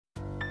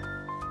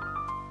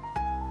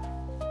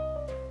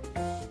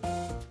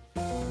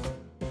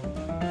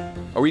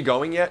Are we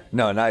going yet?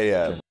 No, not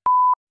yet.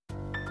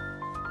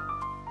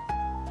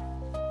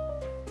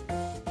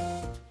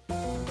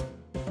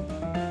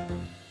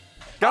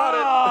 Got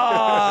it.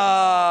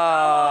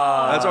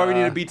 That's why we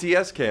need a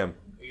BTS cam.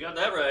 You got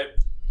that right.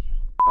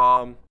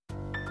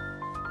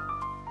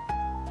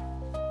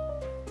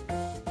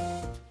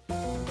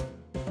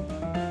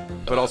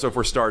 But also if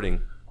we're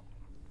starting,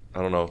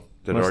 I don't know.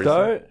 Did Wanna it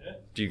already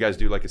start? Do you guys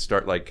do like a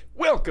start like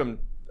welcome?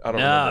 I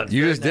don't know.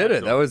 You just did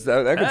it. That could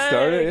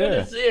start it. Good Yeah.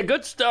 to see you.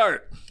 Good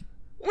start.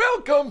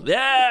 Welcome.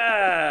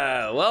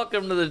 Yeah.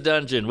 Welcome to the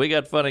dungeon. We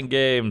got fun and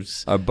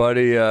games. Our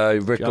buddy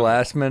Rick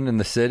Glassman in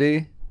the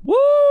city. Woo!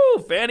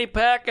 Fanny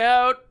pack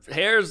out.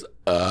 Hair's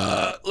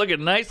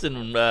looking nice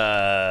and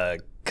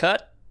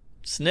cut,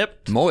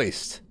 snipped.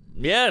 Moist.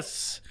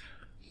 Yes.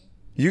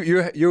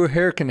 Your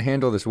hair can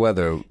handle this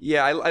weather.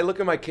 Yeah, I look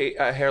at my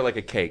hair like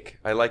a cake.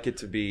 I like it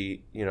to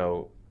be,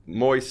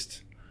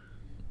 moist.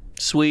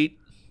 Sweet.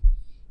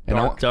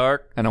 And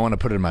Dark. And I want to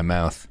put it in my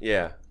mouth.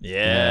 Yeah.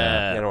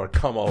 Yeah. I don't want to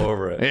come all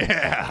over it.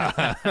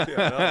 Yeah.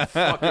 Yeah,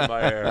 fucking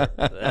my hair.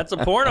 That's a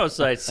porno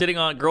site.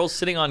 Girls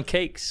sitting on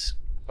cakes.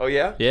 Oh,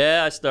 yeah?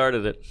 Yeah, I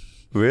started it.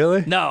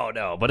 Really?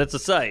 No, but it's a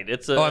site.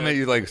 It's a. Oh, I meant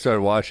you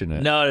started watching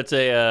it. No, it's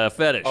a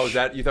fetish. Oh, is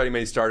that you thought he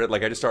maybe started?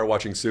 Like I just started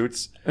watching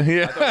Suits.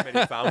 Yeah. I thought he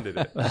maybe founded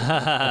it.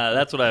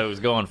 That's what I was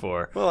going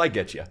for. Well, I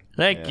get you.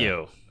 Thank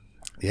you.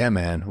 Yeah,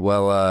 man.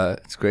 Well,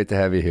 it's great to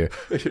have you here.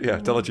 Yeah,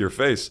 tell it to your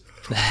face.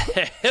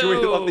 Should we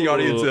let the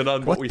audience in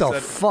on what we the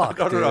said? fuck,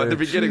 No. At the dude?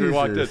 beginning, we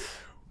walked in. Jesus.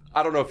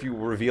 I don't know if you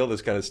reveal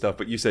this kind of stuff,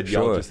 but you said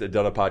Sure. y'all just had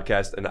done a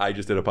podcast, and I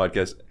just did a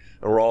podcast,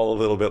 and we're all a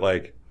little bit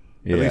like,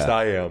 at least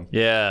I am.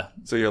 Yeah.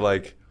 So you're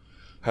like,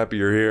 happy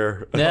you're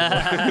here. Well,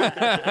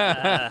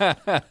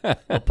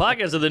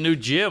 podcasts are the new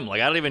gym.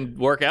 Like, I don't even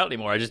work out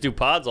anymore. I just do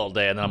pods all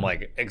day, and then I'm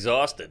like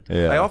exhausted.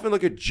 Yeah. I often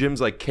look at gyms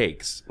like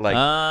cakes. Like,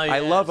 I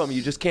love them.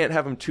 You just can't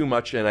have them too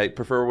much, and I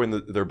prefer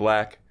when they're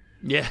black.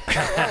 Yeah.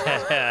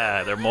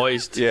 They're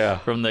moist. Yeah.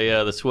 From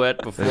the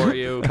sweat before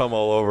you. Come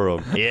all over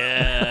them.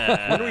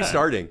 Yeah. When are we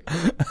starting?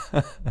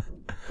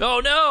 Oh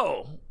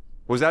no.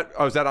 Was that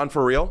on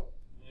for real?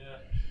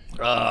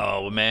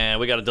 Oh man,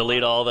 we got to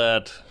delete all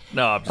that.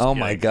 No, I'm just Oh kidding.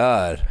 my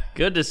God.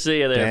 Good to see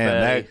you there,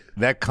 Damn, Fatty.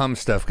 that cum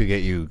stuff could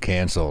get you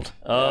canceled.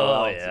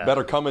 Oh It's yeah.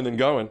 better coming than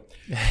going.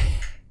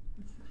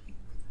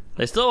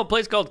 They still have a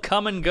place called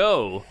Come and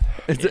Go.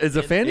 Is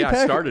the fanny Yeah, I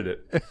pack? started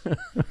it.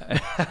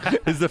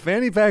 Is the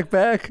fanny pack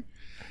back?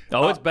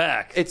 Oh, it's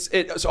back.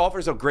 It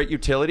offers a great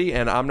utility,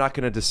 and I'm not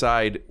going to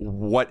decide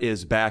what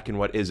is back and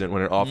what isn't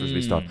when it offers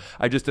me stuff.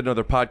 I just did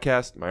another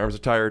podcast. My arms are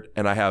tired,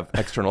 and I have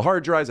external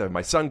hard drives. I have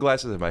my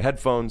sunglasses. I have my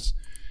headphones.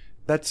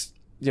 That's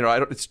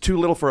it's too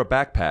little for a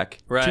backpack.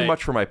 Right. Too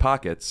much for my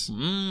pockets.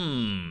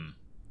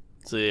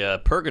 It's a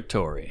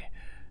purgatory.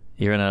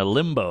 You're in a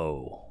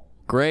limbo,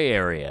 gray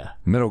area.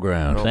 Middle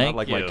ground. Well, Thank not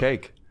like you. my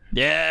cake.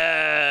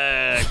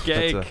 Yeah,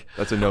 Cake.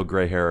 That's a no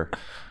gray hair.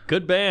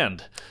 Good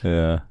band.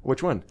 Yeah.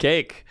 Which one?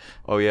 Cake.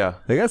 Oh yeah.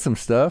 They got some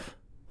stuff.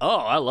 Oh,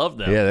 I love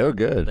them. Yeah, they were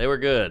good. They were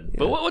good.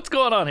 But what's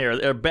going on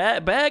here?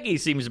 Baggy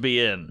seems to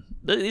be in.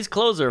 These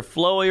clothes are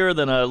flowier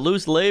than a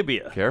loose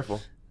labia.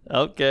 Careful.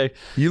 Okay.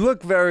 You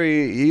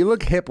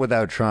look hip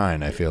without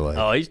trying, I feel like.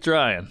 Oh, he's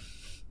trying.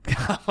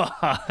 Come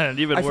on.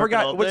 You've been I working all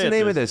forgot. What's day the at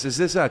name of this? Is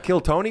this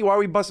Kill Tony? Why are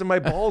we busting my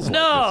balls? No,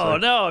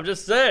 like this? I'm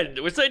just saying.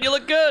 We're saying you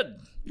look good.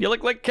 You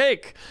look like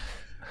cake.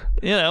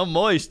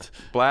 Moist.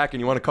 Black,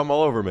 and you want to come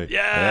all over me?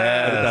 Yeah.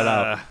 Edit that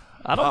out.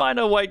 I don't mind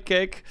a white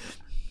cake.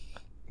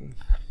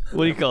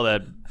 What do you call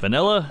that?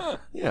 Vanilla?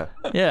 Yeah.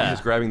 Yeah.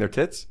 Just grabbing their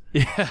tits.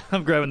 Yeah,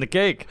 I'm grabbing the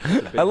cake.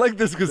 I like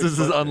this because this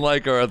is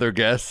unlike our other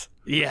guests.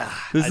 Yeah.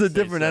 This is I'd a say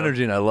different so.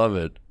 energy, and I love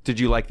it. Did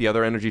you like the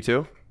other energy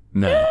too?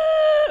 No.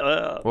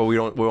 Well, we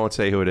won't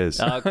say who it is.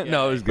 Okay.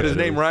 No, it was good. But his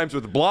name rhymes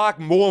with Block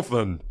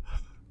Morphin.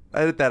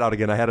 Edit that out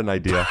again. I had an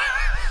idea.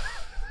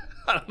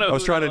 I don't know. I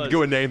was trying to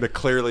do a name that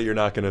clearly you're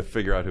not going to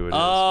figure out who it is.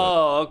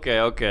 Oh, okay.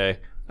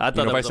 I but,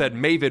 thought if I said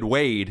Mavid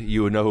Wade,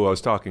 you would know who I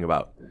was talking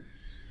about.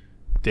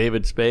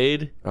 David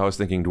Spade. I was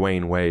thinking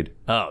Dwayne Wade.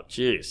 Oh,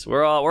 jeez.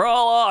 We're all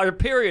our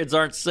periods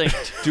aren't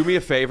synced. Do me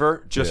a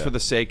favor, just for the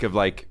sake of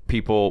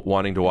people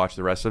wanting to watch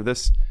the rest of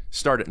this.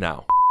 Start it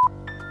now.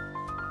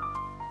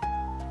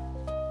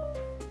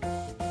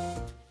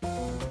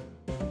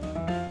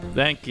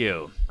 Thank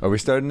you. Are we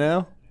starting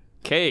now?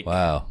 Cake.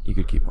 Wow. You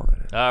could keep all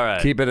that in. All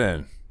right. Keep it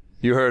in.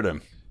 You heard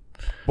him.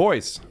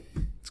 Boys,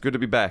 it's good to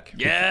be back.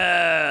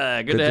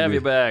 Yeah. Good to to have be-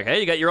 you back. Hey,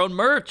 you got your own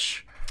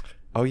merch.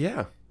 Oh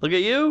yeah. Look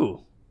at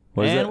you.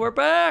 What is And that? we're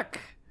back.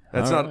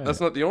 That's All not right. that's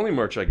not the only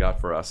merch I got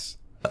for us.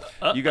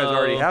 You guys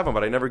already have them,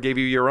 but I never gave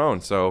you your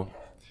own, so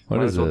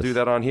might is as well this? do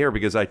that on here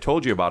because I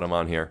told you about them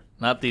on here.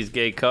 Not these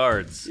gay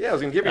cards. Yeah, I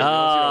was gonna give you.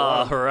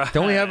 All them. right.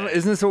 Don't we have?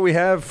 Isn't this what we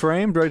have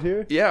framed right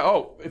here? Yeah.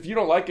 Oh, if you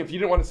don't like, if you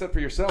didn't want to set for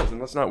yourselves, then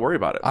let's not worry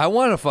about it. I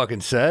want a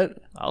fucking set.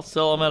 I'll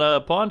sell them at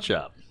a pawn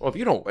shop. Well, if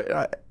you don't,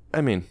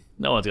 I mean,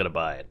 No one's gonna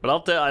buy it, but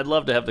I'd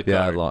love to have the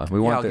Yeah, card. we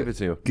want. I'll give it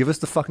to you. Give us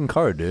the fucking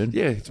card, dude.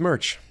 yeah, it's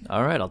merch.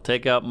 All right, I'll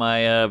take out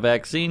my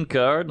vaccine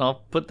card and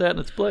I'll put that in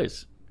its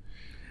place.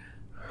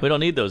 We don't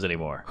need those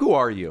anymore. Who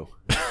are you?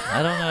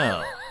 I don't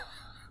know.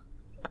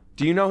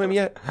 Do you know him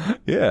yet?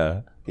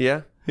 Yeah.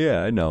 Yeah?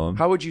 Yeah, I know him.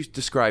 How would you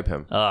describe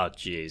him? Oh,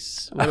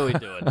 jeez. What are we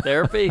doing?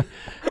 Therapy?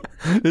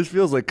 This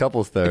feels like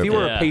couples therapy. If he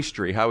were Yeah. a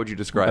pastry, how would you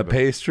describe a him?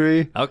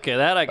 pastry, Okay,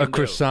 that I can a do.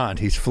 croissant.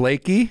 He's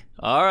flaky.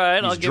 All right,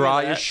 I'll He's give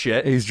dry you that. as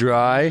shit. He's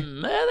dry, I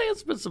think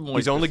it's been some more.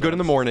 He's only good in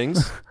the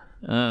mornings.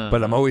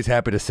 but I'm always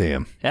happy to see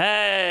him.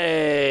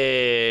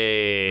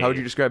 Hey. How would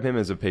you describe him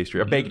as a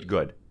pastry? A baked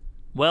good.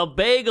 Well,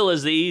 bagel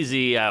is the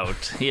easy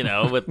out,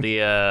 with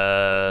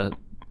the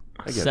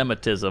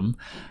Semitism.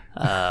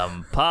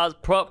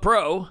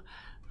 Pro.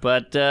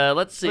 But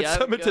let's see. But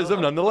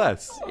Semitism,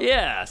 nonetheless.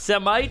 Yeah,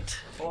 Semite.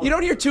 You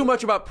don't hear too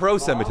much about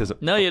pro-Semitism.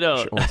 No, you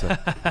don't. One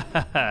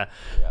second.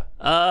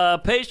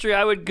 Pastry,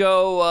 I would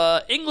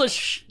go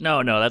English.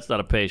 No, that's not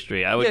a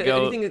pastry. I would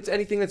go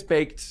anything that's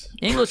baked.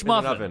 English in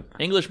an muffin. oven.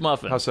 English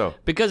muffin. How so?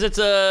 Because it's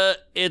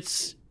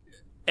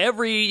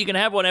you can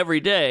have one every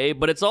day,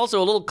 but it's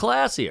also a little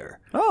classier.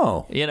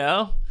 Oh, You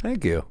know.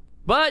 thank you.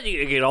 But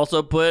you could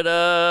also put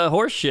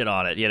horse shit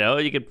on it,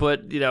 You could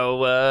put,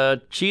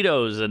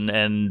 Cheetos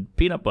and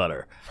peanut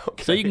butter.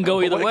 So you can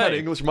go either What way. kind of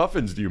English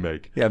muffins do you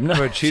make? Yeah, I've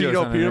never had Cheetos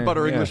Cheeto on peanut there.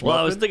 butter Yeah. English Well,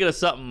 I was muffin? thinking of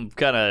something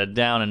kind of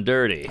down and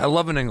dirty. I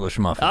love an English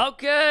muffin.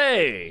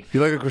 Okay.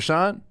 You like a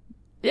croissant?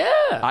 Yeah.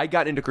 I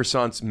got into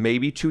croissants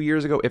maybe 2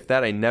 years ago. If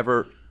that, I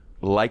never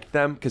liked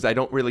them because I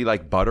don't really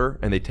like butter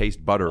and they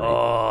taste buttery.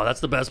 Oh,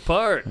 that's the best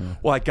part.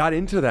 Well, I got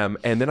into them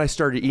and then I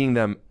started eating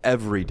them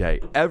every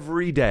day.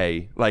 Every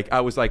day. Like,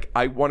 I was like,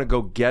 I want to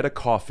go get a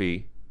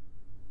coffee.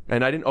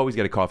 And I didn't always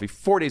get a coffee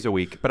 4 days a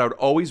week, but I would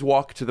always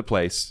walk to the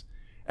place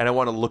and I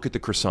want to look at the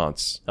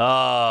croissants.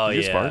 Oh, Did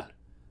you just fart?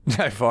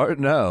 I fart?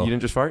 No. You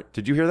didn't just fart?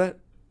 Did you hear that?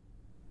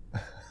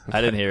 I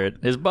didn't hear it.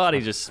 His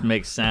body just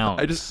makes sound.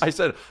 I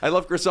said, I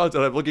love croissants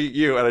and I'm looking at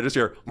you and I just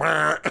hear,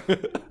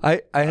 I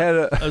had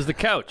a. That was the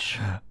couch.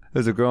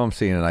 There's a girl I'm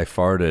seeing, and I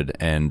farted,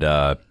 and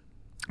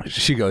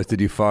she goes,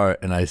 "Did you fart?"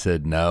 And I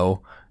said,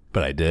 "No,"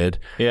 but I did.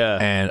 Yeah.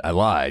 And I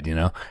lied,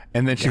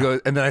 And then she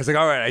goes, and then I was like,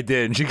 "All right, I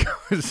did." And she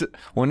goes,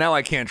 "Well, now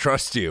I can't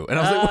trust you." And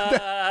I was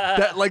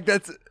like, "What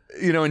that's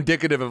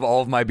indicative of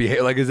all of my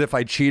behavior, like as if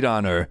I cheat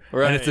on her."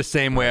 Right. And it's the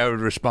same way I would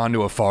respond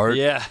to a fart.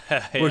 Yeah.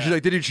 Where she's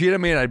like, "Did you cheat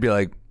on me?" And I'd be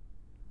like,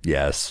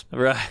 "Yes."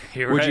 Right.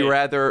 You're Would right. you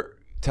rather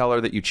tell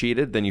her that you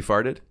cheated than you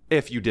farted?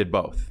 If you did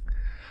both.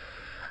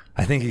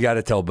 I think you got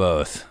to tell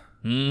both.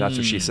 That's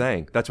what she's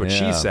saying. That's what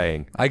Yeah. she's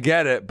saying. I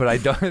get it, but I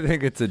don't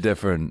think it's a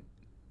different.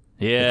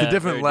 Yeah. It's a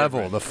different very level.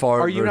 different. The fart.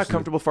 Are you not versus-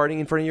 comfortable farting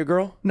in front of your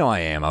girl? No, I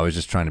am. I was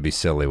just trying to be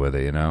silly with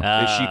it,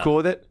 Is she cool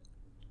with it?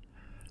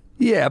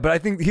 Yeah, but I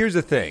think here's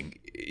the thing: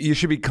 you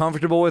should be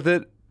comfortable with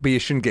it, but you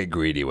shouldn't get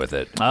greedy with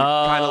it.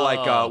 Kind of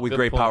like with good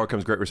great point. power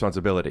comes great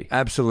responsibility.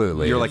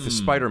 Absolutely. You're like the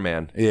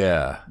Spider-Man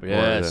yeah.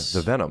 Yes.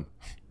 or the Venom.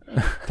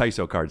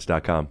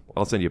 Tysocards.com.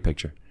 I'll send you a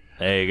picture.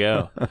 There you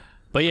go.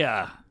 But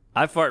yeah,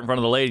 I fart in front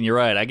of the lady, and you're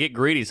right. I get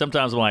greedy.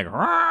 Sometimes I'm like,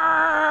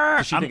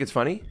 Does she think it's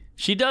funny?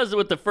 she does it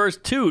with the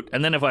first toot,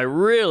 and then if I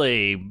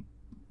really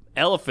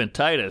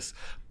elephantitis,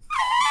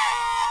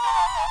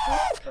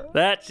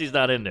 that she's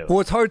not into. Well,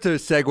 it's hard to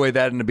segue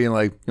that into being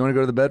like, you want to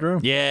go to the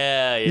bedroom?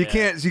 Yeah. You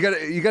can't.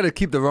 You got to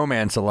keep the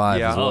romance alive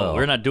Yeah. as Oh, well.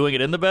 we're not doing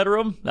it in the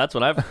bedroom? That's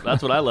what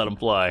I let him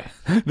fly.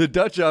 The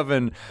Dutch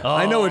oven.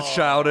 I know it's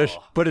childish,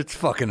 but it's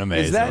fucking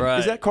amazing. Is that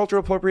Right. cultural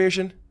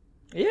appropriation?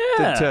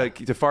 Yeah.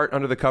 To fart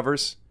under the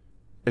covers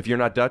if you're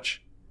not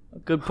Dutch?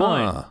 Good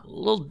point. Huh. A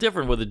little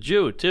different with a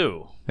Jew,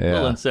 too. A Yeah.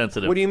 little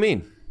insensitive. What do you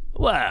mean?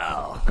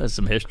 Wow. There's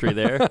some history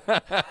there.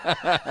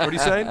 What are you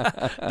saying?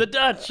 The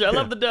Dutch. I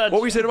love the Dutch.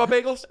 What were you saying about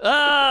bagels?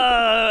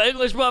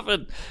 English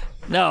muffin.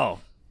 No.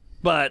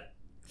 But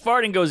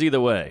farting goes either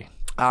way.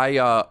 My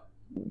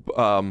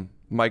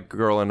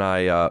girl and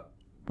I,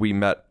 we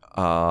met.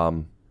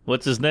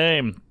 What's his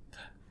name?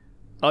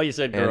 Oh, you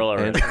said girl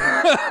already.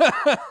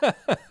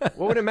 What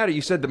would it matter?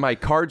 You said that my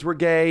cards were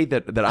gay,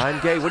 that I'm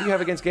gay. What do you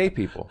have against gay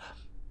people?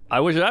 I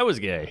wish I was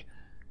gay.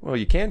 Well,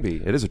 you can be.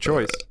 It is a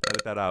choice.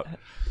 Edit that out.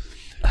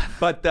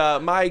 But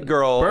my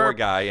girl or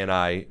guy and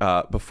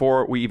I,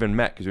 before we even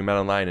met, because we met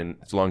online and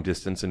it's long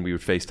distance and we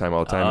would FaceTime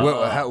all the time.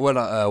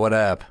 What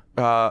app?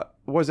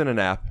 Wasn't an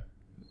app.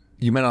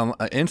 You met on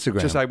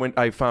Instagram. Just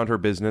I found her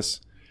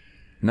business.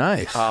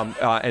 Nice.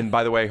 And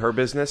by the way, her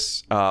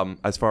business,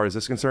 as far as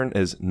this is concerned,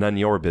 is none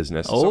your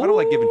business. So I don't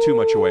like giving too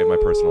much away in my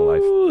personal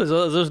life. Ooh, is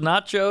those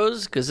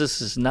nachos? Because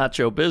this is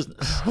nacho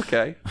business.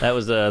 Okay. That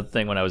was a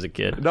thing when I was a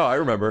kid. No, I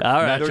remember.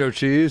 All right. Nacho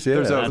cheese. Yeah.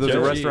 There's a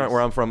Nacho restaurant cheese.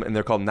 where I'm from, and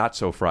they're called Not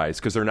So Fries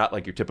because they're not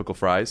like your typical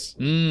fries.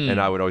 And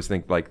I would always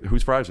think, like,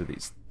 whose fries are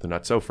these? They're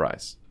Not So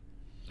Fries.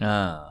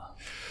 Ah.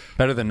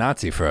 Better than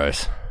Nazi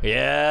fries.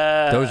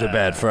 Yeah. Those are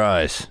bad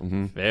fries.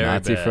 Very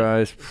Nazi bad.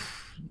 fries.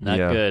 Not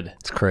Yeah. good.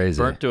 It's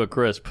crazy. Burnt to a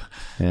crisp.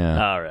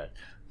 Yeah. All right.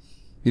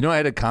 You know, I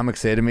had a comic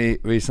say to me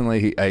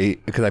recently,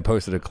 because I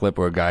posted a clip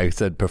where a guy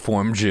said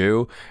 "perform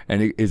Jew,"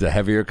 and he's a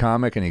heavier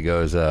comic, and he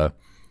goes, "Do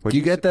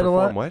you get that a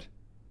lot?" What?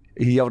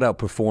 He yelled out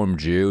 "perform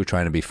Jew,"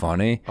 trying to be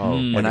funny. Oh,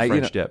 like and a I,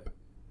 French dip.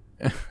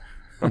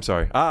 I'm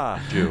sorry.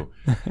 Jew.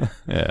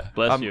 Yeah.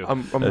 Bless you.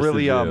 I'm That's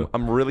really the Jew.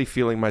 I'm really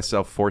feeling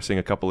myself forcing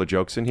a couple of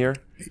jokes in here.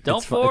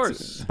 Don't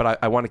force. But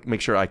I want to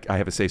make sure I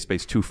have a safe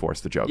space to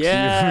force the jokes.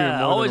 Yeah, You're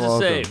more always than a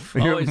welcome. safe.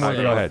 You're Always more safe.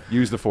 than Go ahead.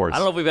 Use the force. I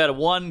don't know if we've had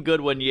one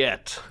good one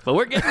yet, but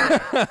we're getting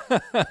there.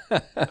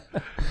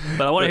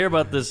 But I want to hear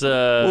about this.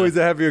 Always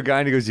a heavier guy,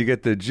 and he goes, "You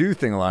get the Jew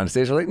thing on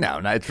stage." I'm like, "No,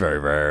 it's very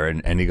rare."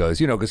 And he goes,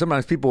 "Because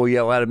sometimes people will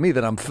yell out at me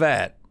that I'm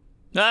fat."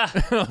 Ah,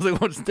 I was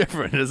like, "What's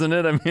different, isn't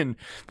it?" I mean,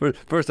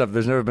 first off,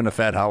 there's never been a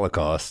fat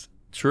Holocaust.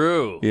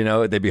 true.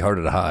 They'd be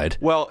harder to hide.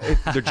 Well,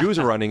 if the Jews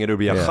are running it, would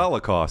be a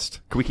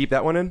Holocaust. Can we keep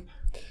that one in?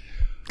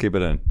 Keep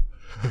it in.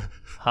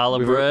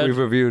 Challah bread. We've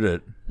reviewed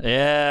it.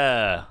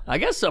 Yeah. I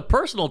guess a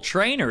personal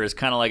trainer is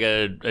kind of like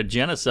a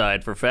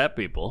genocide for fat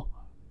people.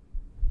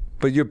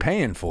 But you're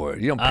paying for it.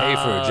 You don't pay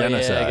for a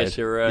genocide. Yeah, I guess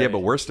you're right. Yeah, but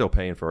we're still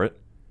paying for it,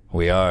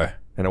 We are.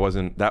 and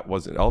that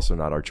wasn't also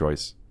not our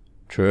choice.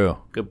 True.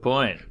 Good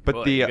point. But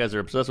Boy, the, you guys are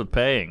obsessed with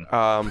paying.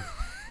 What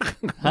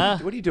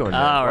are you doing,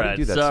 man? All Why do you right,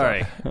 do that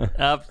sorry.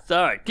 stuff?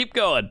 Sorry, keep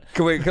going.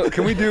 Can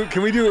we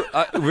do?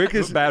 Rick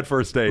is Bad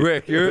first date.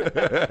 Rick, you're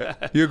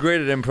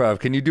great at improv.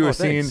 Can you do a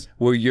scene thanks.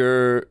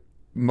 where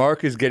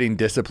Mark is getting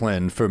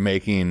disciplined for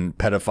making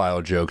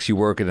pedophile jokes? You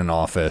work at an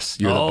office.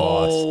 You're the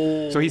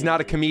boss. So he's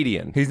not a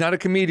comedian. He's not a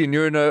comedian.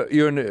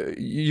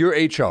 You're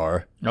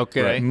HR.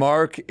 Okay.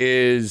 Mark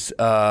is.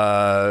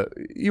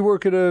 You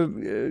work at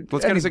a.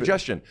 Let's get a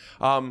suggestion.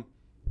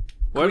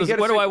 Where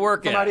do I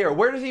work Come at? out here.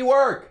 Where does he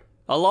work?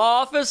 A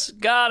law office?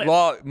 Got it.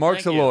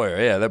 Mark's Thank a you.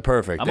 lawyer. Yeah, that's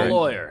perfect. I'm a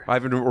lawyer.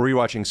 I've been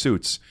rewatching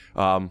Suits.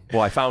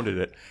 I founded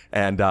it,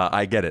 and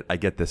I get it. I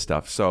get this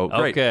stuff. So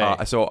great.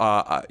 Okay. So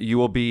you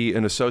will be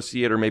an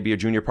associate or maybe a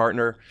junior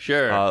partner.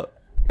 Sure.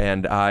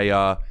 And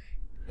I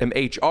am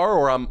HR,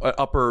 or I'm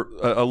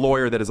a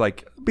lawyer that is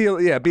like Be an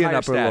higher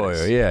upper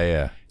status. lawyer.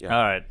 Yeah. All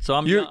right, so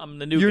I'm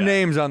the new Your guy.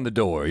 name's on the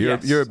door. You're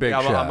Yes. a big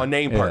Yeah, shot. I'm a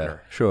name Yeah,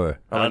 partner. sure.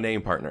 I'm a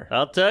name partner.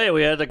 I'll tell you,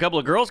 we had a couple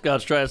of Girl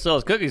Scouts try to sell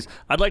us cookies.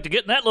 I'd like to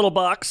get in that little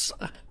box.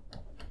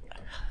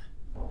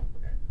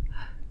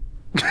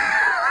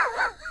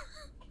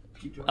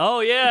 Oh,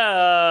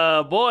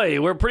 yeah.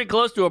 Boy, we're pretty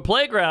close to a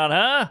playground,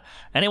 huh?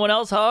 Anyone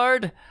else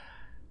hard?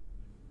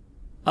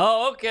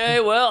 Oh,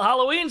 okay. Well,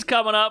 Halloween's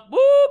coming up. Woo,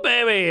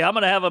 baby. I'm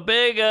going to have a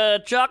big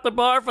chocolate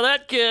bar for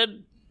that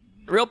kid.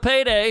 Real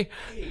payday.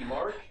 Hey,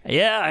 Mark.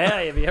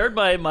 Yeah. Have you heard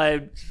my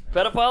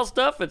pedophile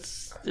stuff?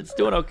 It's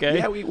doing okay.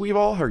 Yeah, we've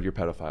all heard your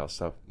pedophile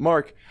stuff.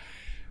 Mark,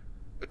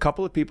 a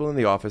couple of people in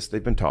the office,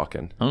 they've been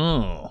talking.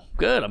 Oh,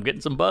 good. I'm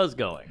getting some buzz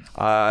going.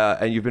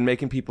 And you've been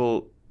making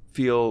people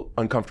feel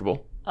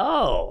uncomfortable.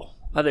 Oh,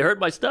 have they heard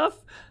my stuff?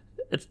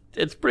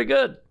 It's pretty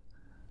good.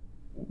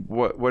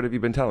 What have you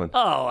been telling?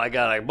 Oh, I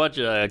got a bunch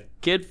of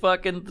kid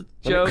fucking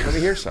jokes. Let me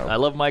hear some. I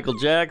love Michael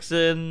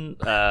Jackson.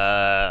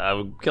 I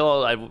would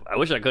kill. I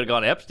wish I could have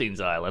gone to Epstein's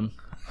Island.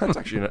 That's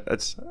actually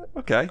that's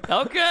okay.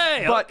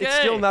 Okay, But okay. it's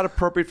still not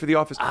appropriate for the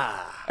office.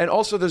 And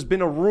also, there's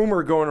been a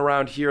rumor going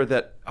around here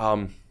that.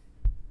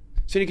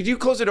 Cindy, could you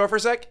close the door for a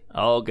sec?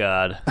 Oh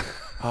God.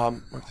 Mark,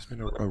 there's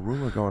been a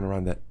rumor going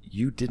around that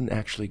you didn't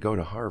actually go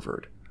to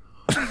Harvard.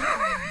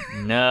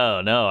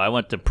 No. I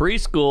went to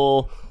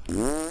preschool.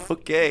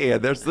 Okay,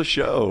 and there's the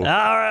show. All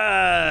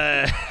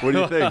right. What do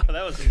you think?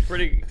 That was some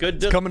pretty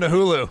good. Coming to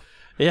Hulu.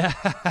 Yeah.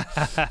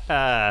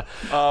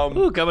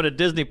 Ooh, coming to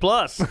Disney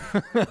Plus. All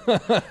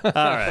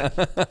right.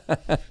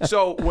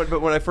 So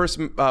when I first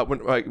when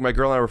my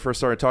girl and I were first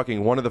started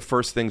talking, one of the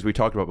first things we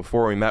talked about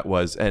before we met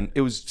was, and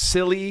it was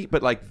silly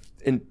but like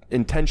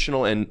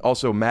intentional and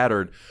also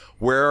mattered.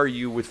 Where are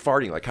you with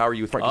farting? Like, how are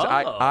you with farting? 'Cause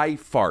I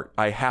fart.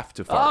 I have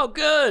to fart. Oh,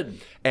 good.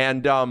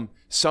 And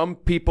some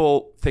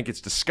people think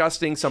it's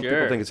disgusting. Some people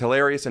Sure. think it's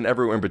hilarious, and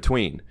everywhere in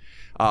between.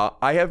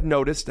 I have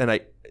noticed, and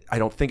I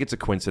don't think it's a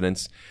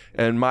coincidence,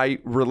 and my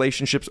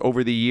relationships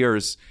over the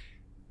years,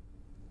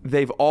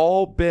 they've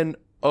all been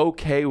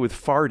okay with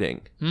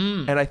farting.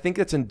 And I think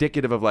that's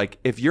indicative of, like,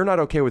 if you're not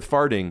okay with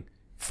farting,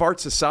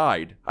 farts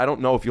aside, I don't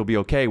know if you'll be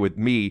okay with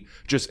me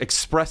just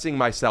expressing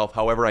myself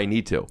however I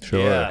need to. Sure.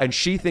 Yeah. And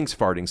she thinks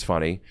farting's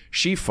funny.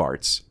 She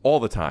farts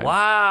all the time.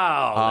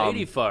 Wow.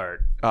 Lady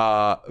fart.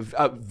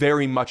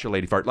 Very much a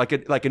lady fart, like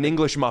an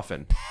English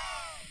muffin.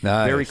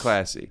 Nice. Very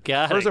classy.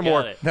 Got Hers it, are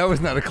more. got it. That was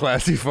not a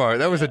classy fart.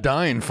 That was a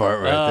dying fart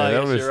right Oh, there. I That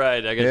guess was, you're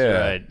right. I guess you're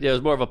right. Yeah, it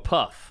was more of a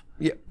puff.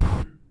 Yeah,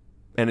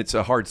 and it's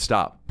a hard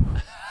stop.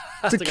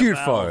 It's a like a cute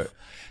valve.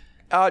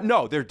 fart.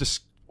 No, they're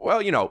just.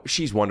 Well,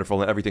 she's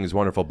wonderful and everything is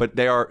wonderful, but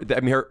they are. I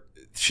mean, her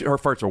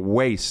farts are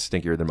way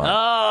stinkier than mine.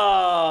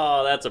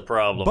 Oh, that's a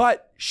problem.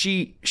 But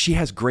she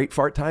has great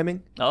fart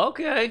timing.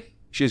 Okay.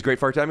 She has great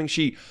fart timing.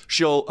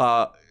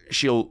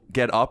 She'll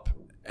get up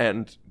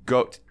and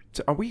go.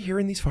 Are we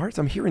hearing these farts?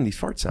 I'm hearing these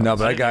fart sounds. No,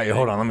 but I got you.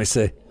 Hold on. Let me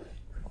see.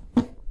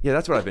 Yeah,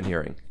 that's what I've been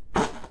hearing.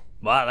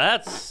 Wow,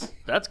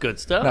 that's good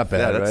stuff. Not bad,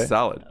 Yeah, that's right?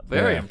 solid.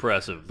 Very Yeah.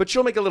 impressive. But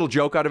she'll make a little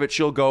joke out of it.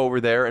 She'll go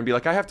over there and be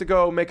like, I have to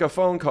go make a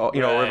phone call,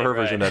 whatever her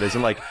version right. that is.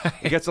 And like,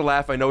 it gets a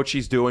laugh. I know what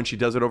she's doing. She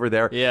does it over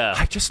there. Yeah.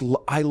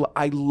 I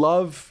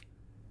love,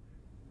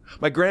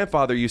 my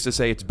grandfather used to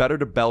say, it's better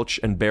to belch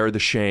and bear the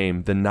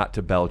shame than not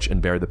to belch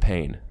and bear the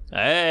pain.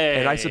 Hey.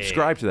 And I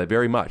subscribe to that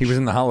very much. He was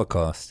in the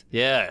Holocaust.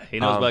 Yeah, he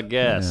knows about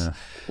gas. Yeah.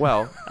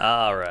 Well,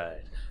 All right.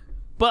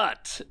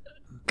 But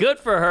good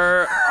for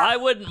her. I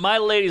wouldn't. My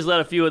ladies let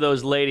a few of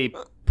those lady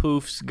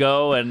poofs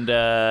go, and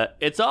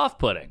it's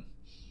off-putting.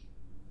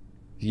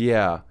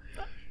 yeah.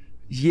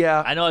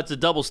 Yeah. I know it's a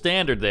double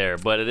standard there,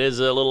 but it is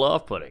a little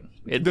off-putting.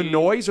 The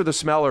noise or the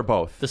smell or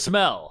both? The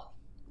smell.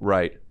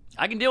 Right.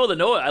 I can deal with the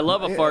noise. I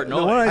love a fart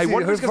noise. I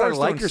wonder because I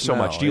like her so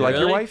much. Do you like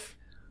your Really? wife?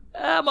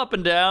 I'm up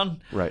and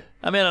down. Right.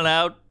 I'm in and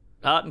out,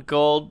 hot and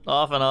cold,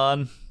 off and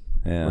on,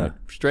 Yeah. Right.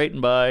 straight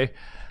and by.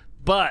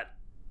 But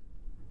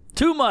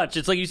too much.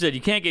 It's like you said,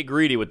 you can't get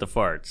greedy with the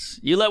farts.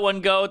 You let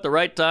one go at the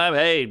right time.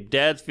 Hey,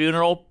 Dad's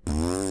funeral.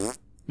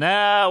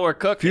 Now we're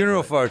cooking.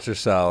 Funeral farts are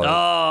solid.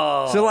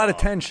 Oh. There's a lot of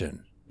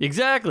tension.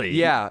 Exactly.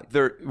 Yeah,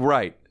 they're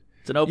right.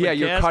 It's an open Yeah,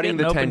 you're casket, cutting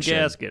the an open tension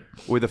casket.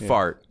 with a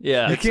fart.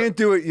 Yeah. You can't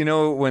do it,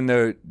 when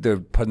they're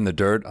putting the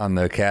dirt on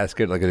the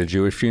casket, like at a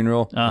Jewish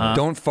funeral.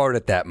 Don't fart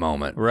at that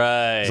moment.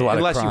 Right. There's a lot of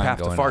Unless you crime have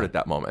to going fart on. at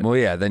that moment. Well,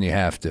 yeah, then you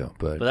have to.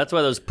 But But that's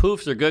why those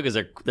poofs are good because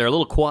they're a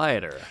little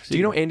quieter. Do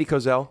you know Andy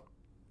Kozel?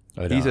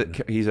 I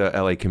don't. He's a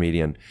LA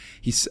comedian.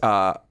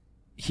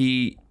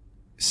 He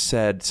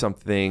said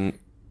something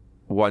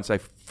once. I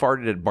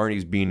farted at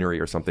Barney's Beanery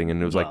or something,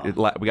 and it was like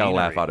we got a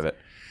laugh out of it.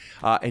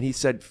 And he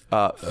said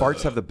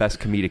farts have the best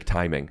comedic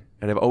timing.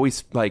 And I've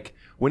always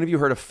when have you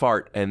heard a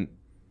fart? And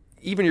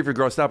even if you're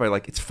grossed out by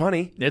it's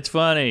funny. It's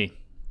funny.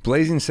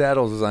 Blazing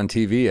Saddles was on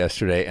TV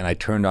yesterday, and I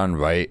turned on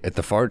right at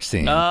the fart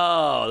scene.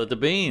 Oh, the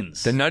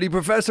beans. The Nutty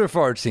Professor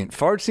fart scene.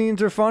 Fart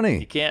scenes are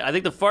funny. Can't. I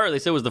think the fart they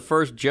said was the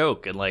first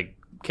joke in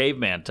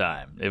caveman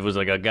time. It was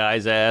like a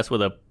guy's ass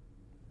with a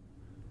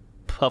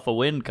puff of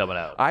wind coming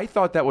out. I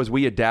thought that was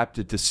we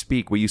adapted to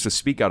speak. We used to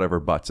speak out of our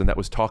butts, and that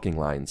was talking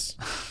lines.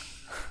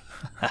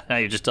 Now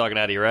you're just talking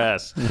out of your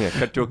ass. Yeah,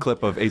 cut to a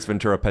clip of Ace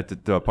Ventura Part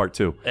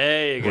 2.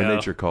 There you When go.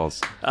 nature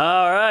calls.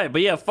 All right,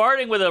 but yeah,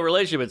 farting with a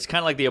relationship, it's kind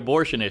of like the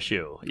abortion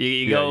issue.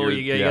 You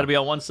got to be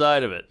on one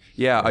side of it.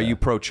 Yeah, are you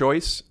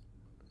pro-choice,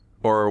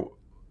 or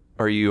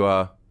are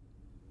you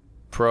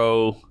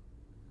Pro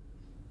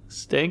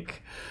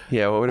stink.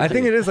 Yeah, what would I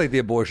think it is like the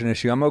abortion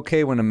issue. I'm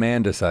okay when a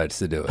man decides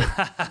to do it.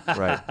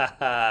 right.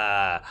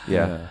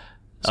 Yeah.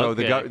 So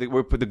Okay.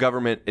 the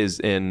government is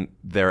in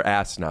their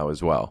ass now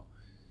as well.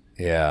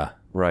 Yeah.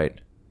 Right.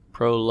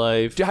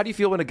 Pro-life. How do you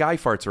feel when a guy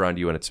farts around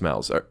you and it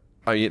smells?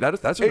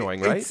 That's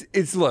annoying, right?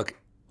 It's look.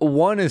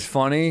 One is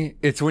funny.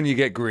 It's when you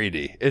get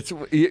greedy.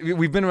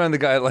 We've been around the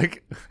guy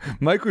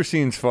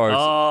Microsene's farts.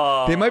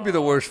 Oh. They might be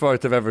the worst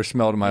farts I've ever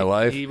smelled in my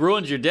life. He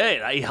ruins your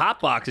day. He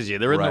hotboxes you.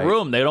 They're in Right. the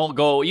room. They don't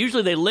go.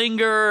 Usually they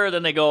linger,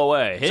 then they go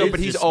away. But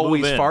he's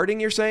always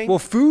farting, you're saying? Well,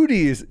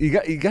 foodies,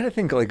 you got to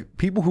think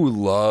people who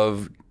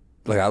love.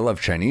 I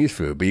love Chinese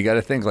food, but you got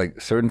to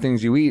think certain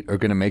things you eat are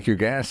going to make your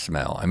gas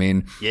smell. I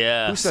mean,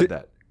 Yeah. Who said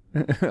that?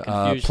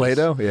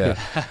 Play-Doh, yeah.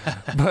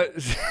 But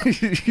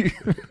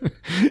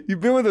you've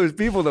been with those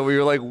people where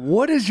you're like,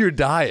 what is your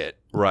diet?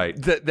 Right.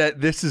 That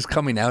this is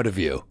coming out of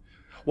you.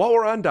 While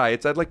we're on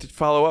diets, I'd like to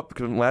follow up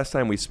because last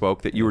time we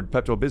spoke that you were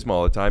Pepto-Bismol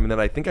all the time, and then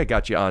I think I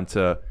got you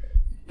onto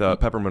the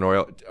peppermint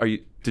oil.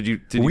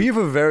 We have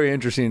a very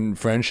interesting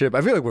friendship.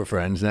 I feel like we're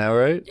friends now,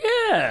 right?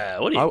 Yeah.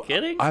 What are you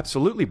kidding?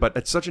 Absolutely, but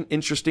it's such an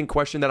interesting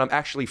question that I'm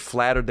actually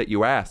flattered that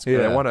you asked, and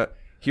Yeah. I want to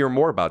hear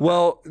more about that.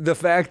 Well, the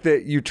fact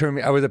that you turned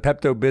me, I was a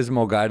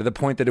Pepto-Bismol guy to the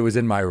point that it was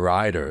in my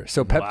rider.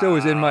 So Pepto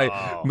was in my,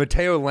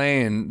 Mateo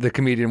Lane, the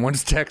comedian,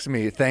 once texted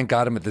me, thank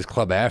God I'm at this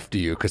club after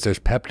you because there's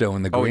Pepto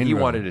in the green he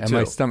room. wanted it and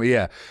my too. stomach,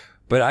 yeah.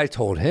 But I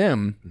told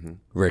him,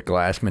 Rick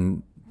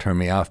Glassman turned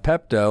me off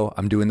Pepto.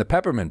 I'm doing the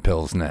peppermint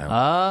pills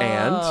now.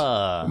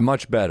 And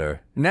Much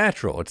better.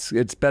 Natural.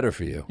 It's better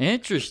for you.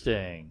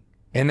 Interesting.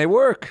 And they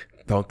work.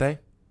 don't they?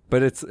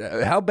 But it's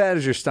how bad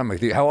is your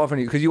stomach? How often?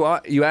 Because you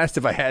asked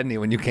if I had any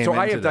when you came. So in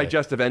I have today.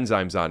 digestive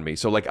enzymes on me.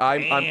 So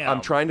I'm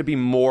Damn. trying to be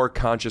more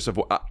conscious of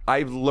what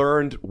I've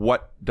learned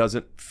what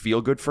doesn't feel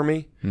good for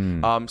me.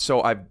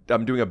 So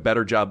I'm doing a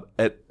better job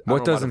at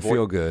What doesn't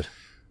feel good?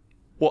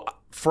 Well,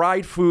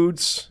 fried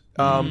foods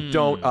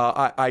don't.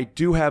 I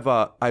do have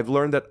I've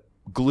learned that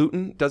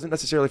gluten doesn't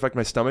necessarily affect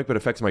my stomach, but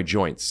affects my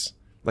joints.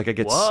 I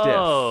get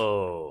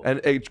Whoa.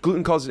 stiff, and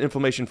gluten causes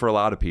inflammation for a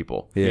lot of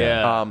people.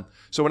 Yeah.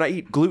 So when I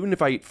eat gluten,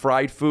 if I eat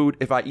fried food,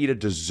 if I eat a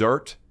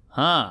dessert,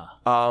 Wow.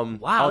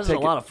 I'll This is a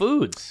take lot of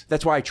foods.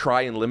 that's why I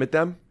try and limit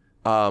them.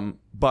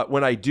 But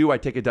when I do, I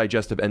take a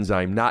digestive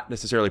enzyme, not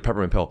necessarily a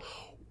peppermint pill.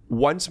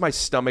 Once my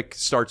stomach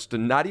starts to,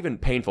 not even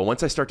painful,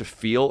 once I start to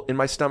feel in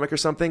my stomach or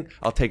something,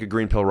 I'll take a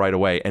green pill right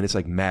away, and it's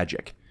like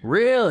magic.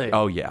 Really?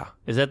 Oh, yeah.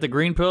 Is that the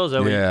green pill? Is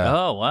that what Yeah.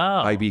 Oh,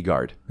 wow. IB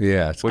Guard.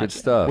 Yeah, it's good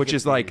stuff. Which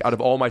is out of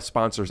all my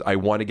sponsors, I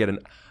want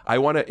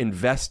to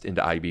invest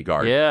into IB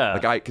Guard. Yeah.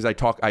 Because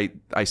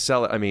I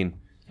sell it. I mean,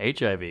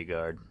 HIV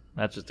guard.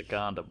 That's just a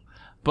condom.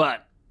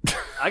 But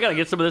I got to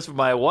get some of this for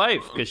my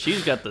wife because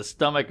she's got the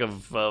stomach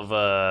of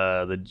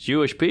the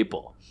Jewish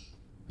people.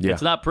 yeah.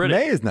 It's not pretty.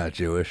 May is not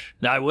Jewish.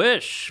 I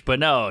wish, but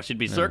no, she'd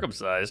be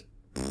circumcised.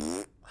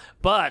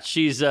 But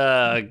she's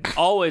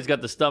always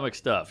got the stomach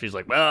stuff. She's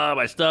like,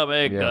 my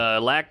stomach,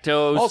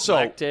 lactose, Also,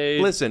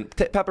 lactate. listen,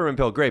 peppermint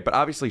pill, great, but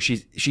obviously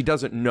she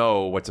doesn't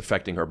know what's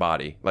affecting her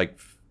body. Like,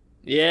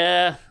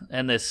 Yeah,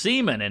 and the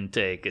semen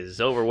intake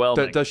is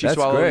overwhelming. does she That's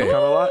swallow great. a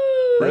lot?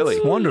 Really?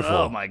 That's wonderful.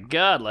 Oh, my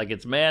God, like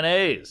it's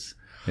mayonnaise.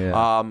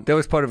 Yeah. That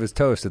was part of his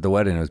toast at the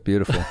wedding. It was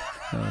beautiful.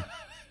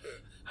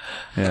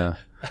 Yeah.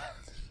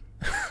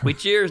 We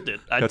cheersed it.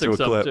 I Cut to took a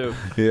some, clip. too.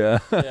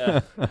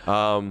 Yeah.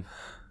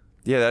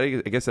 Yeah, I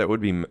guess that would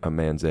be a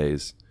man's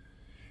A's.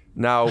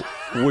 Now,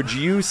 would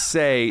you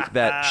say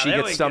that she there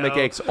gets we stomach go.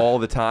 aches all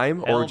the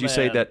time, or Hell, would you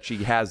say man. that she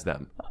has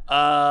them?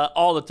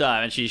 All the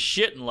time. And she's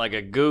shitting like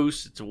a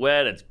goose. It's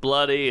wet, it's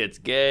bloody, it's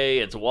gay,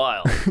 it's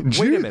wild.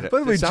 Wait a minute. By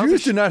the way, It sounds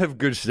Jews like do not have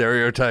good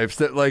stereotypes.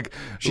 That like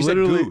She said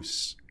literally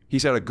goose. He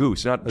said a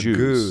goose, not Jews.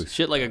 goose.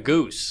 Shit like a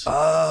goose.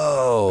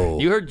 Oh,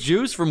 You heard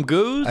juice from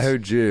goose? I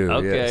heard Jew.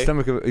 Okay. Yeah.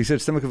 Stomach of. He said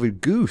stomach of a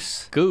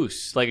goose.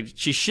 Goose. Like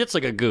she shits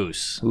like a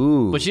goose.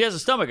 Ooh. But she has a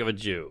stomach of a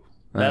Jew.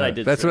 That I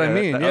did That's say. what I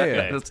mean. Yeah, Okay.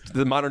 yeah. That's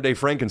the modern day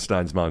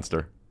Frankenstein's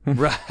monster.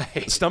 Right.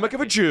 Stomach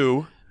of a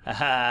Jew,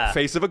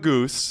 face of a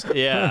goose.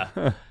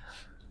 Yeah.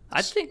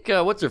 I think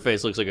what's her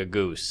face looks like a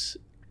goose.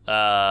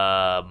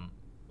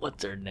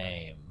 What's her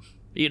name?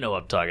 You know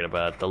what I'm talking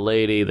about. The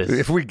lady.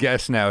 If we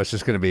guess now, it's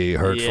just going to be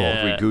hurtful.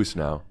 Yeah. We goose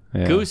now.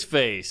 Yeah. Goose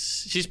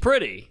face. She's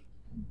pretty,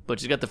 but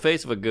she's got the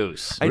face of a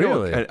goose. I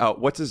know. Really?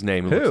 What's his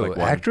name? Who? Looks like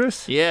one.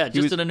 Actress? Yeah,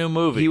 just was- in a new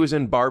movie. He was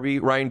in Barbie.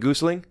 Ryan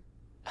Goosling.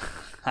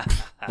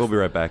 We'll be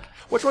right back.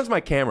 Which one's my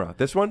camera?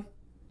 This one?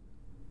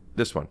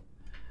 This one.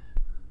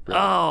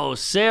 Oh,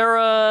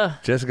 Sarah.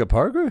 Jessica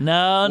Parker?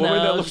 No, Woman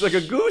no. that looks like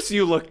a goose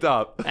you looked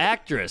up.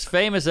 Actress,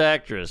 famous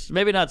actress.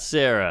 Maybe not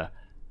Sarah.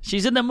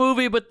 She's in the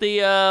movie with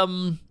the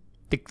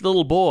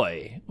little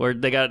boy, where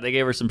they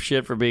gave her some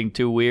shit for being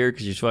too weird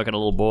because she's fucking a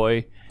little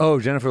boy. Oh,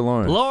 Jennifer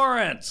Lawrence.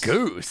 Lawrence.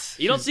 Goose.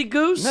 You don't see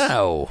Goose?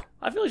 No.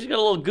 I feel like she's got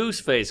a little goose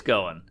face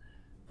going.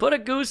 Put a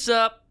goose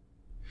up.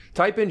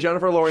 Type in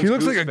Jennifer Lawrence. She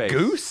looks goose like a face.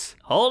 goose?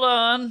 Hold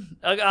on.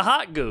 A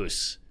hot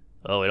goose.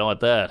 Oh, we don't want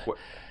that. What?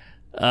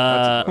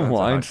 Uh, That's a hot goose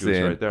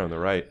Weinstein. right there on the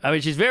right. I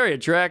mean, she's very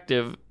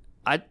attractive.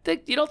 I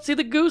think you don't see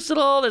the goose at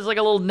all. There's like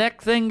a little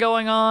neck thing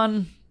going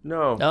on.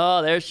 No.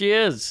 Oh, there she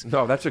is.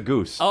 No, that's a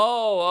goose.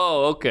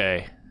 Oh,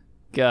 okay.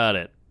 Got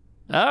it.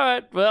 All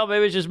right. Well,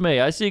 maybe it's just me.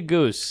 I see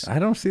goose. I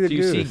don't see the Do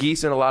you goose. see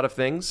geese in a lot of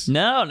things?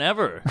 No,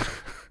 never.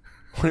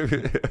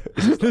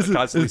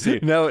 Constantly see.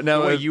 No, The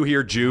way you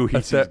hear Jew,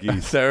 he sees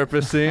geese.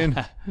 Therapist scene.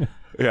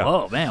 Yeah.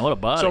 Oh, man, what a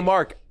body. So,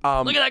 Mark,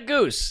 Look at that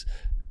goose.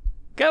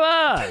 Come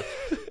on.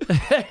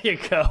 There you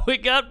go. We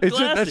got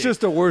That's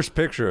just a worse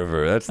picture of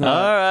her. That's All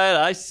not. right,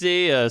 I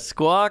see a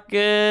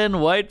squawking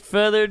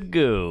white-feathered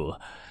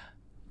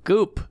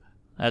Goop.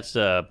 That's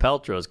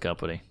Paltrow's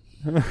company.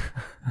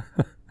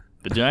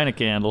 Vagina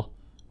candle.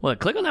 Well,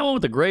 click on that one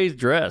with the gray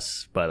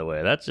dress, by the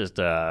way. That's just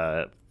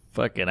a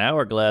fucking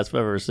hourglass if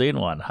I've ever seen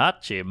one.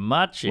 Hachi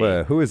Machi.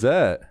 Wait, who is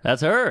that?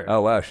 That's her.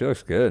 Oh, wow. She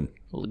looks good.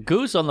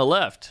 Goose on the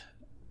left.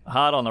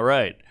 Hot on the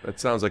right. that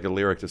sounds like a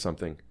lyric to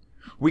something.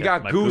 We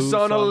got My goose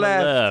on the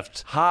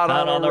left, hot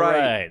on the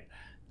right.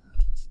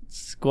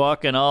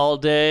 Squawking all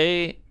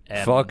day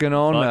and Fucking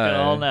all fucking night.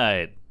 all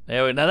night.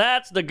 There we, now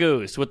that's the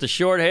goose with the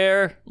short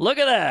hair. Look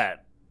at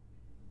that.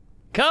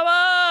 Come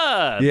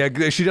on.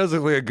 Yeah, she does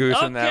look like a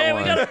goose in that Okay,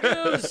 one. we got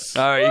a goose.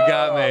 All right, you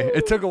got me.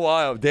 It took a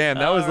while. Damn,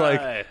 that was All like.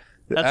 right.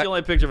 That's the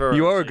only picture of her.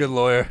 You are a good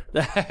lawyer.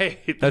 Hey,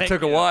 That thank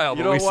took a you. while,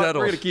 You but know we what?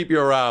 settled. We're going to keep you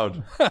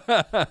around.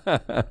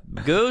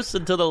 Goose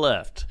and to the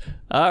left.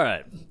 All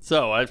right.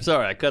 So I'm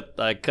sorry,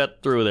 I cut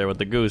through there with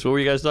the goose. What were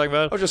you guys talking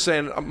about? I was just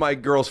saying, my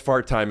girl's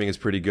fart timing is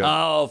pretty good.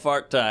 Oh,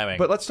 fart timing.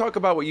 But let's talk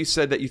about what you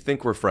said that you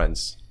think we're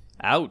friends.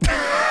 Out.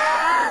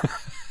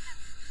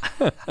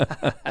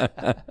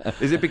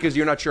 Is it because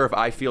you're not sure if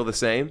I feel the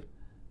same?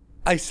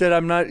 I said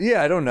I'm not.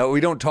 Yeah, I don't know.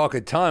 We don't talk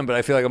a ton, but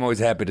I feel like I'm always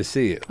happy to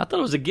see you. I thought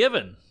it was a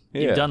given.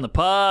 Yeah. You've done the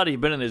pod.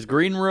 You've been in his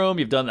green room.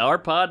 You've done our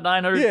pod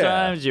 900 Yeah.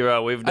 times. We've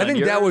done I think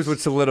yours. that was what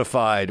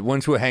solidified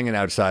once we're hanging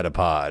outside a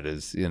pod.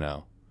 Is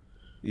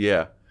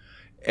Yeah.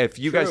 If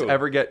you guys True.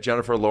 ever get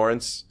Jennifer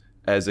Lawrence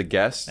as a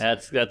guest,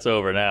 That's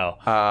over now.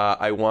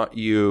 I want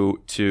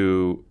you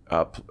to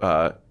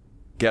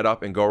get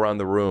up and go around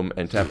the room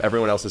and tap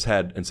everyone else's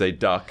head and say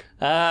duck,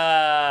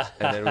 and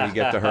then when we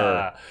get to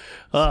her,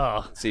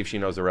 Oh, see if she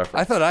knows the reference.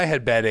 I thought I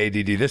had bad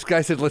ADD. This guy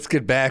said, "Let's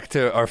get back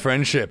to our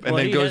friendship," and Well,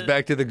 then he goes had-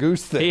 back to the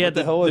goose thing. he What had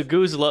the hell is-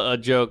 goose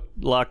joke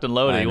locked and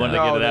loaded. I He wanted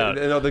know. to get it out.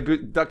 No, the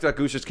duck, duck,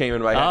 goose just came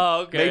in my head.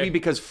 Oh, okay. Maybe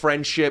because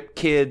friendship,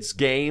 kids,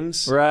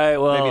 games. Right.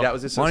 Well, Maybe that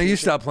was his. Why don't you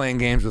stop playing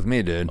games with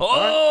me, dude?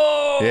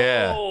 Oh,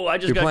 Yeah. I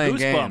just You're got playing goosebumps.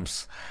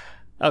 games.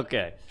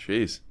 Okay.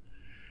 Jeez.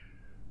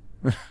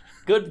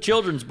 Good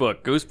children's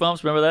book.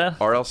 Goosebumps. Remember that?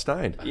 R.L.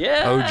 Stein.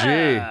 Yeah.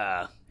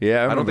 OG.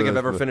 Yeah, I don't think I've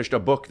ever those- finished a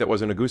book that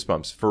wasn't a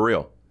Goosebumps, for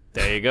real.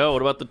 There you go.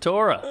 What about the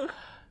Torah?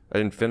 I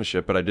didn't finish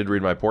it, but I did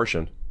read my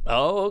portion.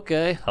 Oh,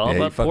 okay. All Yeah, you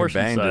about fucking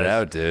portion banged size. it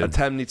out, dude.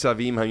 Atem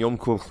nitzavim hayom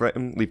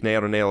kulchem lifnei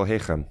Adonai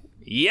Elohechem.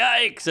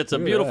 Yikes! It's a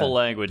beautiful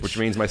language. Which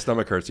means my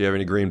stomach hurts. Do you have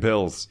any green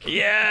pills?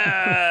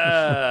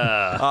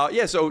 Yeah.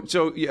 So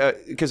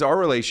because our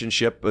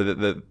relationship,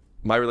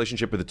 my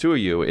relationship with the two of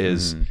you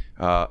is,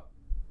 I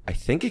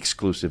think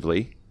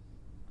exclusively,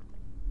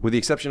 with the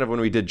exception of when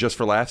we did Just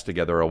for Laughs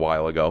together a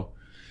while ago.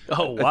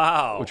 Oh,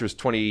 wow. Which was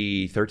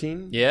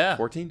 2013? Yeah.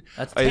 14?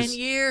 That's 10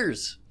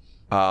 years.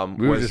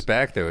 We were just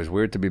back there. It was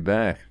weird to be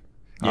back.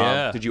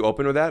 Yeah. Did you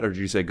open with that, or did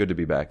you say good to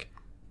be back?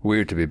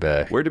 Weird to be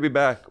back. Weird to be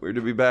back. Weird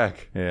to be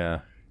back. Yeah.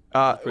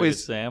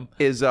 Sam.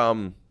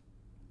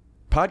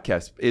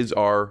 Podcast is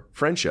our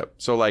friendship.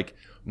 So like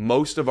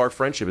most of our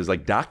friendship is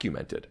like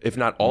documented, if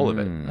not all of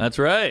it. That's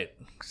right.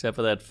 Except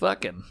for that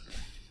fucking.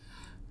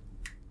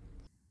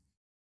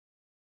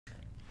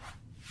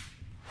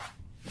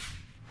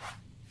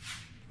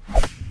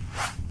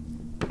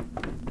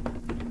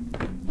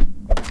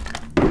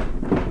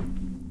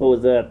 What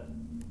was that?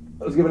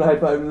 I was giving a high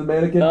five to the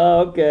mannequin. Oh,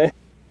 okay.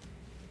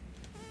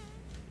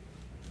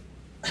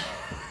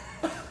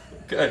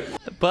 Okay.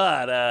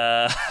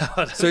 But,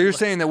 So you're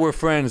saying that we're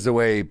friends the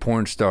way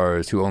porn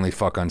stars who only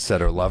fuck on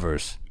set are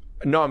lovers?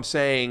 No, I'm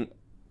saying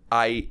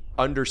I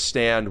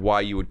understand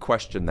why you would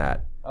question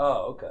that.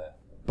 Oh, okay.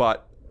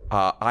 But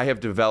I have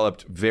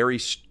developed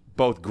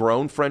both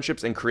grown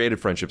friendships and creative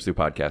friendships through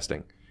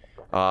podcasting,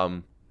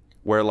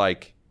 where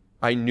like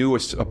I knew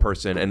a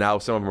person and now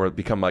some of them have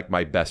become like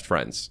my best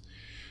friends.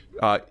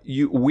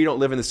 We don't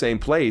live in the same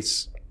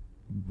place,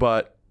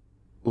 but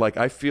like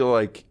I feel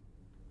like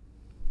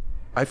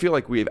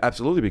we have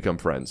absolutely become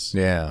friends.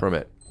 Yeah. From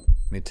it.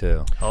 Me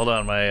too. Hold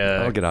on, my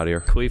I'll get out of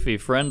here. queefy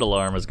friend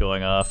alarm is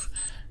going off.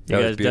 You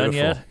guys done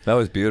yet? That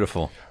was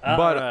beautiful.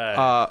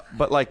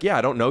 But like, yeah,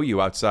 I don't know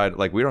you outside.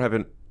 Like,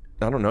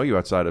 I don't know you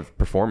outside of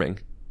performing.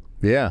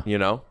 Yeah. You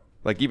know,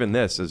 like even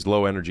this, as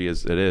low energy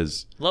as it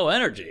is. Low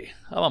energy.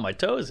 I'm on my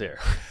toes here.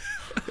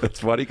 It's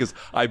funny because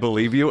I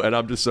believe you, and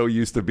I'm just so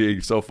used to being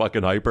so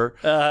fucking hyper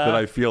that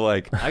I feel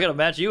like I gotta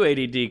match you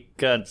ADD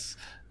cunts.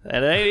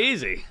 And it ain't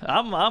easy.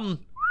 I'm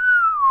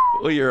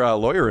well, your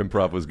lawyer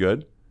improv was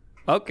good.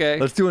 okay.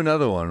 Let's do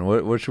another one.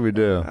 What should we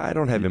do? I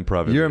don't have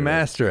improv. in You're a me.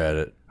 master at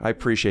it. I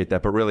appreciate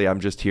that, but really, I'm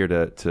just here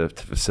to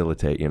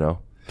facilitate. You know.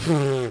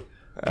 Come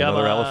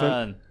Another on.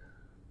 elephant.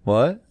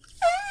 What?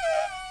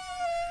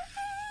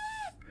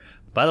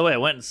 By the way, I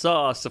went and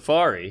saw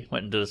Safari.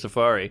 Went into the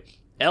safari.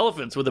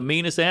 Elephants were the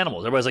meanest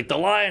animals. Everybody's like, the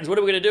lions, what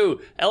are we going to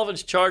do?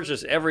 Elephants charge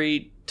us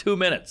every 2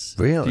 minutes.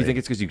 Really? Do you think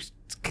it's because you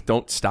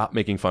don't stop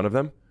making fun of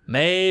them?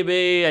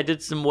 Maybe. I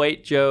did some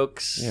weight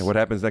jokes. Yeah. What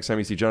happens next time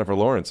you see Jennifer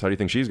Lawrence? How do you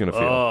think she's going to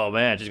feel? Oh,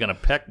 man, she's going to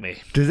peck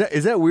me.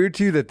 Is that weird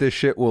to you that this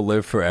shit will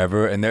live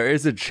forever and there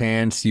is a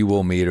chance you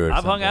will meet her at I've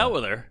some hung point? out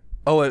with her.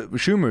 Oh, at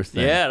Schumer's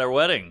thing. Yeah, at her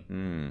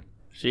wedding.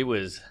 She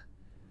was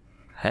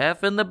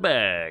half in the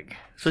bag.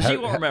 So she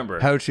won't remember.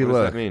 How'd she What does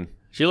look? that mean?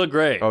 She looked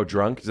great. Oh,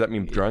 drunk? Does that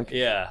mean drunk?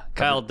 Yeah.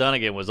 Kyle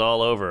Dunnigan was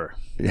all over.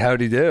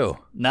 How'd he do?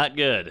 Not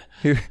good.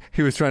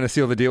 He was trying to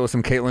seal the deal with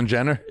some Caitlyn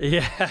Jenner.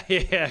 Yeah.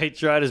 He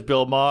tried his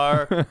Bill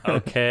Maher.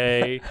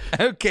 Okay.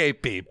 Okay,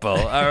 people.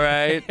 All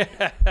right.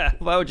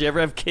 Why would you ever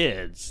have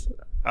kids?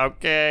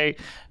 Okay.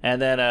 And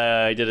then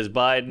he did his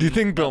Biden. Do you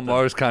think Bill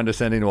Maher's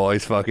condescending while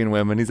he's fucking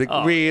women? He's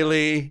like,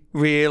 really?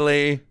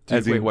 Really?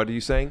 Wait, what are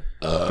you saying?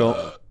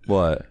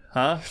 What?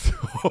 Huh?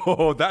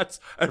 Oh,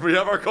 and we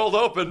have our cold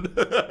open.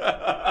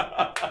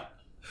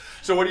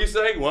 So what are you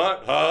saying?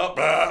 What?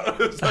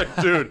 It's like,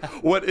 dude,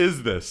 what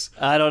is this?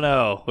 I don't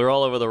know. We're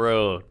all over the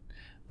road.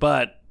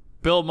 But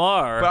Bill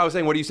Maher. But I was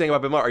saying, what are you saying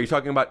about Bill Maher? Are you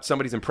talking about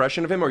somebody's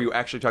impression of him, or are you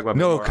actually talking about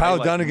Bill No, Maher?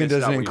 Kyle I, Dunnigan missed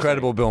does out an what you're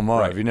incredible saying. Bill Maher.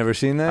 Right. Have you never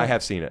seen that? I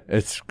have seen it.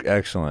 It's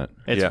excellent.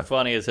 It's Yeah.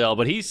 funny as hell.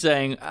 But he's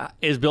saying,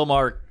 is Bill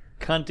Maher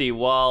cunty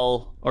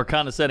or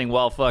condescending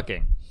while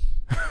fucking?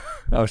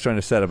 I was trying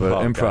to set up an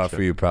improv gotcha.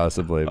 for you,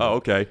 possibly. Oh,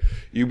 okay.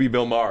 You be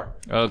Bill Maher.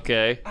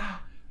 Okay.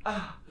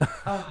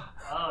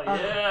 Oh,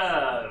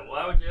 yeah.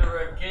 Why would you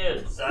ever have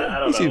kids? I don't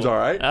know. He seems all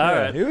right. All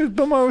Yeah, right.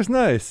 Bill Maher was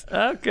nice.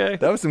 Okay.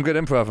 That was some good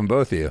improv from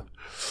both of you.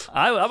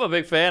 I'm a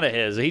big fan of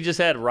his. He just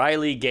had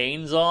Riley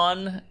Gaines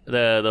on,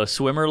 the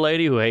swimmer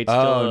lady who hates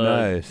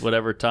nice.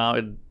 whatever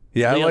Tom.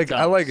 Yeah, Leo I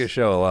Thomas. like his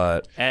show a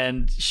lot.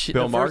 And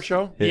Bill Maher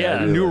show? Yeah.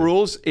 Yeah. New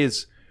Rules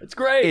is It's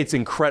great. it's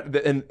incredible,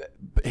 and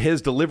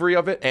his delivery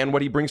of it and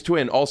what he brings to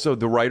it, and also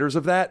the writers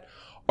of that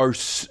are.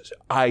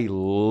 I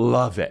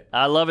love it.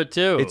 I love it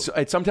too.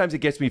 It's sometimes it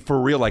gets me for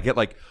real. I get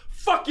like,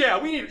 fuck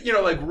yeah, we need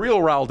like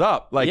real riled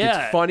up. Like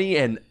Yeah. it's funny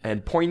and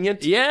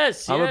poignant.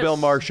 yes. I'm a Bill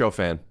Maher show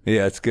fan.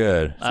 Yeah, it's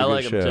good. It's a I good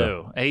like him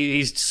show. too.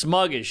 He's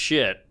smug as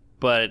shit,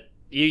 but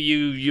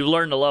you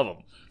learn to love him.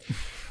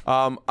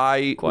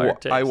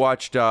 Acquired taste. I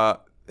watched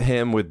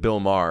him with Bill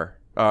Maher,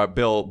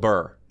 Bill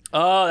Burr.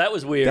 Oh, that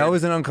was weird. That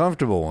was an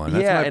uncomfortable one.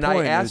 That's yeah, my and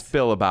point, I asked is-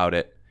 Bill about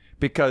it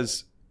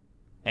because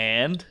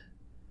and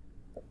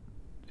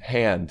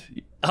hand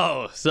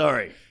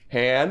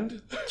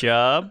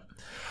job.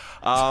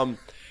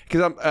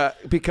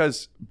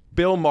 Because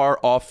Bill Maher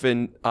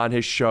often on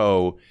his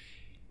show,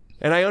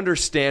 and I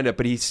understand it,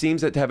 but he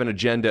seems to have an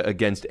agenda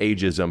against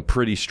ageism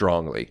pretty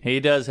strongly. He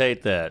does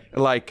hate that.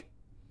 Like,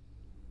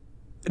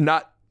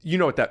 not you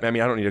know what that, I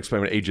mean, I don't need to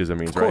explain what ageism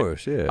means, right? Of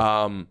course, yeah.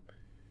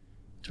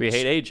 So we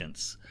hate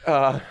agents.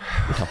 Turn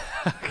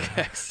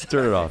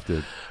it off,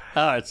 dude.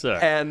 All right, sir.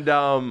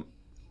 And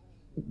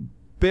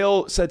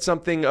Bill said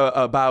something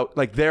about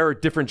like they're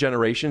different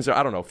generations, or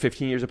I don't know,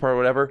 15 years apart or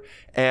whatever.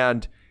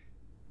 And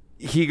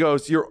he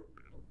goes,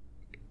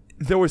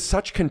 there was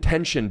such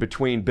contention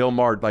between Bill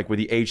Maher, like with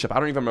the age stuff. I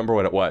don't even remember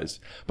what it was,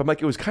 but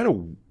like it was kind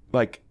of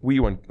like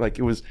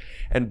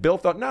and Bill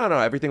thought, no,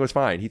 everything was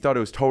fine. He thought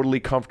it was totally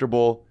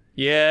comfortable.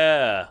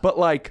 Yeah. But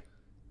like,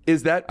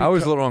 is that I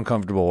was a little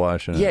uncomfortable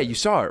watching it. Yeah, you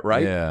saw it,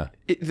 right? Yeah.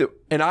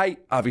 And I,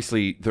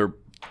 obviously, they're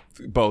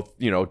both,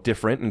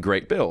 different and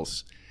great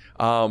Bills.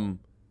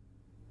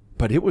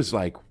 But it was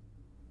like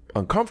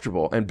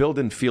uncomfortable, and Bill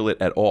didn't feel it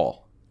at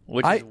all.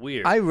 Which is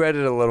weird. I read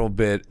it a little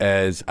bit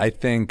as I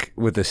think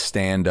with a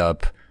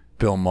stand-up,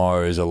 Bill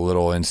Maher is a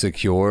little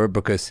insecure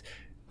because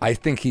I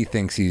think he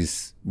thinks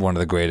he's one of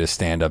the greatest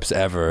stand-ups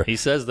ever. He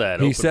says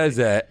that. He openly. says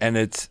that, and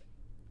it's.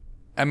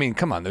 I mean,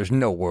 come on. There's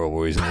no world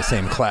where he's in the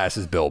same class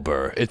as Bill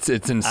Burr. It's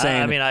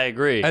insane. I mean, I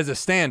agree. As a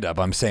stand-up,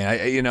 I'm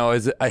saying,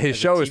 his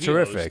show is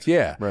terrific. host.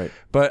 Yeah, Right.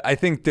 But I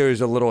think there's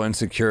a little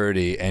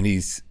insecurity, and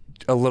he's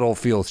a little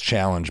feels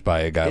challenged by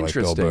a guy like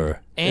Bill Interesting. Burr.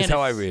 And Is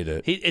how I read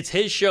it. It's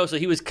his show, so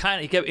he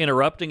kept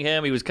interrupting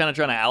him. He was kind of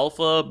trying to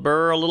alpha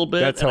Burr a little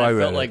bit. That's and how I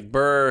read felt it. like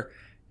Burr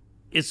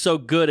is so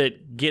good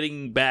at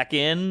getting back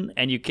in,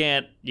 and you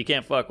can't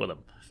fuck with him.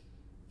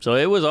 So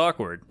it was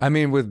awkward. I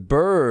mean, with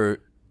Burr,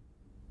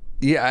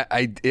 yeah,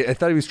 I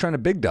thought he was trying to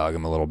big dog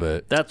him a little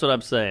bit. That's what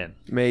I'm saying.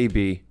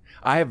 Maybe.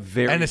 I have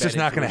very And it's bad just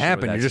not going to intuition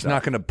happen. with that You're just stuff.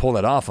 not going to pull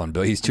that off on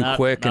Bill. He's too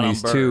quick, and not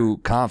he's on Burr. too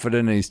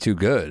confident, and he's too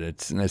good.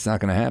 It's not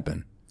going to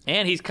happen.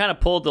 And he's kind of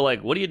pulled to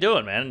like, what are you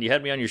doing, man? You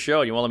had me on your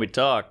show, and you won't let me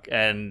talk.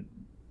 And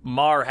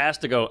Maher has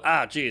to go,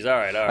 geez, all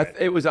right.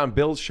 It was on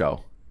Bill's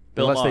show.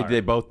 Bill Unless Maher.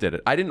 they both did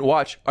it. I didn't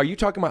watch. Are you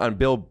talking about on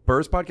Bill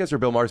Burr's podcast or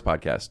Bill Maher's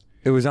podcast?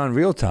 It was on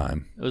Real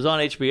Time. It was on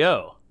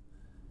HBO.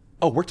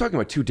 Oh, we're talking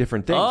about two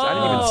different things. I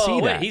didn't even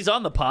see wait, that. he's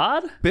on the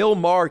pod? Bill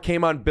Maher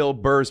came on Bill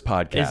Burr's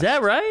podcast. Is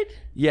that right?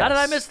 Yes. How did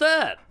I miss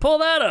that? Pull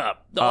that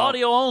up. The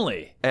audio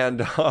only,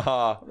 And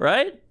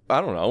right? I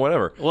don't know,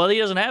 whatever. Well, he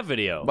doesn't have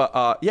video.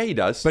 But yeah, he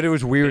does. But it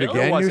was weird Bill?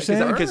 again, It you're was,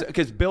 saying?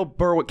 because Bill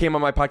Burr came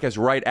on my podcast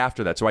right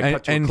after that, so I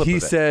cut to a And clip he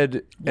of it.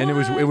 said, and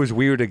it was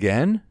weird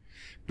again?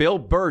 Bill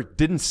Burr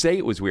didn't say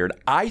it was weird.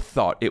 I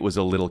thought it was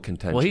a little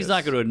contentious. Well, he's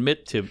not going to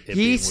admit to it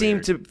being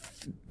weird.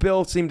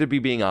 Bill seemed to be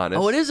being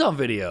honest. Oh, it is on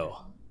video.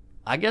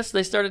 I guess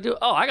they started doing.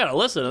 Oh, I got to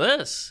listen to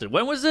this.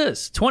 When was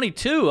this?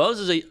 22. Oh, this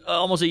is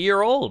almost a year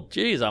old.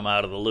 Jeez, I'm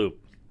out of the loop.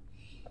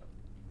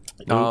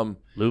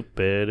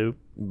 Loop-a-doop.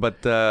 But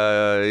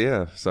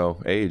yeah,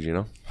 so age,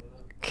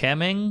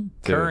 Kerning?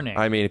 Dude, Kerning.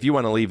 I mean, if you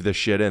want to leave this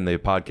shit in the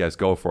podcast,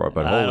 go for it.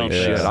 But I holy don't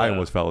think shit, so. I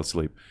almost fell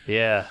asleep.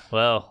 Yeah,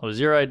 well, it was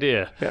your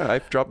idea. Yeah, I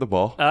dropped the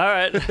ball. All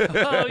right.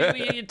 Well,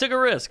 you took a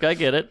risk. I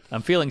get it.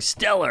 I'm feeling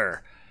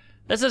stellar.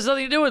 This has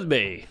nothing to do with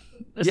me.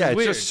 This Yeah, is it's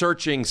weird. just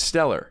searching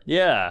stellar.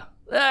 Yeah.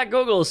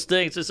 Google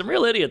stinks. There's some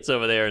real idiots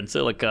over there in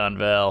Silicon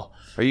Valley.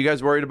 Are you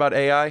guys worried about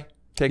AI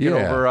taking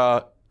Yeah.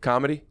 over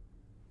comedy?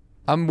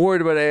 I'm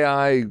worried about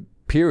AI,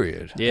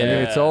 period. I mean, Yeah.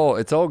 it's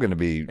all going to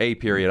be, A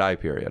period, I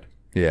period.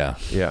 yeah.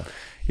 Yeah.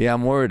 Yeah,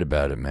 I'm worried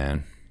about it,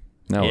 man.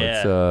 No,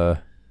 Yeah.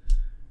 it's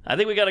I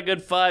think we got a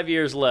good 5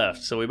 years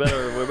left, so we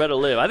better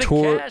live. I think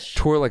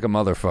tour like a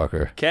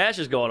motherfucker. Cash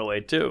is going away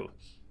too.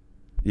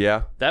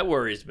 Yeah. That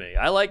worries me.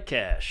 I like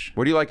Cash.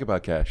 What do you like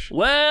about cash?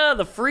 Well,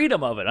 the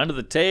freedom of it. Under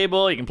the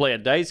table, you can play a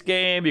dice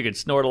game. You can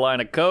snort a line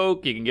of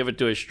coke. You can give it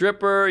to a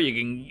stripper. You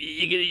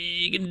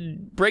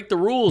can break the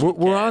rules. with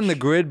We're on Cash. the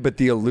grid, but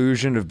the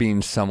illusion of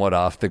being somewhat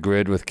off the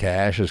grid with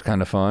cash is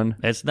kind of fun.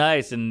 It's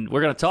nice, and we're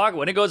gonna talk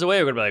when it goes away.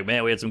 We're gonna be like,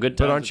 man, we had some good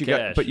times. But aren't you with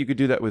got? Cash. But you could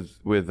do that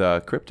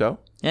with crypto.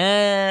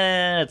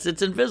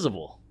 It's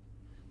invisible.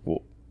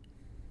 Well,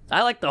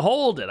 I like to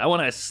hold it. I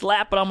want to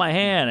slap it on my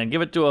hand and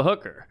give it to a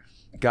hooker.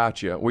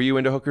 gotcha. Were you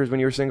into hookers when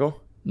you were single?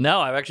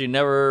 No, I've actually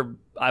never.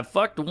 I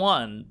fucked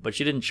one, but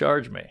she didn't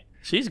charge me.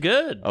 She's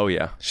good. Oh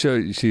yeah. So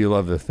you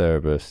love the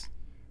therapist.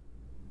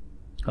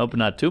 Hope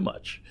not too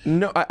much.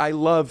 No, I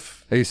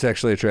love. Are you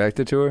sexually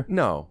attracted to her?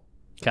 No.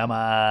 Come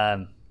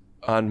on.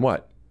 On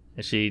what?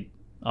 Is she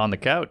on the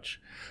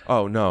couch?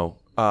 Oh no.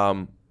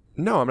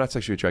 No, I'm not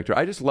sexually attracted.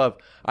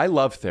 I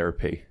love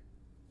therapy.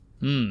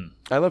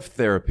 I love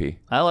therapy.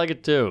 I like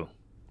it too.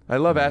 I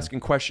love asking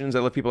questions. I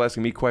love people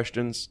asking me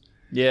questions.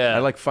 Yeah. I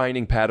like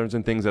finding patterns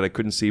and things that I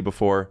couldn't see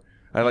before.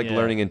 I like Yeah.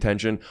 learning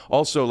intention.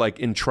 Also, like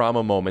in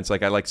trauma moments,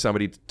 like I like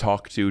somebody to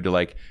talk to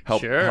like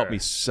help Sure. me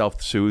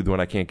self-soothe when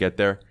I can't get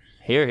there.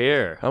 Here,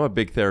 here. I'm a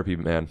big therapy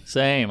man.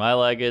 Same. I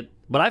like it.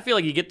 But I feel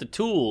like you get the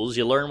tools,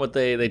 you learn what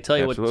they tell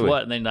you what's Absolutely.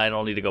 what, and then I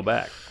don't need to go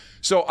back.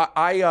 So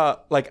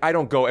I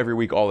don't go every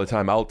week all the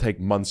time. I'll take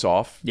months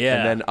off. Yeah.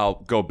 And then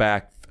I'll go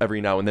back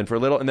every now and then for a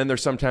little. And then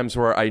there's sometimes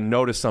where I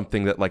notice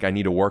something that like I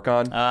need to work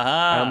on. And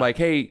I'm like,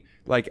 hey,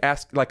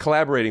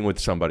 collaborating with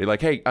somebody.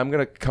 Like, hey, I'm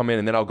gonna come in,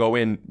 and then I'll go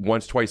in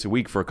once, twice a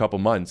week for a couple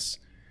months,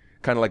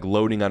 kind of like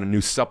loading on a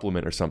new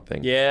supplement or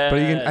something. Yeah.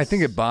 But I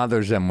think it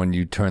bothers them when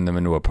you turn them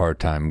into a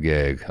part-time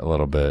gig a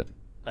little bit.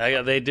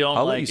 They don't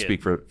I'll like let you it.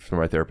 speak for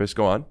my therapist.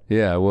 Go on.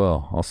 Yeah, I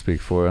will. I'll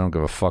speak for it. I don't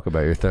give a fuck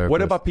about your therapist.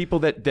 What about people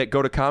that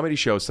go to comedy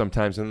shows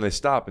sometimes and then they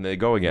stop and they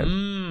go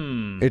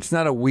again? It's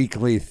not a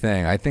weekly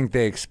thing. I think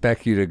they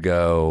expect you to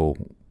go.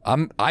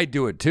 I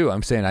do it too.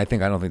 I'm saying I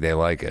don't think they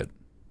like it.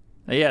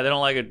 Yeah, they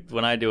don't like it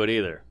when I do it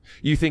either.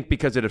 You think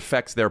because it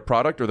affects their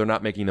product or they're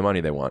not making the money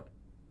they want?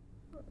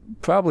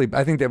 Probably.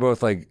 I think they're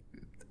both like,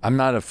 I'm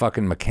not a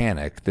fucking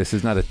mechanic. This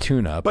is not a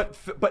tune-up. But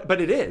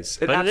it is.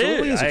 It But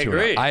absolutely is a I tune-up.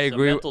 agree. I It's a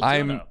agree. mental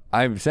I'm tune-up.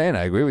 I'm saying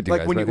I agree with you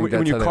Like guys. when, but I think when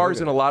that's your how they car's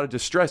look in at a lot of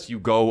distress, you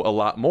go a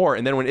lot more.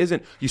 And then when it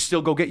isn't, you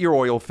still go get your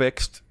oil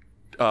fixed.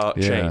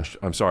 Changed.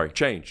 I'm sorry.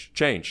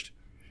 Changed.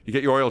 You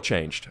get your oil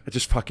changed.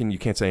 You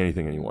can't say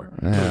anything anymore.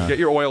 Yeah. You get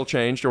your oil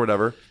changed or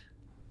whatever.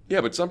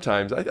 Yeah, but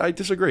sometimes I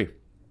disagree.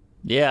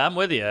 Yeah, I'm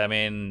with you. I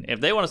mean,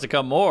 if they want us to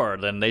come more,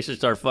 then they should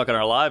start fucking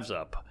our lives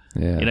up.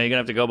 Yeah. You know, you're going to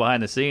have to go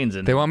behind the scenes.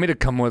 And They want me to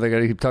come more. They got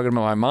to keep talking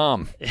about my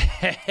mom.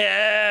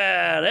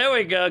 yeah, there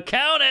we go.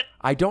 Count it.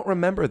 I don't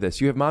remember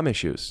this. You have mom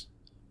issues.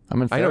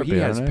 I'm in I know therapy. he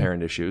has aren't I?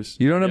 parent issues.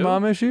 You don't have You?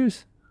 mom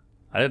issues?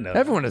 I didn't know.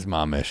 Everyone has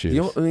mom issues.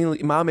 The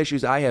only mom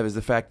issues I have is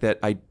the fact that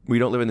we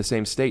don't live in the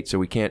same state, so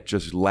we can't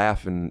just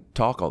laugh and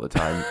talk all the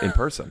time in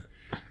person.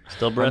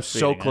 Still breastfeeding. I'm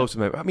so close to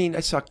my. I mean, I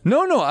suck.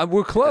 No,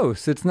 we're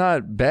close. It's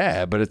not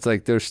bad, but it's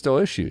like there's still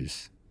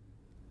issues.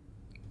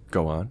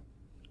 Go on.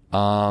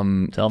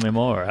 Tell me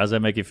more. How's that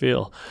make you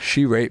feel?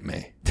 She raped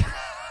me.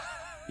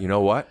 You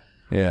know what?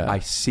 Yeah. I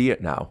see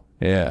it now.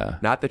 Yeah.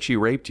 Not that she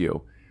raped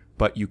you,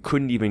 but you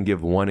couldn't even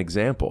give one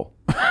example.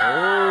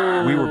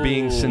 We were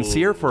being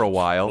sincere for a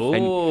while,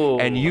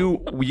 and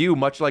you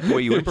much like the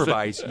way you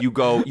improvise,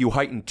 you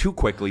heighten too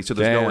quickly, so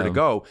there's nowhere to Damn.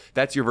 go.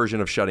 That's your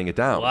version of shutting it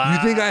down. Wow. You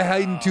think I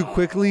heightened too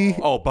quickly?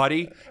 Oh,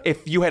 buddy,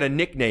 if you had a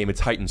nickname, it's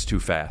heightens too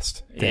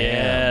fast.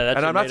 Yeah, that's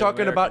And your I'm not Native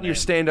talking about American your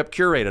name. stand-up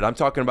curated. I'm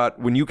talking about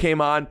when you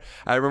came on.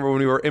 I remember when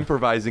we were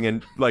improvising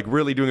and like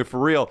really doing it for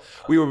real.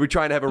 We were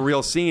trying to have a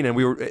real scene, and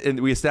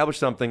we established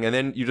something, and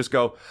then you just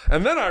go,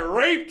 and then I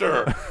raped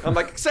her. I'm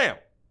like, Sam,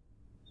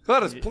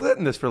 let us split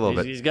in this for a little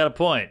bit. He's got a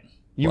point.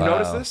 You Wow.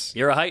 notice this?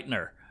 You're a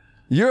heightener.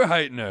 You're a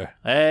heightener.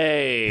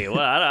 Hey, well,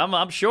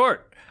 I'm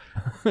short.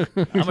 I'm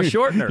a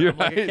shortener. I'm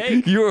like a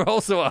cake. You're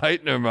also a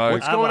heightener, Mark.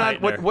 What's I'm going a on?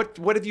 heightener.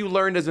 What have you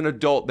learned as an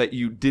adult that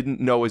you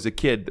didn't know as a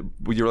kid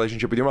with your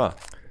relationship with your mom?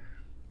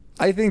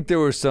 I think there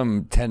were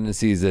some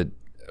tendencies that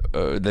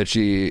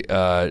she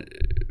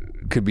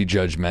could be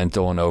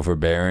judgmental and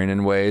overbearing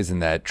in ways,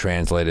 and that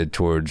translated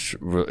towards.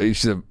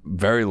 She's a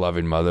very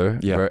loving mother,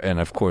 Yeah. and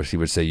of course, he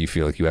would say you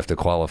feel like you have to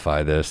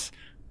qualify this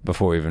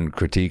before even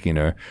critiquing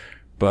her.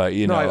 But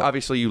you know,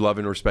 Obviously you love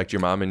and respect your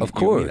mom, and of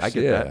course, I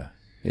get yeah. that.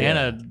 Yeah. And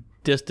a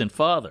distant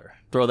father.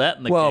 Throw that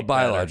in the Well, cake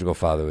batter. biological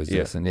father was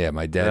this, and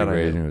my dad That I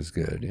raised knew. me was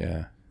good.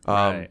 Yeah,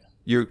 Right.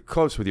 You're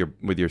close with your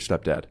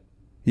stepdad.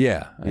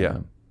 yeah, I Yeah.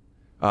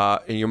 am.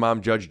 And your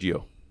mom judged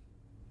you.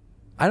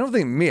 I don't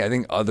think me. I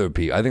think other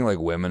people. I think like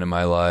women in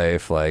my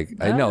life. Like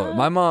I know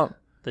my mom.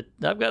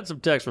 I've got some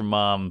texts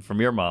from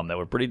your mom that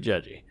were pretty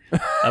judgy.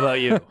 How about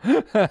you?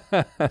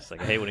 It's like,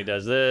 I hate when he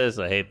does this.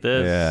 I hate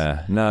this.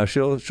 Yeah, no,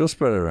 she'll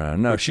spread it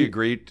around. No, Would she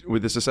agreed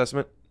with this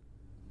assessment?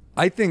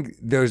 I think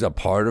there's a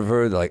part of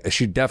her that, like,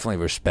 she definitely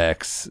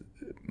respects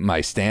my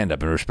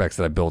stand-up and respects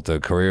that I built a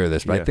career of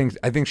this. But Yeah.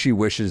 I think she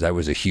wishes I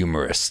was a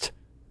humorist.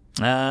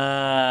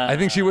 Ah. I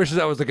think she wishes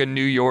I was like a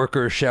New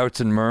Yorker shouts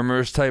and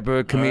murmurs type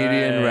of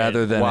comedian Right.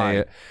 rather than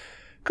Why?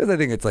 because I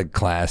think it's like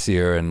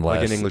classier and less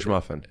Like an English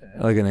muffin.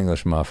 like an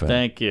English muffin.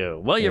 Thank you.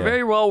 Well, you're Yeah.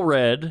 very well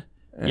read.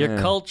 You're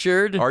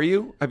cultured. Are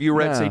you? Have you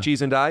read Yeah. Say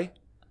Cheese and Die?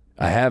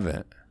 I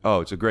haven't.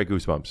 Oh, it's a great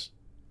Goosebumps.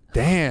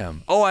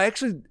 Damn. Oh,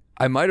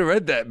 I might have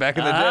read that back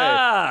in the day.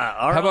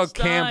 How about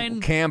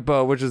Camp?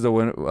 Which is the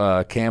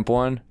one? Camp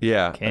one?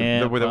 Yeah.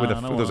 Camp With on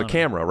there was a a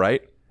camera,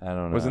 right? I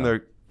don't know. Wasn't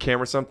there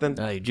camera something?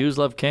 Jews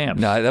love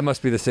camps. No, that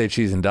must be the Say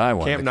Cheese and Die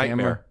one. Camp The Nightmare.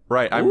 camera.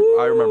 Right. I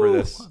remember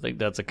this. I think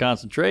that's a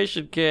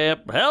concentration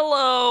camp.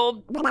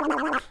 Hello.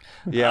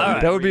 Yeah. All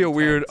right. That would be a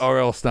weird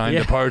R.L. Stein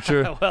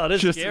departure. Well, it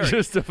is just scary.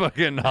 just a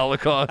fucking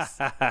Holocaust.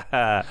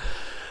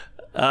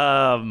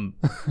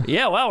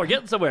 Yeah, wow, we're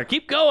getting somewhere.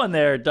 Keep going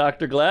there,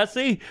 Dr.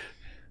 Glassy.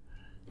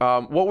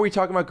 What were we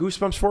talking about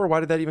Goosebumps for? Why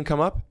did that even come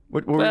up?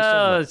 What were we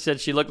Well, talking it said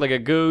she looked like a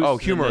goose. Oh, and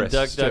then humorous,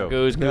 Duck, duck, too.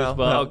 goose, No, goosebumps.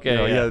 no, Okay.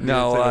 no, yeah. yeah.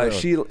 No,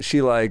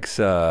 she likes.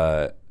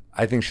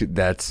 I think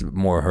that's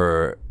more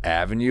her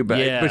avenue. But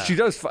Yeah. but she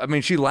does. I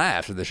mean, she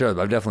laughs at the show.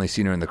 I've definitely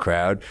seen her in the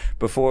crowd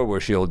before, where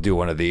she'll do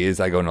one of these.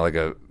 I go into like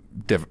a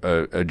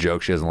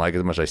joke she doesn't like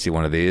as much. I see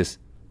one of these,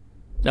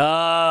 and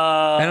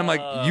I'm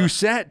like, you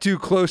sat too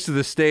close to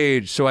the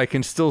stage, so I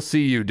can still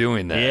see you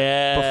doing that.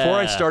 Yeah. Before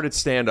I started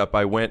stand up,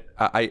 I went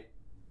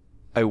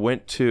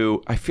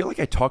to, I feel like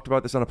I talked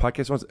about this on a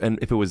podcast once, and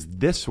if it was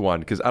this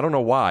one, because I don't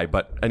know why,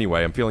 but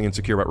anyway, I'm feeling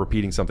insecure about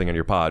repeating something on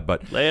your pod,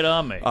 but Lay it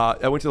on me.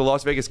 I went to the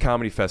Las Vegas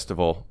Comedy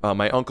Festival.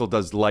 My uncle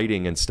does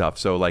lighting and stuff,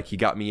 so like he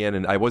got me in,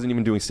 and I wasn't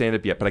even doing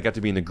stand-up yet, but I got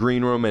to be in the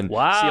green room and see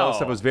all this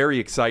stuff. It was very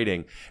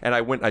exciting. And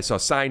I saw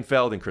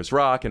Seinfeld and Chris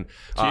Rock, and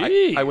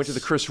I went to the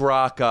Chris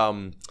Rock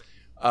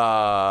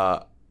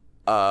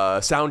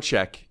sound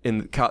check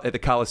at the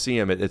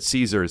Coliseum at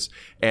Caesars,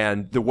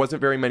 and there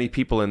wasn't very many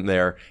people in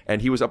there,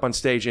 and he was up on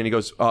stage, and he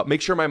goes,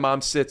 make sure my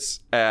mom sits,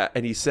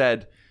 and he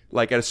said,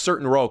 like, at a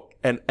certain row,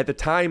 and at the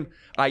time,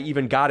 I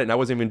even got it, and I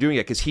wasn't even doing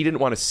it, because he didn't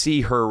want to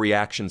see her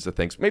reactions to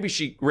things. Maybe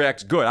she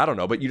reacts good, I don't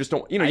know, but you just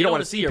don't, you don't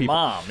want to see your people.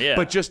 Mom, yeah.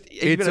 But just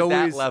even at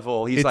that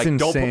level, he's like,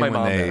 don't put my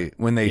mom there.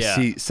 When they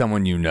see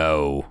someone you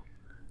know.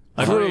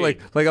 It's literally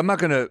like, I'm not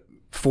going to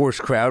force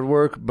crowd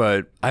work,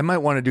 but I might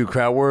want to do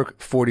crowd work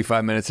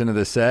 45 minutes into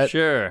the set.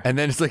 Sure. And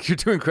then it's like you're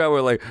doing crowd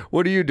work, like,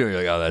 what are you doing?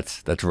 You're like,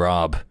 oh, that's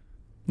Rob.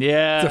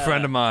 Yeah. It's a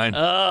friend of mine.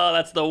 Oh,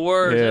 that's the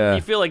worst. Yeah.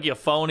 You feel like you're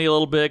phony a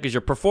little bit because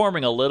you're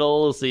performing a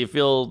little, so you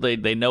feel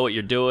they know what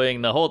you're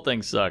doing. The whole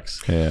thing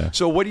sucks. Yeah.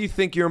 So what do you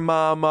think your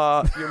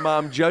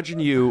mom judging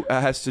you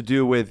has to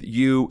do with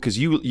you? Because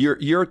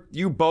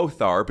you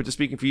both are, but just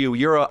speaking for you,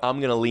 you're I'm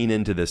going to lean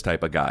into this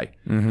type of guy.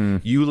 Mm-hmm.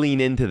 You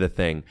lean into the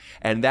thing,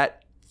 and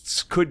that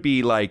could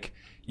be like,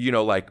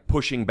 like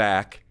pushing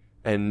back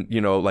and,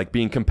 like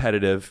being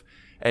competitive.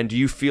 And do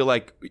you feel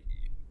like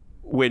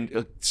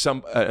when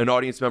an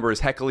audience member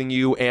is heckling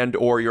you and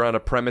or you're on a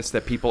premise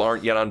that people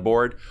aren't yet on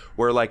board,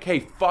 where like,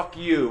 hey, fuck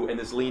you, and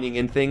this leaning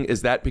in thing,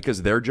 is that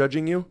because they're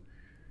judging you?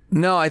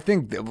 No, I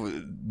think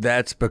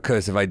that's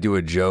because if I do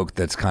a joke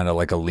that's kind of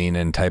like a lean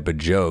in type of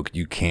joke,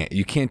 you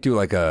can't do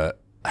like a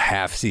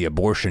half-see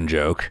abortion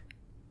joke.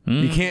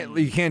 You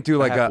can't do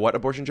like what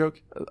abortion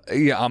joke?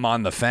 Yeah, I'm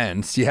on the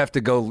fence. You have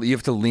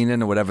to lean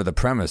into whatever the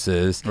premise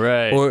is.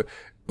 Right.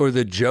 Or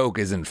the joke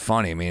isn't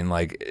funny. I mean,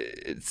 like,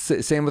 it's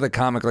same with a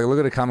comic. Like, look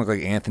at a comic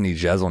like Anthony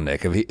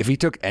Jeselnik. If he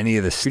took any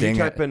of the sting,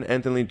 could you type in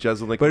Anthony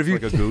Jeselnik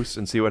like a goose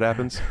and see what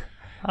happens?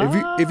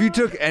 If you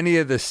took any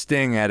of the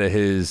sting out of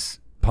his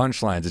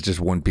punchlines, it just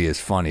wouldn't be as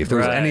funny. If there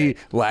was any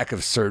lack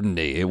of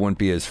certainty, it wouldn't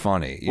be as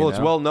funny. You know? It's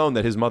well known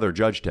that his mother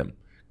judged him.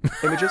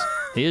 Images?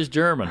 He is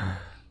German.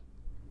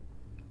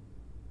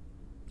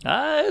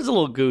 There's a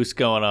little goose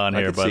going on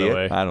here, by the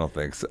way. I don't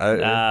think so.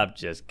 I'm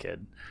just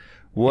kidding.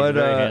 What?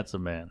 He's a very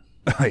handsome man.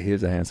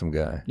 He's a handsome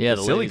guy. Yeah,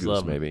 the silly ladies goose,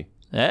 love him. maybe.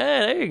 Hey,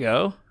 there you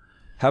go.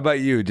 How about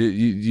you? Did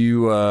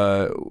you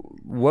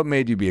what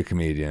made you be a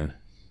comedian?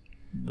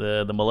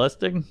 The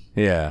molesting?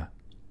 Yeah.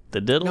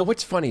 The diddle? Now,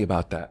 what's funny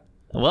about that?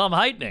 Well, I'm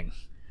heightening.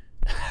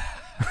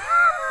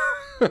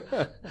 Should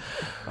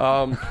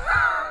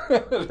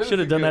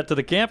have done that to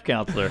the camp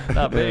counselor,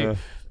 not me.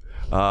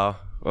 Well,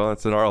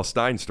 it's an R.L.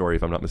 Stine story,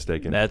 if I'm not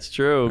mistaken. That's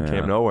true.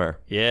 Came nowhere.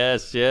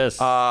 Yes.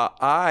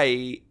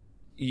 I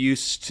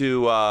used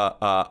to.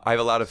 I have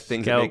a lot of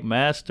things. Scout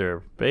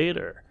Master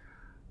Bader.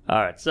 All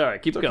right, sorry.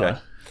 Keep going.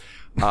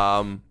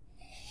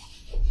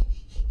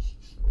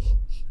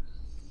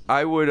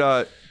 I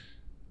would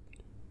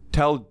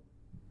tell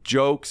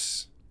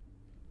jokes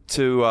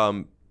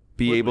to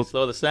be able to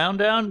slow the sound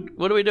down.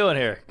 What are we doing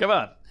here? Come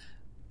on.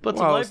 Put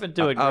some life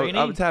into it, Greeny.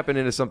 I'm tapping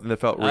into something that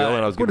felt real,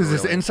 and I was. What is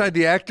this? Inside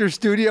the actor's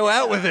studio?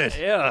 Out with it!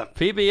 Yeah,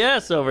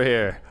 PBS over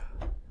here.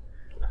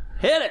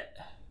 Hit it.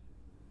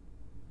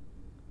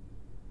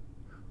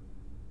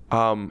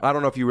 I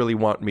don't know if you really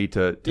want me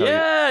to tell you.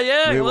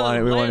 Yeah. We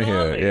want to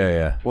hear it.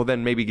 Yeah. Well,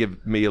 then maybe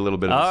give me a little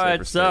bit of All a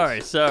right, safer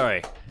space.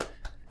 sorry.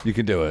 You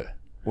can do it.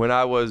 When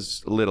I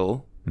was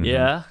little,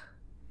 Yeah.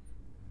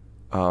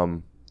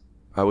 I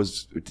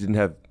didn't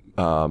have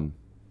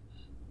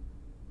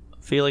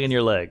Feeling in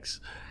your legs.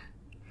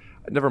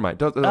 Never mind.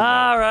 Don't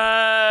All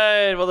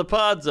right. Well, the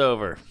pod's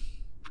over.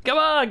 Come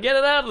on, get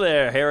it out of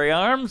there, hairy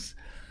arms.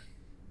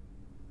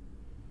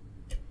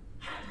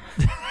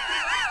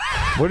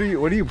 What are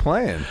you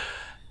playing?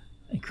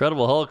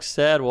 Incredible Hulk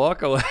sad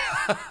walk away.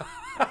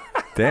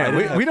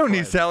 Damn, we don't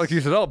need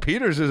Salacuse at all.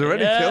 Peters is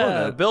already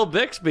killing it. Bill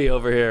Bixby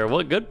over here.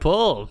 What good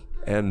pull.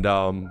 And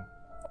I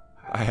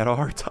had a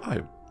hard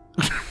time.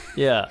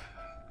 Yeah.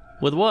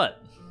 With what?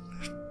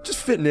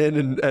 Just fitting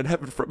in and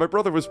having my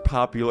brother was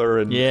popular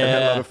and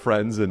had a lot of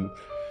friends, and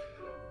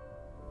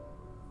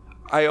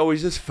I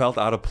always just felt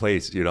out of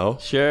place,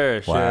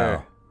 Sure.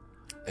 Wow.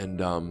 And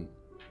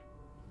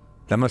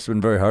that must have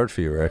been very hard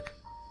for you, Rick.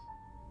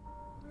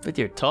 But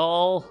you're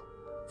tall.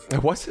 I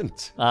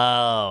wasn't.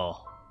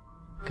 Oh.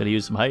 Could have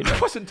used some height. I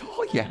wasn't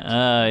tall yet.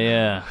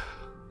 Yeah.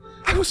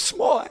 I was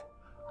small.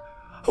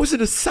 I was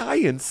into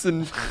science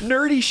and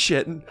nerdy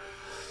shit, and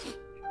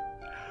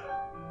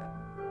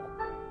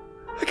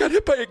I got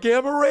hit by a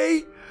gamma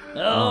ray.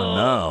 Oh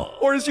no.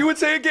 Or as you would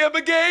say, a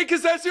gamma gay,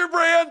 because that's your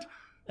brand.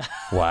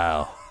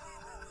 Wow.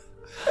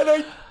 And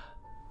I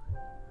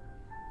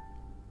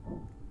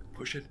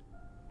push it.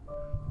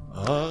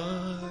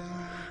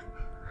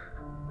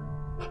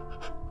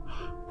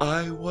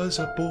 I was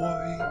a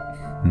boy.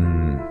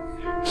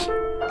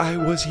 I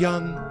was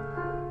young.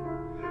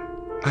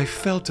 I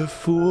felt a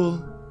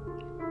fool.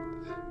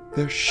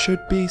 There should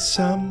be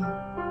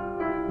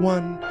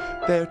someone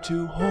there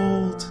to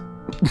hold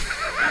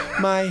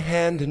my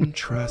hand and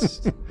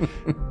trust.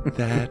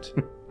 That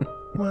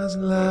was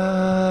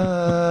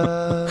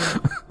love.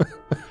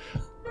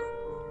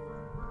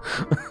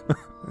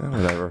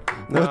 Whatever.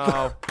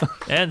 No.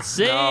 And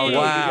see, No, you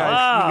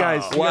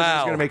guys are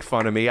just gonna make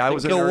fun of me. I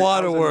was The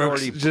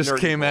waterworks just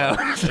came out.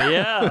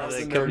 Yeah,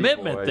 the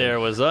commitment there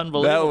was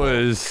unbelievable. That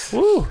was.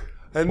 Woo.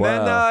 And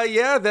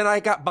then I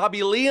got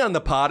Bobby Lee on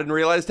the pod and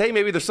realized, hey,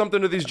 maybe there's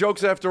something to these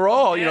jokes after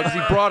all, because he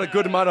brought a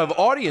good amount of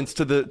audience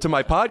to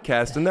my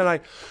podcast. And then I,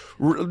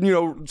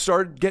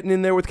 started getting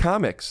in there with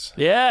comics.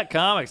 Yeah,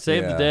 comics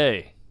saved the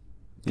day.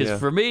 Because Yeah.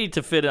 for me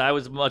to fit in, I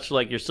was much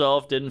like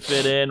yourself, didn't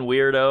fit in,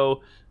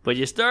 weirdo. But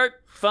you start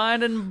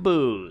finding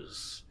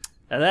booze,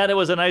 and that it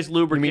was a nice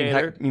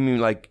lubricator. You mean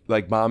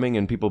like bombing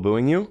and people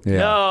booing you? Yeah.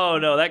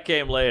 No, that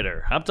came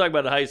later. I'm talking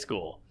about high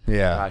school.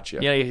 Yeah. Gotcha.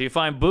 Yeah, you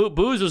find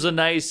booze was a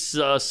nice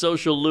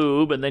social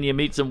lube, and then you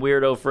meet some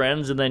weirdo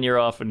friends, and then you're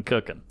off and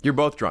cooking. You're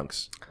both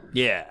drunks.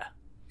 Yeah.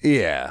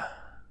 Yeah.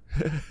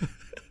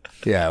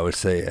 Yeah, I would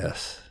say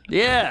yes.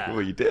 Yeah.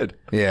 Well, you did.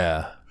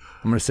 Yeah.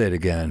 I'm going to say it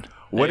again.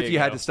 What There if you you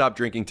had go. to stop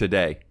drinking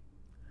today?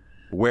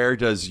 Where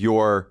does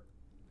your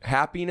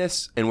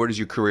happiness and where does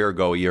your career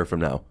go a year from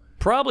now?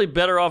 Probably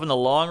better off in the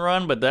long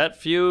run, but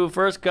that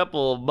first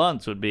couple of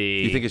months would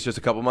be... You think it's just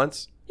a couple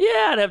months?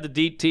 Yeah, I'd have the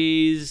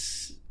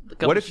DTs.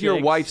 What if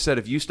your wife said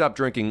if you stop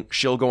drinking,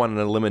 she'll go on an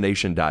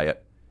elimination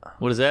diet?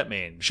 What does that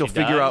mean? She'll She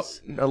figure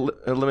dies? out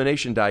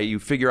elimination diet.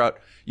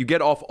 You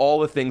get off all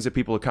the things that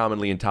people are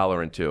commonly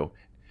intolerant to.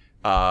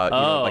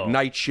 Like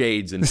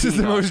nightshades and This is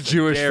the peanuts most and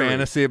Jewish dairy.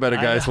 fantasy about a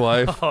guy's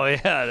wife. Oh,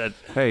 yeah.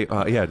 Hey,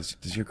 does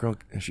your girl,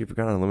 has she ever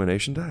gone on an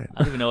elimination diet? I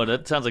don't even know what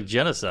that sounds like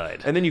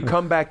genocide. And then you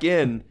come back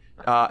in,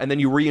 and then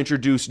you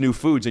reintroduce new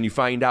foods, and you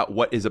find out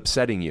what is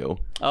upsetting you,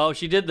 Oh,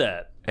 she did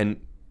that.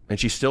 and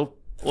she's still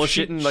Well,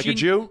 she- shitting like she- a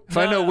Jew. If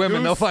I know women,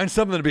 Goose. they'll find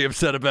something to be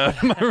upset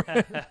about. Am I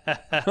right?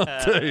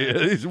 I'll tell you,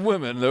 these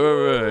women, they're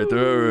all right.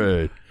 They're all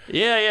right.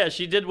 Yeah,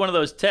 she did one of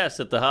those tests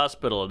at the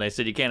hospital, and they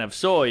said you can't have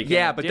soy. You can't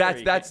Yeah, have but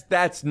dairy,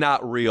 that's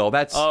not real.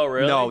 That's Oh,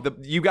 really? No,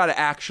 you got to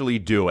actually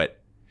do it.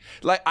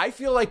 Like I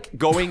feel like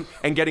going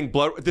and getting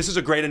blood. This is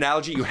a great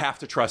analogy. You have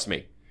to trust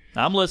me.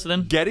 I'm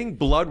listening. Getting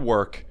blood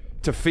work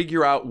to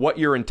figure out what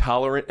you're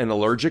intolerant and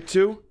allergic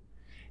to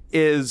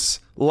is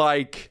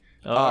like.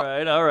 All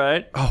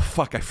right. Oh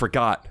fuck! I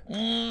forgot.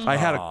 I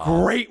had a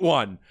great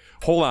one.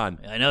 Hold on.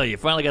 I know, you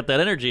finally got that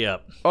energy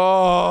up.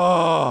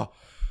 Oh.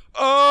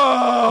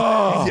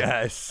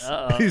 Yes.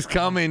 He's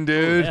coming,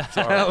 dude.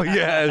 Hell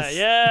yes.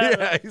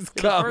 Yeah. He's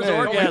coming.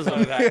 First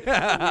orgasm.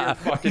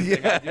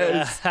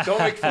 Yes. Don't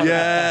make fun.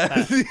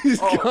 Yes. He's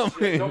Of it.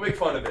 coming. Don't make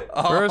fun of it.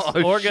 First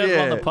orgasm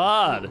on the shit.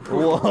 pod.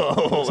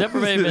 Whoa. Except for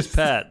maybe Miss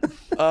Pat.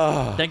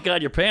 Thank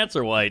God your pants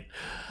are white.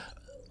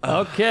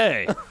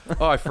 Okay.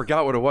 Oh, I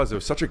forgot what it was. It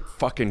was such a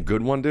fucking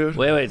good one, dude.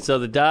 Wait. So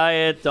the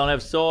diet, don't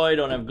have soy,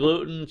 don't have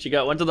gluten. She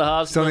went to the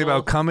hospital. Something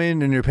about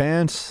coming in your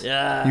pants?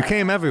 Yeah. You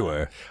came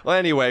everywhere. Well,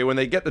 anyway, when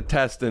they get the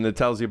test and it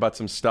tells you about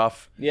some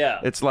stuff, Yeah.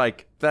 it's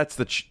like that's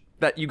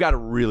that you got to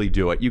really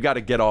do it. You got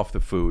to get off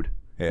the food.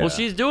 Yeah. Well,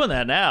 she's doing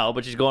that now,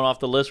 but she's going off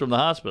the list from the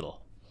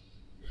hospital.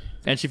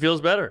 And she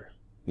feels better.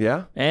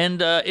 Yeah.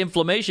 And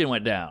inflammation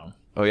went down.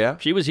 Oh yeah.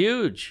 She was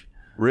huge.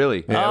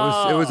 Really?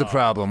 Yeah, it was a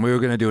problem. We were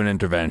going to do an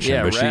intervention.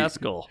 Yeah, but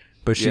rascal.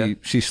 she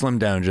slimmed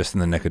down just in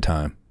the nick of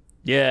time.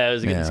 Yeah, it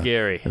was getting Yeah.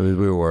 scary. We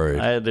were worried.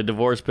 I had the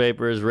divorce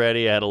papers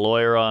ready. I had a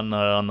lawyer on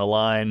the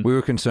line. We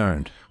were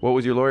concerned. What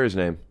was your lawyer's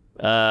name?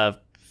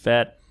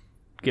 Fat,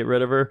 get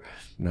rid of her.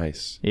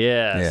 Nice.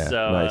 Yeah. Yeah,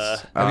 So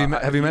Nice. Have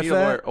you met need a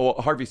that? lawyer- Well,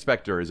 Harvey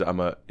Specter is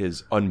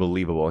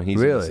unbelievable, and he's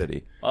in the Really?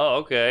 city. oh,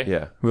 okay.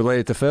 Yeah.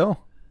 Related to Phil?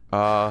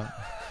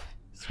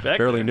 Spectre.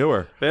 Barely knew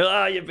her.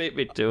 Well, you beat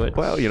me to it.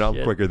 Well, I'm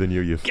Shit. quicker than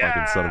you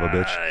fucking son of a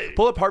bitch.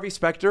 Pull up Harvey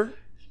Specter.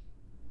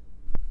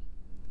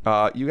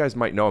 You guys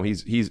might know him.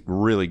 He's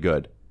really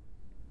good.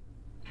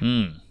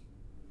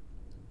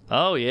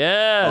 Oh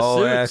yeah. Oh,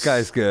 Suits. that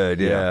guy's good.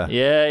 Yeah.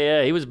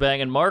 Yeah. He was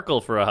banging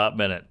Markle for a hot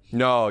minute.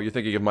 No, you're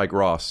thinking of Mike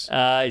Ross.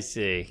 I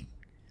see.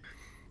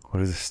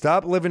 What is it?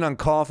 Stop living on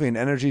coffee and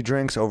energy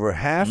drinks. Over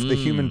half the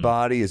human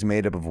body is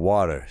made up of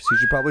water, so you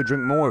should probably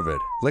drink more of it.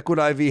 Liquid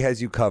IV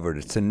has you covered.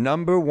 It's the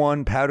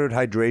 #1 powdered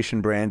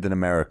hydration brand in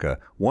America.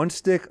 One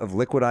stick of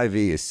Liquid IV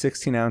is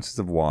 16 ounces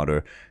of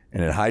water,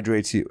 and it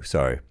hydrates you.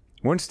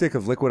 One stick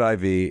of Liquid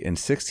IV and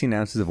 16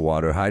 ounces of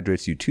water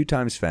hydrates you 2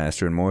 times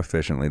faster and more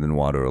efficiently than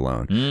water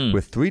alone.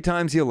 With 3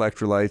 times the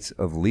electrolytes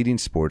of leading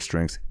sports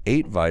drinks,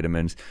 8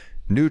 vitamins,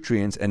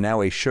 nutrients, and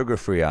now a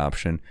sugar-free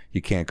option,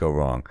 you can't go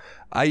wrong.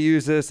 I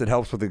use this. It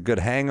helps with a good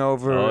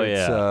hangover. Oh,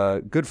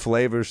 It's good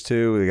flavors,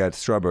 too. We got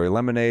strawberry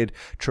lemonade,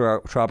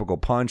 tropical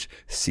punch,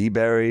 sea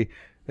berry.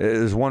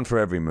 There's one for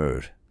every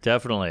mood.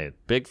 Definitely.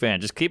 Big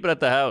fan. Just keep it at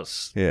the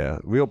house. Yeah,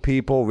 real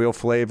people, real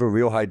flavor,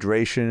 real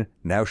hydration.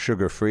 Now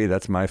sugar-free.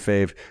 That's my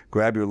fave.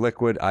 Grab your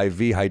Liquid IV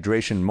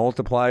Hydration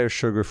Multiplier,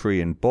 sugar-free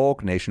in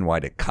bulk,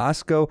 nationwide at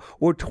Costco,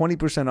 or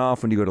 20%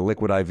 off when you go to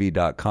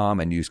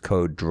liquidiv.com and use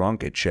code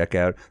DRUNK at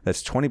checkout.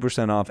 That's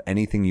 20% off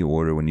anything you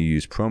order when you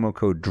use promo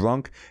code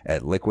DRUNK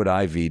at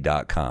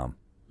liquidiv.com.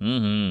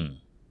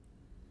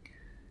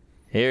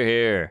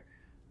 Here.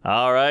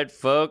 All right,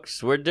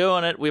 folks, we're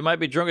doing it. We Might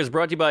Be Drunk is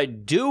brought to you by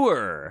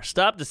Doer.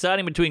 Stop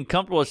deciding between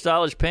comfortable or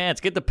stylish pants.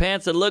 Get the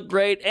pants that look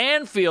great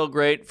and feel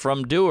great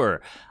from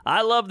Doer.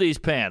 I love these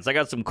pants. I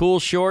got some cool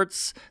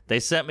shorts. They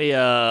sent me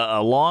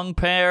a long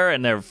pair,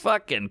 and they're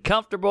fucking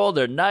comfortable.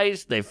 They're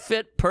nice. They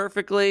fit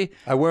perfectly.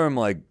 I wear them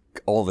like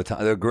all the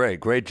time. They're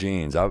great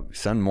jeans. I'll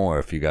send more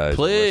if you guys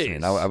are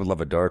listening. I would love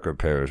a darker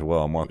pair as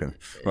well. I'm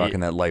rocking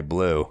that light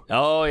blue.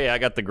 Oh yeah, I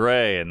got the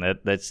gray, and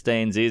that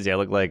stains easy. I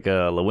look like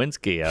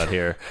Lewinsky out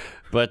here.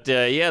 But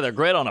yeah, they're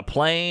great on a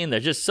plane. They're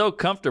just so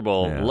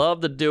comfortable. Yeah.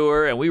 Love the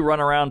Doer, and we run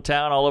around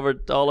town all over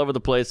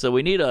the place. So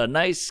we need a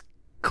nice,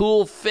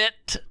 cool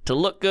fit to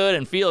look good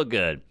and feel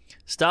good.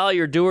 Style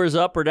your Doers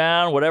up or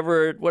down,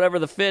 whatever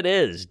the fit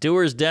is.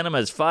 Doers denim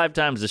has 5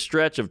 times the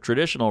stretch of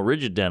traditional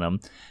rigid denim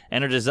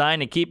and are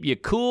designed to keep you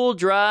cool,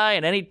 dry,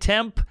 in any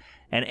temp,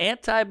 and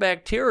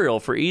antibacterial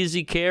for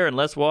easy care and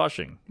less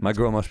washing. My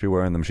girl must be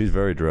wearing them. She's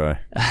very dry.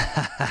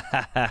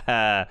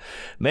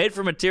 Made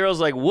from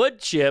materials like wood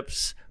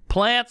chips,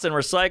 plants, and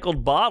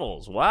recycled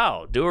bottles.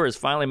 Wow, Doer has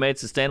finally made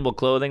sustainable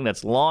clothing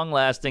that's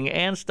long-lasting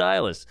and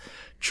stylish.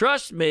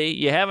 Trust me,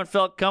 you haven't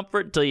felt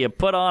comfort until you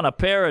put on a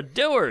pair of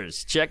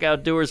Doers. Check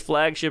out Doer's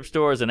flagship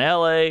stores in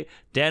L.A.,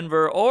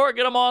 Denver, or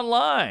get them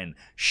online.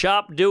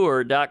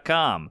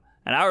 ShopDoer.com.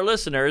 And our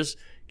listeners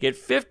get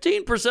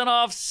 15%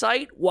 off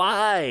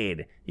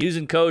site-wide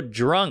using code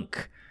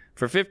DRUNK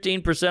for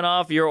 15%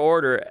 off your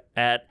order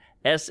at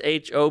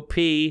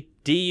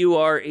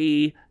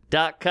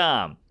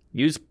ShopDure.com.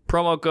 Use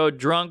promo code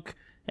DRUNK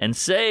and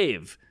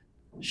save.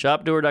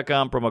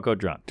 ShopDoer.com, promo code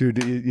DRUNK.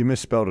 Dude, you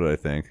misspelled it, I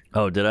think.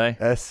 Oh, did I?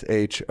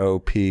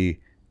 ShopDuer.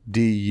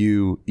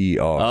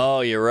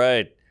 Oh, you're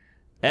right.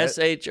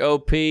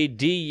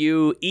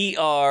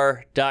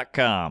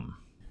 ShopDuer.com.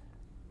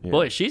 Yeah.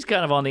 Boy, she's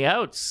kind of on the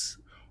outs.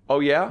 Oh,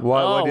 yeah?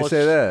 Why do you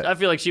say that? I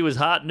feel like she was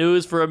hot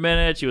news for a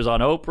minute. She was on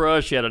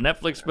Oprah. She had a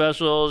Netflix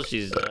special.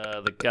 She's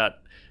got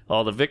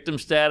all the victim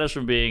status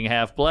from being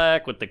half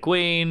black with the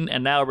Queen,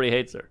 and now everybody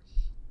hates her.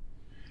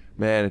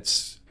 Man,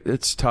 it's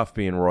tough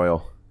being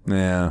royal.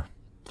 Yeah.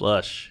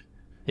 Flush.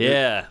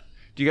 Yeah.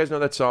 Do you guys know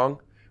that song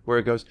where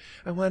it goes,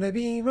 I want to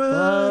be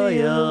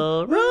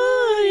royal,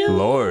 royal.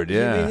 Lord,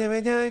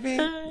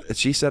 yeah.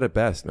 She said it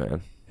best,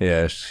 man.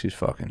 Yeah, she's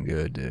fucking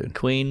good, dude.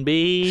 Queen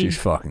Bee. She's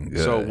fucking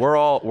good. So we're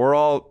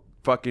all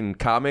fucking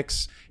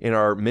comics in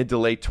our mid to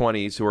late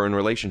 20s who are in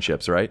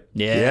relationships, right?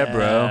 Yeah,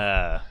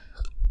 bro.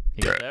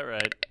 You got that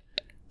right.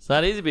 It's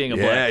not easy being a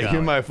black comic. Yeah, you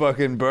hear my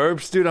fucking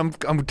burps, dude. I'm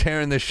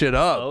tearing this shit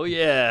up. Oh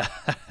yeah.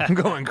 I'm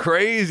going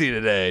crazy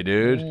today,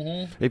 dude.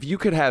 Mm-hmm. If you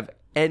could have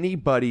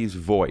anybody's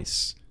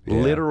voice,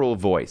 literal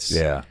voice,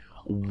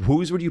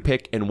 whose would you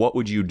pick and what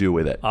would you do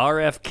with it?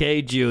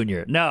 RFK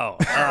Jr. No.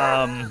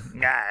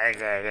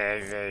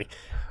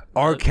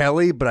 R.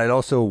 Kelly, but I'd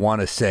also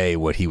want to say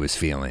what he was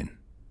feeling.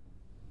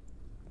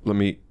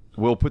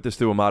 We'll put this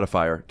through a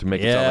modifier to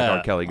make it sound like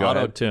R. Kelly. Go ahead.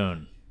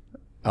 Auto-tune.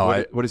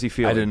 Oh, what does he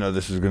feel? I didn't know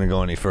this was going to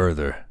go any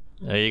further.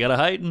 You got to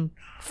heighten.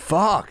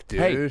 Fuck, dude.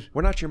 Hey,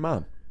 we're not your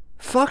mom.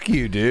 Fuck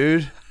you,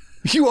 dude.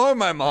 You are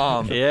my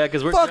mom. Yeah,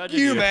 because we're Fuck judging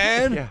you,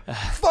 man.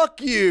 Fuck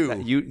you.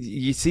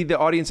 You see the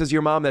audience as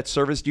your mom that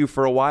serviced you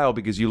for a while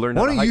because you learned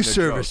how to Why don't you heighten a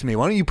service joke. me?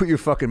 Why don't you put your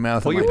fucking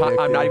mouth on my dick?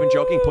 I'm not even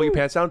joking. Pull your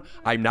pants down.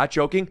 I'm not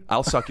joking.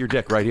 I'll suck your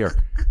dick right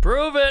here.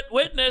 Prove it.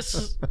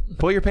 Witness.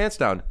 Pull your pants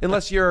down.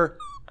 Unless you're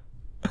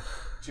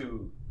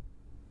too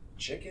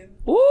chicken.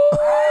 Ooh.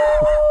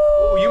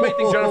 Ooh, you may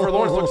think Jennifer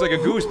Lawrence looks like a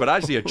goose, but I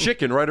see a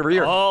chicken right over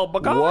here. Oh,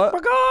 bagog, What?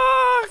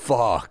 bagog.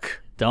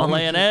 Fuck. Don't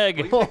lay an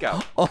egg. Pull your dick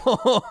out. Go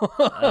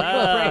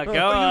Are you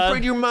on.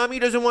 afraid your mommy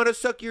doesn't want to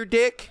suck your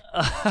dick?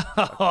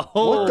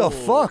 What the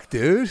fuck,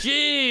 dude?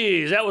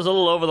 Jeez, that was a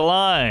little over the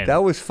line.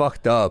 That was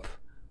fucked up.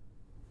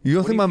 You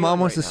don't think my mom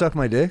wants to suck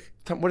my dick?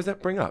 What does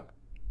that bring up?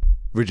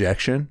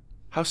 Rejection.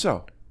 How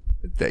so?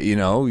 That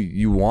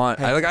you want.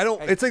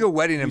 It's like a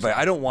wedding invite.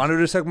 I don't want her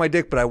to suck my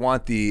dick, but I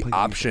want the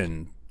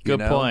option. Good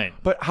point.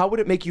 But how would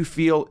it make you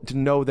feel to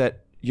know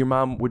that your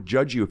mom would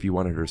judge you if you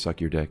wanted her to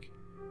suck your dick?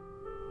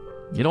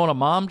 You don't want a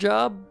mom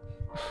job?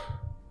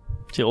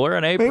 She'll wear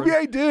an apron. Maybe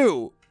I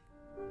do.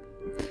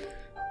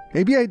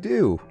 Maybe I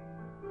do.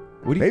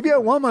 Maybe I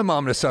want my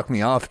mom to suck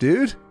me off,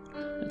 dude.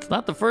 It's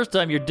not the first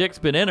time your dick's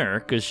been in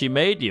her because she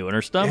made you in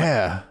her stomach.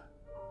 Yeah.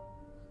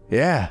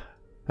 Yeah.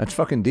 That's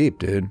fucking deep,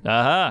 dude.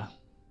 Uh-huh.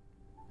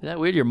 Isn't that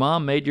weird? Your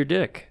mom made your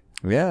dick.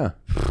 Yeah.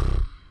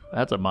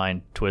 That's a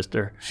mind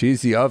twister.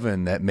 She's the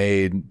oven that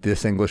made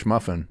this English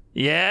muffin.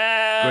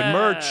 Yeah. Good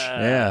merch.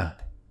 Yeah.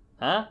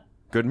 Huh?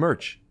 Good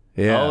merch.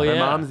 Yeah. Oh, yeah.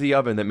 My mom's the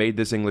oven that made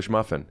this English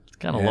muffin. It's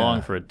kind of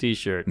long for a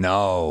t-shirt.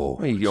 No.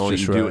 Well, you only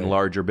do it in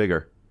large or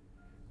bigger.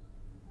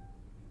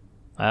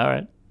 All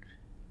right.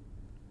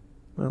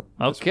 Well,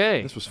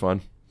 Okay. This was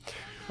fun.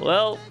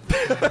 Well,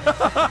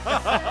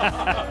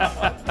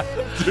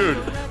 Dude.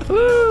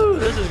 woo,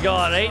 this has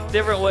gone 8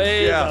 different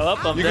ways. I'm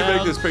up, I'm you down. can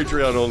make this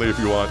Patreon only if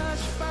you want.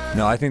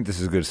 No, I think this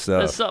is good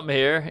stuff. There's something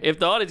here. If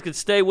the audience could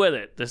stay with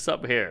it, there's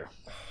something here.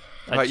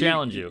 I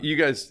challenge you. You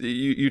guys,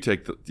 you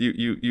take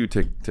you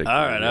take. All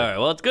right.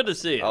 Well, it's good to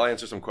see you. I'll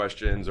answer some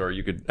questions, or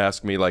you could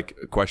ask me like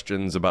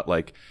questions about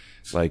like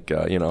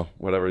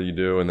whatever you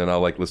do, and then I'll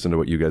like listen to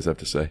what you guys have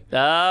to say.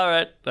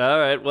 All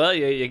right. Well,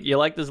 you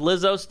like this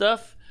Lizzo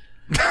stuff?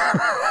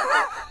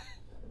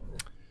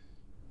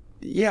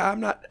 Yeah, I'm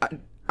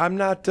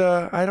not.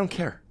 I don't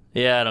care.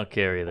 Yeah, I don't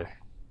care either.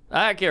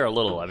 I care a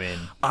little. I mean,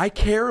 I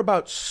care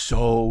about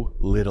so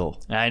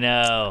little. I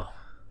know.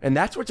 And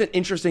that's what's an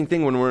interesting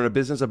thing when we're in a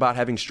business about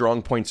having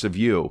strong points of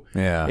view.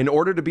 Yeah. In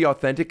order to be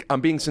authentic,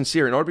 I'm being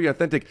sincere. In order to be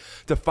authentic,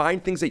 to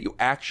find things that you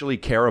actually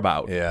care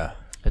about. Yeah.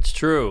 It's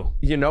true.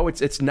 You know,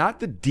 it's not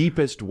the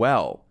deepest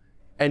well.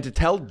 And to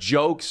tell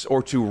jokes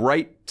or to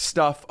write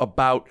stuff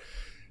about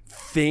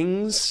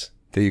things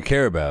that you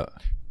care about.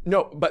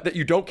 No, but that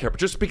you don't care. But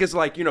just because,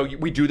 like, you know,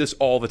 we do this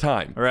all the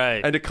time.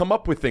 Right. And to come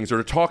up with things or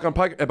to talk on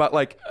podcast about,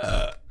 like,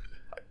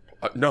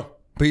 no.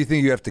 But you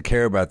think you have to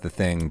care about the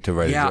thing to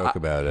write a joke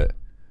about it.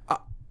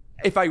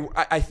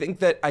 I think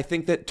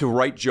that to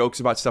write jokes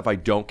about stuff I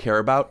don't care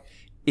about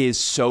is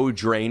so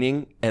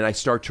draining, and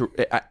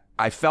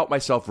I felt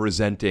myself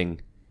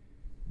resenting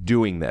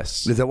doing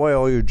this. Is that why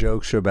all your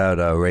jokes are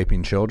about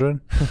raping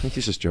children?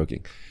 He's just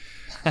joking.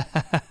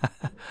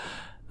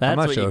 That's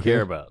what you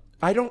care about.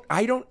 I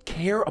don't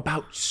care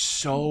about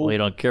so Well, you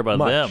don't care about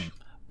much. them.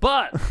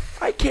 But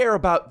I care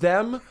about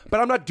them, but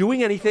I'm not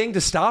doing anything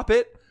to stop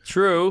it.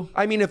 True.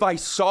 I mean, if I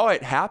saw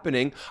it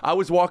happening, I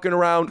was walking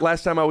around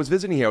last time I was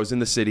visiting here. I was in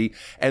the city,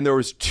 and there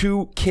was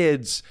 2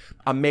 kids.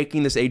 I'm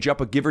making this age up,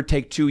 a give or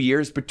take 2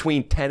 years,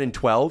 between 10 and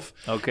 12.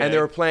 Okay. And they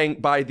were playing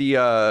by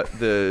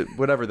the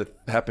whatever that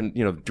happened,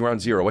 you know,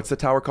 Ground Zero. What's the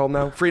tower called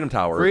now? Freedom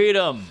Tower.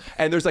 Freedom.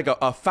 And there's like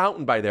a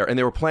fountain by there, and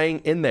they were playing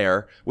in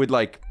there with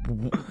like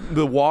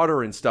the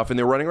water and stuff, and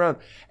they were running around,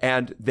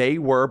 and they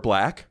were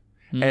black.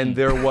 And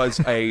there was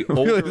a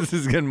older... This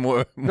is getting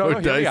more hear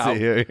me dicey out.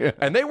 here. Yeah.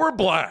 And they were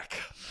black.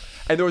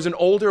 And there was an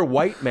older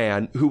white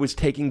man who was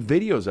taking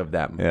videos of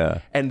them. Yeah.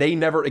 And they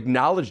never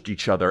acknowledged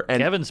each other.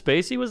 And Kevin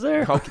Spacey was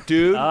there? oh,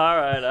 dude. All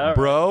right.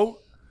 Bro.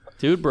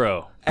 Dude,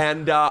 bro.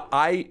 And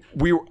I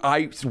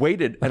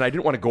waited, and I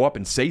didn't want to go up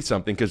and say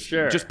something because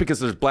just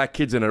because there's black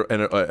kids and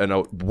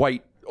a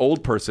white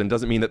old person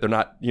doesn't mean that they're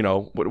not, you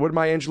know, what did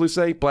Maya Angelou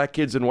say? Black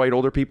kids and white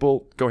older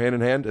people go hand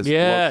in hand.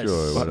 Yes.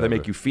 They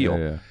make you feel.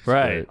 Yeah.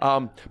 Right.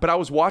 But I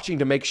was watching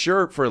to make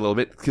sure for a little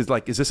bit because,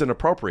 like, is this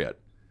inappropriate?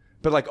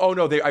 But like, oh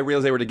no, I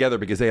realized they were together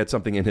because they had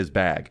something in his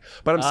bag.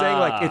 But I'm saying,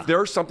 like, if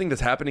there's something that's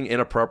happening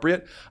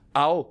inappropriate,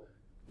 I'll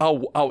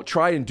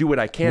try and do what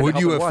I can. Would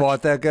you have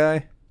fought that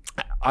guy?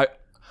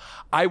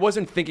 I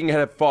wasn't thinking I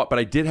had fought, but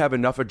I did have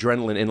enough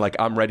adrenaline in, like,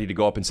 I'm ready to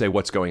go up and say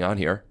what's going on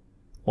here.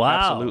 Wow.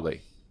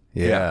 Absolutely.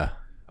 Yeah.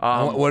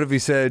 What if he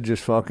said,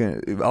 just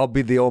fucking, I'll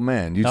be the old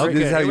man. This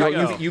is how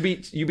You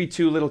be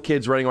 2 little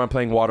kids running around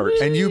playing water.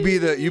 And you be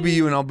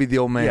you and I'll be the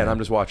old man. Yeah, and I'm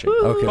just watching.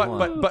 Okay.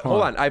 But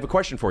hold on. I have a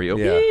question for you.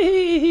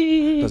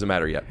 Yeah. Doesn't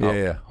matter yet.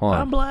 Yeah. Hold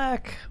on. I'm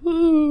black.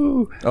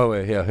 Woo. Oh,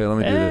 wait. Here, let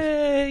me do this.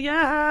 Hey,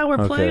 yeah,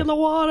 we're playing in the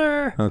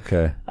water.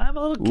 Okay. I'm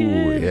a little kid.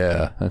 Ooh,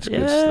 yeah. That's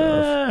good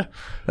stuff.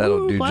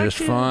 That'll do black just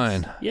kids.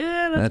 fine.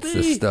 Yeah, That's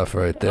me. the stuff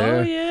right there.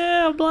 Oh,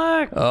 yeah, I'm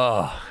black.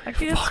 Oh, I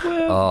can't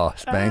swim. oh,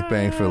 spank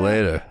bang for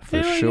later, for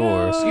Here we sure.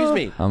 go. Excuse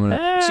me.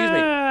 Excuse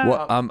me.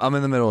 What? I'm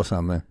in the middle of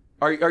something.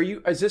 Are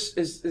you? Is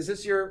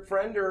this your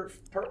friend or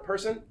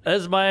person?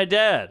 That's my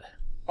dad.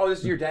 Oh, this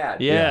is your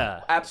dad.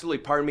 Yeah. Absolutely.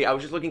 Pardon me. I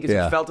was just looking because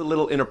it felt a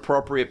little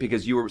inappropriate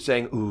because you were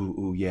saying,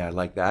 ooh, yeah,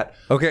 like that.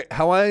 Okay,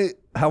 how I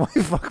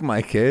fuck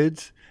my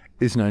kids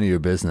is none of your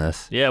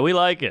business. Yeah, we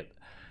like it.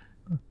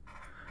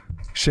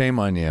 Shame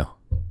on you.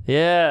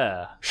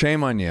 Yeah.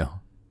 Shame on you.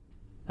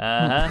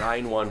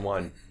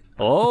 911.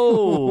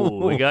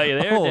 Oh, we got you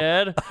there,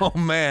 Dad. Oh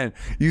man,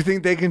 you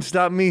think they can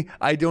stop me?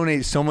 I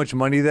donate so much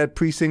money to that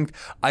precinct.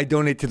 I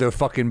donate to their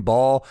fucking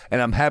ball,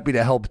 and I'm happy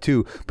to help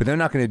too. But they're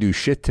not going to do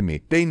shit to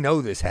me. They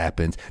know this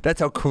happens. That's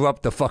how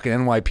corrupt the fucking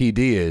NYPD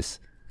is.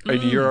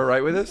 And you're all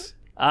right with this?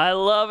 I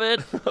love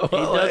it. He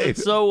does it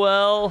so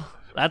well.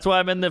 That's why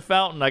I'm in the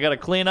fountain. I got to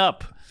clean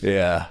up.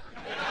 Yeah.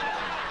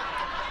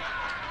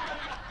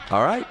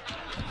 All right.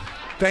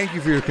 Thank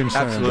you for your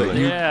concern.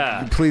 Absolutely.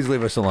 Yeah. Please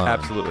leave us alone.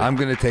 Absolutely. I'm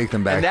going to take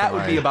them back. And that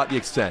would be about the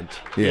extent.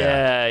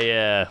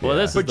 Yeah. Well,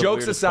 this. But is the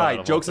jokes weirdest part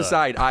aside, of all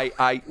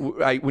time.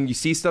 I when you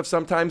see stuff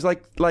sometimes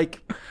like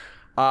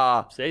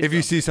if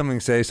you see something,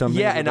 say something.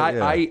 yeah, and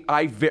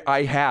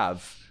I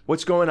have.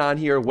 What's going on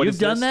here? What You've is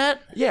done this?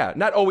 that? Yeah,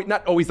 not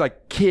always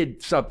like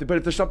kid something, but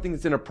if there's something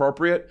that's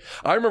inappropriate.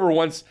 I remember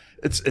once.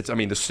 I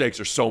mean, the stakes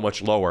are so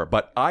much lower,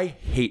 but I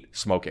hate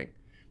smoking.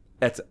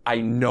 I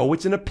know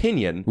it's an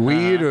opinion.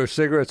 Weed or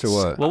cigarettes or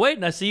what? Well, wait.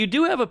 Now, so you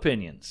do have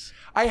opinions.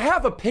 I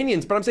have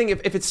opinions, but I'm saying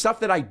if it's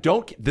stuff that I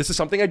don't, this is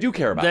something I do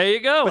care about. There you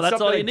go. But That's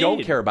stuff all that you I don't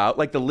need. care about,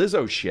 like the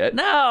Lizzo shit.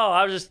 No,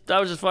 I was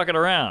just fucking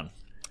around.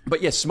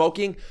 But yeah,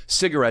 smoking,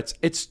 cigarettes.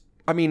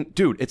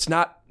 Dude, it's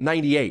not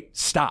 98.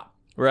 Stop.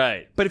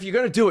 Right. But if you're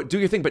going to do it, do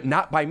your thing, but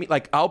not by me.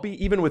 Like, I'll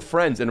be, even with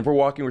friends, and if we're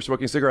walking, we're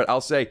smoking a cigarette, I'll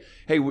say,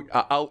 hey,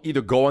 I'll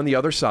either go on the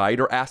other side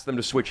or ask them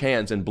to switch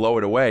hands and blow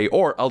it away,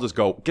 or I'll just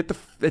go,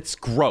 it's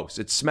gross.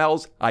 It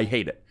smells. I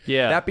hate it.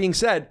 Yeah. That being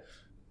said,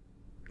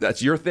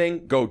 that's your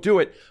thing. Go do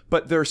it.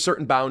 But there are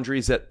certain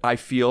boundaries that I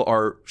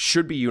feel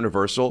should be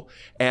universal.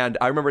 And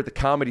I remember at the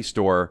Comedy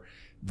Store,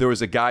 there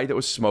was a guy that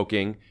was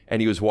smoking,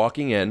 and he was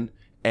walking in,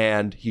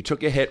 and he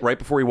took a hit right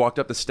before he walked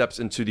up the steps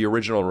into the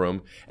original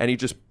room, and he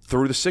just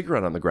threw the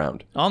cigarette on the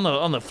ground. On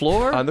the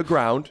floor? On the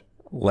ground.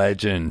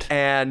 Legend.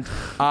 And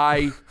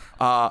I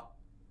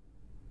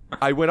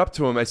went up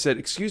to him. I said,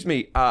 "Excuse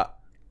me."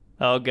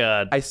 Oh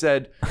God. I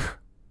said,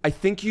 "I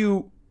think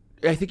you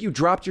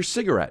dropped your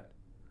cigarette."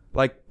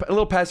 Like a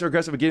little passive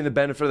aggressive, getting the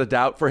benefit of the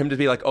doubt for him to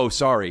be like, "Oh,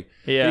 sorry."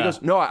 Yeah. And he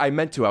goes, "No, I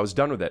meant to. I was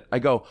done with it." I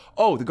go,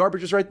 "Oh, the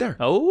garbage is right there."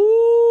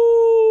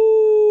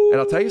 Oh. And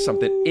I'll tell you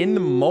something. In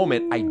the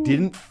moment, I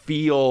didn't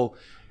feel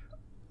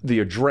the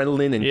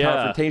adrenaline and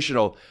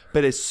confrontational.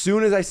 But as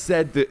soon as I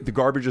said the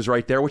garbage is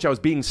right there, which I was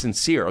being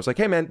sincere, I was like,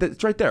 "Hey, man,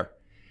 it's right there."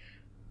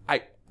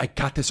 I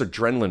got this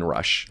adrenaline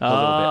rush a little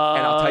bit.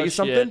 And I'll tell you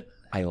something.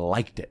 I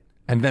liked it.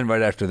 And then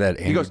right after that,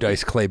 Andrew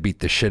Dice Clay beat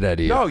the shit out of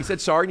you. No, he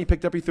said sorry, and he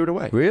picked up, he threw it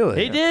away.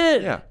 Really? He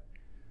did? Yeah.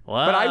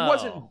 Wow. But I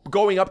wasn't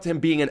going up to him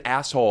being an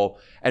asshole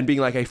and being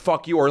like, "Hey,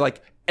 fuck you," or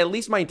like, at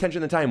least my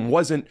intention at the time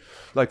wasn't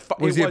like,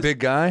 Was he a big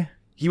guy?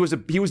 He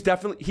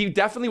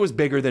definitely was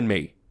bigger than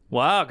me.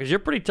 Wow, because you're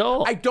pretty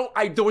tall.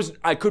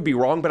 I could be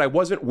wrong, but I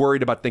wasn't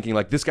worried about thinking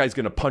like, this guy's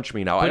going to punch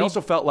me now. I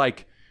also felt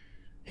like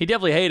he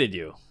definitely hated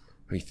you.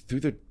 he threw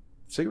the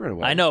cigarette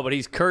away. I know, but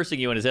he's cursing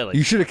you in his head. Like,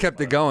 You should have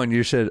kept it going.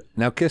 You should,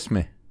 now kiss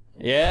me.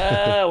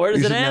 yeah, where does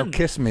You it should now end?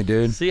 kiss me,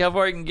 dude. See how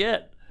far you can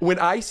get. When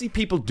I see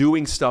people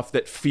doing stuff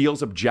that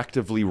feels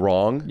objectively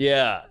wrong,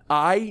 Yeah.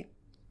 I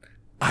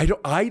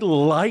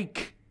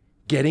like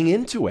getting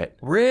into it.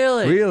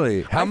 Really?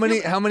 Really? How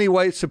many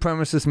white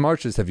supremacist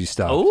marches have you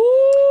stopped? Ooh.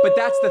 But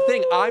that's the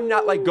thing. I'm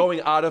not like going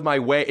out of my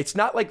way. It's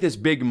not like this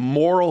big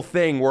moral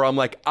thing where I'm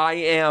like, I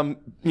am,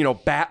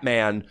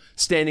 Batman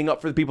standing up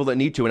for the people that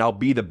need to, and I'll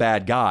be the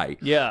bad guy.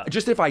 Yeah.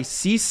 Just if I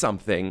see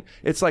something,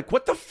 it's like,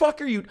 what the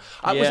fuck are you?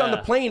 I was on the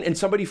plane and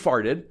somebody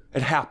farted.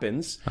 It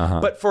happens.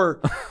 But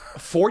for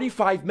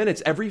 45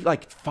 minutes, every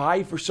like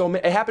 5 or so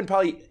minutes, it happened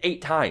probably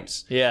 8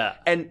 times. Yeah.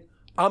 And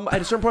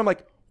at a certain point, I'm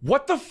like,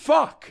 what the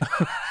fuck?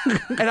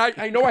 And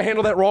I know I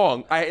handled that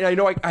wrong. I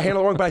know I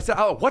handled it wrong, but I said,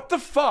 "Oh, what the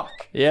fuck?"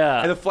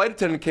 Yeah. And the flight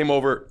attendant came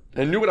over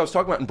and knew what I was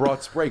talking about and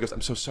brought spray. He goes,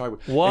 "I'm so sorry."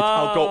 Whoa.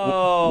 I'll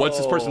go, once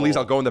this person leaves,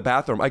 I'll go in the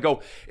bathroom. I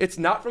go, "It's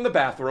not from the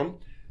bathroom.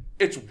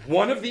 It's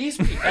one of these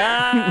people."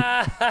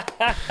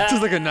 This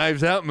is like a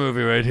Knives Out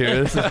movie right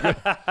here. This is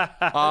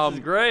This is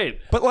great.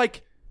 But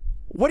like,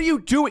 what are you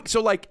doing?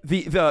 So like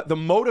the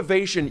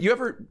motivation, you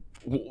ever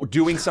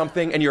doing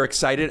something and you're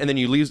excited and then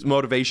you lose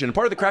motivation, and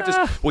part of the craft is,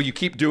 well, you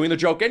keep doing the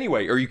joke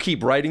anyway, or you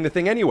keep writing the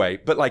thing anyway,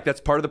 but like that's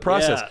part of the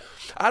process. Yeah.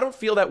 I don't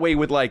feel that way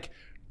with like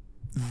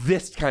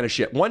this kind of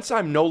shit. Once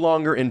I'm no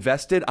longer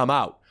invested, I'm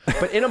out.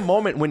 But in a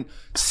moment when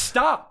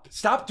stop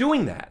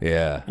doing that.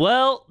 Yeah.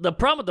 Well, the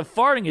problem with the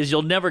farting is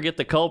you'll never get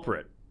the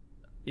culprit.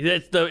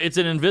 It's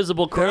an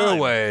invisible crime. There are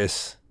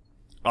ways.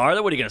 Are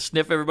there? What, are you going to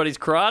sniff everybody's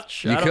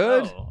crotch? You I don't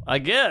could. know. I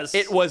guess.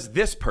 It was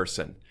this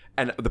person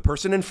and the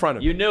person in front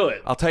of me. You knew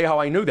it. I'll tell you how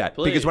I knew that.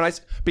 Please.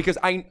 Because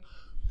I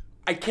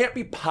can't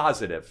be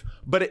positive,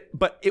 but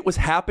it was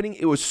happening.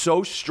 It was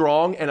so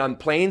strong, and on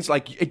planes,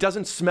 like it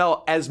doesn't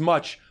smell as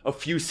much a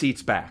few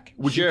seats back.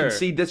 Would you Sure.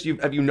 concede this?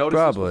 Have you noticed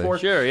Probably. this before?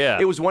 Sure, yeah.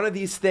 It was one of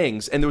these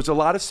things, and there was a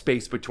lot of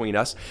space between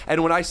us.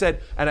 And when I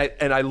said, and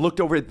I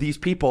looked over at these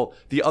people,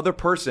 the other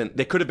person,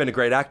 they could have been a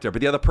great actor, but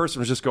the other person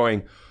was just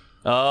going,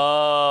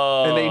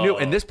 Oh. and they knew,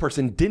 and this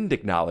person didn't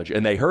acknowledge,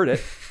 and they heard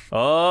it. Oh.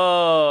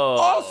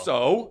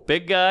 Also,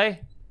 Big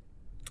guy?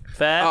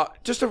 Fat?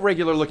 just a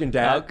regular looking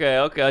dad.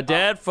 Okay. A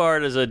dad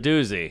fart is a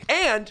doozy.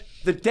 And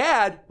the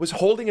dad was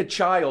holding a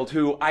child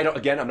who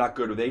I'm not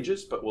good with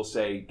ages, but we'll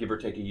say give or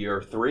take a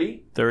year,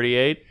 3.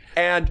 38?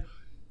 And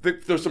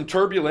there's some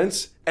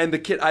turbulence, and the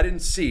kid, I didn't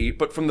see,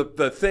 but from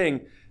the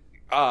thing,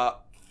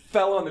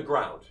 fell on the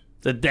ground.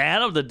 The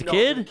dad of the No,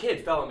 kid? the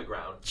kid fell on the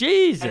ground.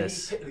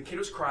 Jesus. And the kid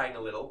was crying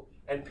a little,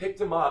 and picked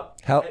him up.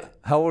 How and,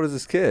 old is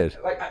this kid?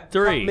 like,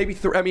 3. Maybe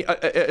 3. I mean,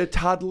 a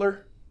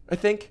toddler, I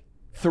think.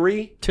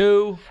 3.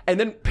 2. And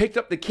then picked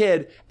up the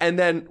kid, and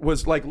then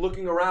was like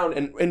looking around,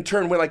 and in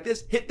turn went like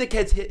this, hit the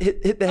kid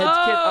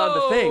on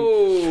the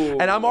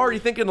thing. And I'm already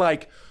thinking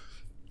like,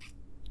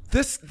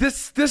 this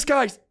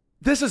guy's,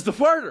 this is the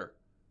farter.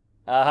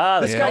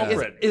 This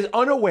guy is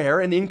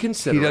unaware and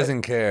inconsiderate. He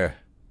doesn't care.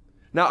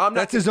 Now I'm not.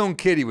 That's his own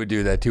kid. He would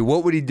do that to.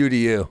 What would he do to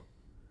you?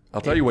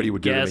 I'll tell you what he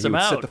would do. Gas He him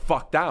would out. sit the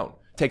fuck down,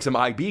 take some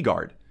IB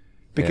guard,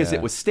 because Yeah.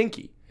 it was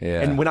stinky.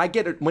 Yeah. And when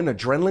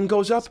adrenaline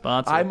goes up,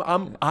 Sponsor.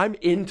 I'm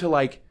into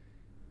like.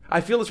 I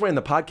feel this way in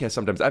the podcast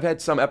sometimes. I've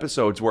had some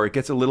episodes where it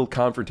gets a little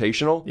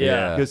confrontational.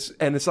 Yeah.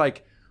 And it's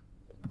like,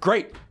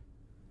 great.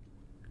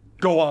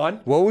 Go on.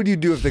 What would you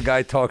do if the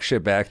guy talks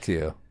shit back to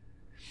you?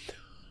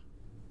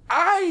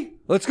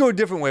 Let's go a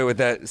different way with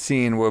that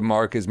scene where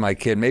Mark is my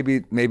kid.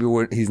 Maybe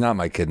he's not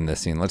my kid in this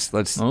scene. Let's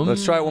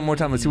try it one more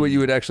time. Let's see what you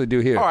would actually do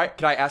here. All right.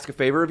 Can I ask a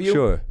favor of you?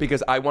 Sure.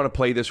 Because I want to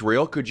play this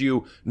real. Could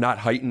you not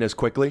heighten as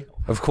quickly?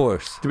 Of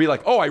course. To be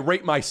like, oh, I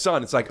rape my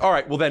son. It's like, all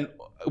right, well then,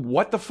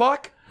 what the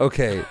fuck?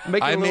 Okay.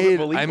 Make it a little bit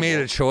believable. I made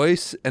a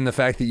choice, and the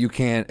fact that you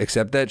can't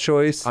accept that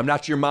choice. I'm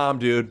not your mom,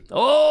 dude.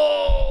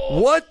 Oh!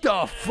 What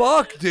the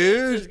fuck,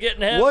 dude? This is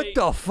getting heavy. What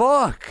the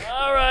fuck?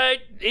 All right.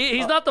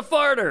 He's not the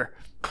farter.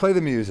 Play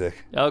the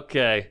music.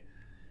 Okay.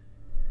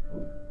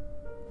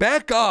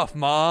 Back off,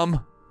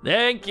 Mom.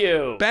 Thank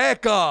you.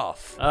 Back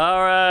off. All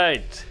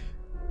right.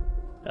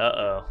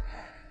 Uh-oh.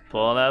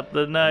 Pulling out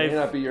the I may knife.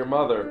 not be your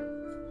mother,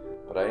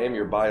 but I am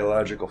your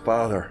biological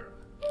father.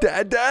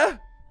 Dada?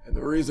 And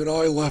the reason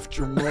I left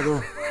your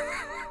mother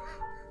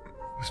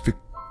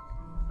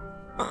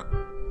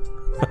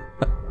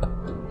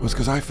was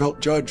because I felt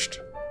judged.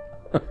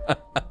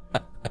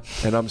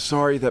 And I'm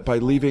sorry that by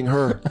leaving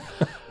her,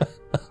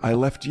 I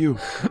left you.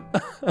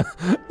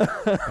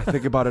 I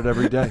think about it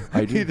every day.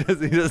 I do. He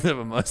doesn't have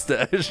a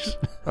mustache.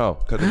 Oh,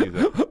 cut the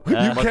music.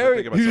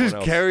 You just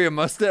carry a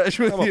mustache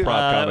with I'm a you.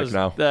 prop comic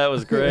now. That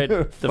was great.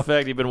 The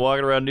fact you've been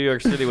walking around New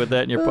York City with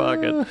that in your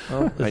pocket.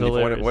 Is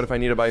hilarious. What if I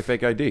need to buy a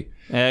fake ID?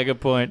 Yeah, good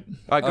point.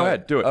 All right, go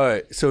ahead. Do it. All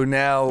right, so I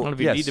now don't know if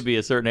you need to be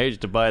a certain age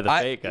to buy the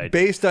fake ID.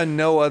 based on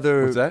no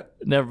other. What's that?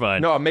 Never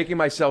mind. No, I'm making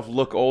myself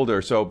look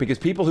older. So because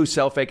people who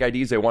sell fake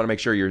IDs, they want to make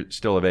sure you're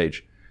still of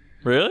age.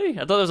 Really? I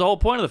thought that was the whole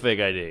point of the fake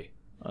ID.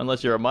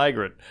 Unless you're a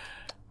migrant.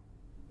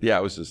 Yeah,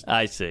 it was just.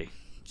 I see.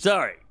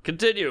 Sorry.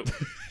 Continue.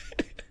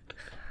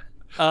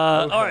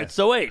 All right.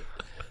 So wait.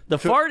 The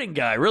farting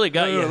guy really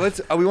got you.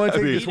 We want to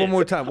take this one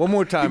more time. One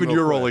more time. Even real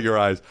you're quick. rolling your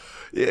eyes.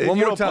 One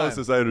more time.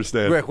 I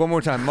understand. Rick, one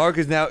more time. Mark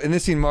is now in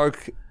this scene.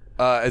 Mark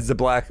as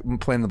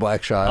playing the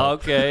black child.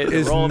 Okay.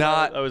 Is the role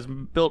not. I was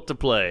built to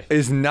play.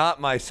 Is not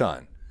my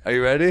son. Are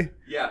you ready?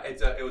 Yeah,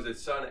 it was a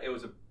son. It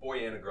was a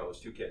boy and a girl. It was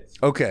two kids.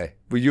 Okay.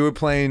 Well, you were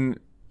playing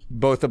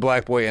both the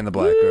black boy and the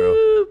black girl.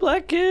 Ooh,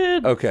 black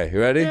kid. Okay, you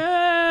ready?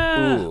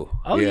 Yeah. Ooh.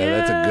 Oh, yeah,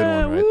 that's a good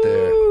one right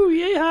there. Ooh,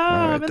 yeah,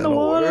 right, I'm in the that'll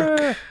water.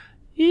 work.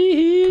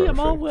 Hee, I'm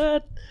all Perfect.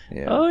 wet.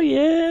 Yeah. Oh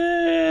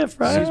yeah,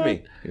 Friday. Excuse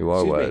me. You are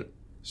Excuse wet. me.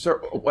 Sir,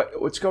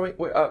 what's going?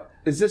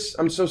 Is this?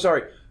 I'm so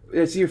sorry.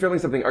 I see you're filming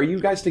something. Are you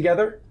guys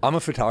together? I'm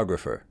a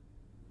photographer.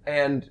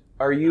 And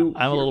are you?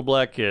 I'm a little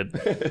black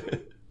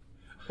kid.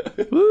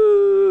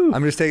 Woo.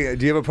 I'm just taking.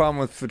 Do you have a problem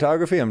with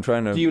photography? I'm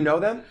trying to. Do you know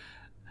them?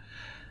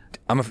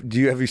 Have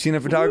you seen a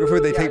photographer?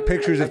 They take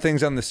pictures of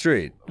things on the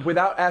street.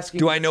 Without asking.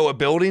 Do I know a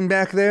building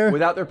back there?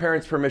 Without their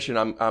parents' permission,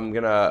 I'm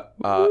gonna.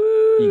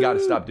 You got to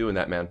stop doing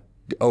that, man.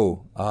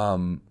 Oh,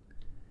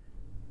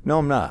 no,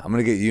 I'm not. I'm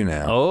gonna get you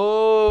now.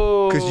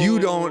 Oh. Because you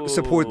don't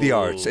support the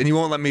arts, and you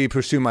won't let me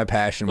pursue my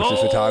passion, which is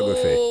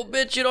photography. Oh,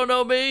 bitch, you don't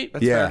know me.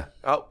 That's Yeah.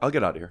 fair. I'll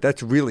get out of here.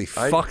 That's really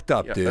fucked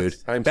up, yeah, dude.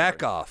 I'm Back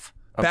sorry. off.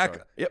 I'm Back.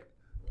 sorry. Yep.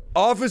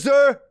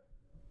 Officer,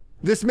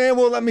 this man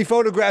won't let me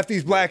photograph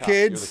these black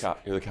kids.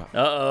 You're the cop.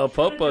 Uh-oh,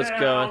 Popo's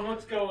coming.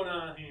 What's going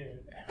on here?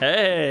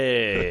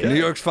 Hey. New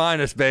York's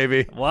finest,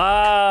 baby.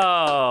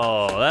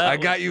 Wow. I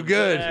got you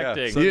good.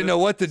 acting. You didn't know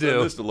what to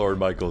do. This to Lord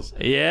Michaels.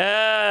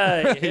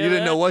 Yeah. You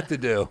didn't know what to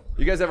do.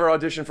 You guys ever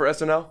audition for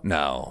SNL?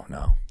 No.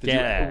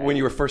 When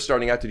you were first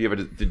starting out, did you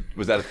ever?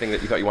 Was that a thing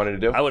that you thought you wanted to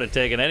do? I would have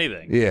taken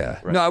anything.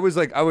 Yeah. No, I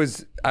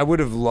would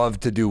have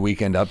loved to do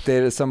Weekend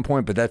Update at some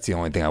point, but that's the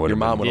only thing I would Your have.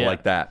 mom would have Yeah.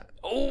 liked that.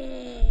 Oh.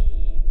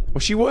 Well,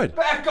 she would.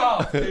 Back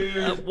off,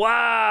 dude.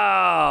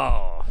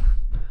 Wow.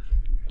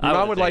 Your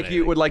mom would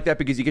like that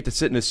because you get to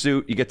sit in a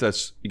suit. You get to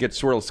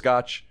swirl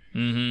scotch.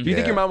 Mm-hmm. Do you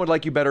think your mom would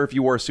like you better if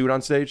you wore a suit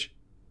on stage?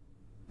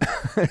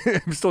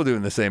 I'm still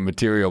doing the same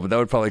material, but that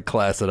would probably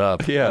class it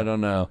up. Yeah. I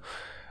don't know.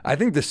 I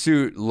think the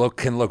suit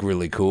can look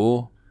really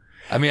cool.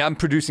 I mean, I'm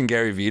producing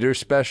Gary Veter's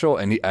special,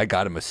 and I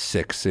got him a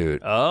sick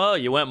suit. Oh,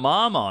 you went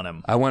mom on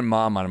him. I went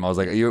mom on him. I was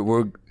like,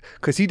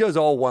 because he does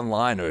all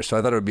one-liners, so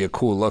I thought it would be a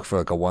cool look for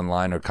like a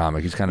one-liner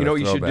comic. He's kind of You know what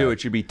you should do?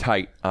 It should be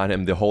tight on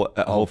him the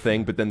whole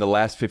thing, but then the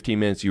last 15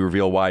 minutes you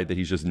reveal wide that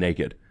he's just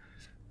naked.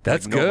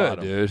 That's Like, no good,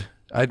 bottom. dude.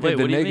 Wait, what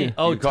do you mean?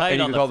 Oh, tight and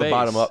you on could call the the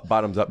face.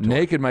 bottoms up.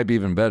 Naked might be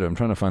even better. I'm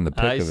trying to find the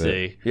pic I of see.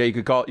 it. Yeah, you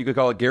could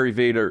call it Gary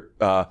Vader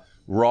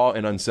raw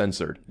and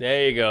uncensored.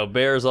 There you go.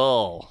 Bears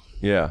all.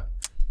 Yeah.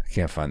 I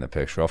can't find the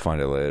picture. I'll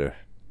find it later.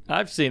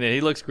 I've seen it.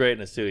 He looks great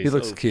in a suit. He He's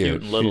looks so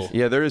cute. and little.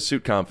 Yeah, there is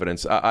suit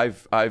confidence.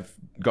 I've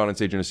gone on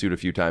stage in a suit a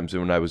few times,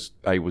 and when I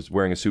was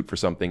wearing a suit for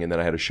something, and then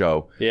I had a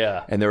show.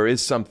 Yeah. And there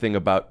is something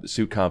about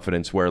suit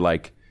confidence where,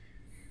 like,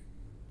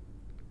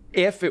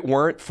 if it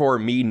weren't for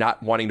me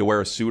not wanting to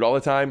wear a suit all the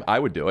time, I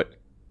would do it.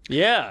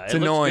 Yeah. It's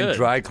annoying, Good.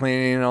 dry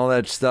cleaning and all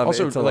that stuff.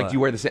 Also, It's a like, lot. do you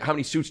wear the same? How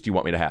many suits do you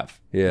want me to have?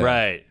 Yeah.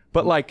 Right.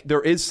 But like,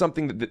 there is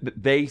something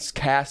that they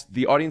cast.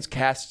 The audience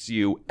casts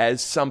you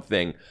as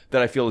something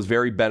that I feel is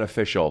very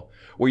beneficial.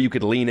 Where you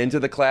could lean into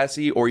the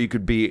classy, or you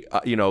could be,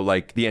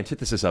 like the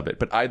antithesis of it.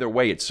 But either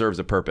way, it serves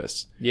a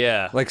purpose.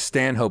 Yeah. Like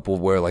Stanhope will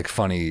wear like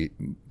funny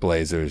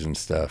blazers and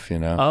stuff, you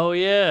know? Oh,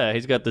 yeah.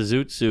 He's got the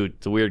zoot suit,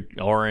 the weird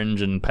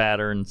orange and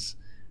patterns.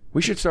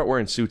 We should start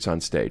wearing suits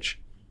on stage.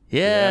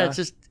 Yeah, it's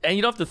just, and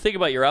you don't have to think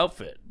about your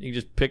outfit. You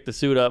just pick the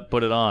suit up,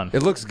 put it on.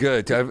 It looks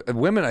good.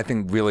 Women, I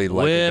think, really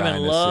like a guy Women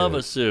in love suit.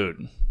 a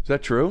suit. Is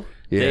that true?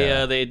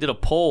 Yeah. They did a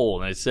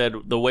poll, and it said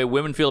the way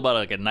women feel about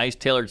like a nice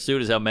tailored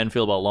suit is how men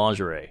feel about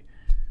lingerie.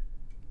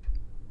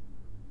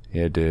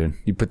 Yeah, dude.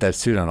 You put that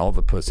suit on, all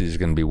the pussies are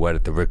going to be wet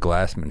at the Rick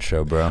Glassman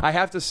show, bro. I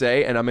have to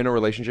say, and I'm in a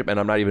relationship, and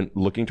I'm not even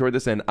looking toward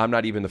this, and I'm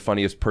not even the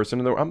funniest person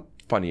in the world. I'm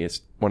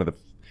funniest, one of the...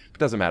 It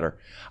doesn't matter.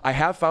 I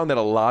have found that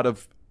a lot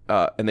of...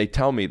 and they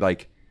tell me,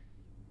 like,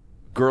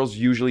 girls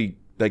usually...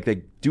 Like,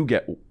 they do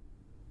get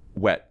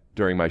wet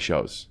during my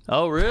shows.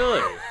 Oh,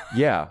 really?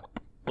 Yeah.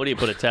 What do you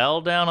put a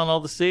towel down on all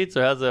the seats,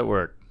 or how's that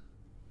work?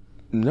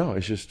 No,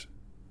 it's just...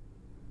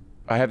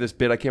 I have this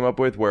bit I came up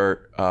with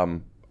where...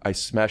 I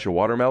smash a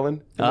watermelon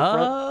in the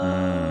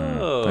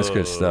front. That's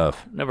good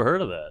stuff. Never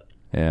heard of that.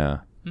 Yeah.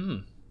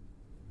 You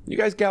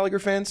guys Gallagher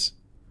fans?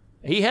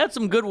 He had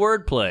some good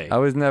wordplay.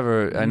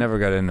 I never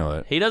got into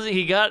it. He doesn't.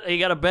 He got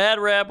a bad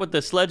rap with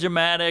the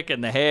sledge-o-matic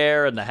and the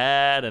hair and the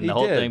hat and the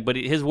whole thing. But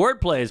his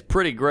wordplay is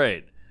pretty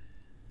great.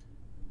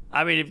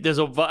 I mean, if there's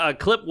a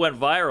clip went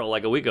viral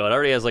like a week ago. It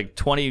already has like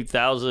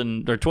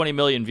 20,000 or 20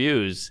 million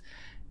views,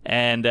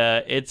 and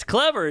it's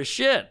clever as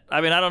shit.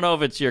 I mean, I don't know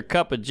if it's your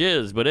cup of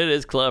jizz, but it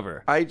is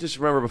clever. I just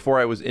remember before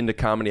I was into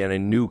comedy and I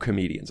knew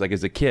comedians. Like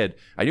as a kid,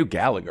 I knew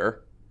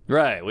Gallagher,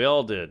 Right? We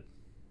all did.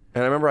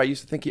 and I remember I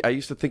used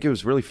to think it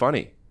was really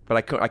funny, but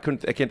I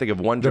can't think of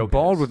one The joke.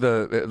 bald with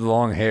the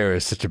long hair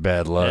is such a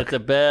bad look. It's a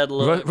bad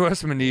look.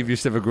 Russ Maneve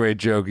used to have a great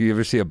joke. You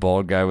ever see a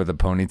bald guy with a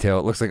ponytail?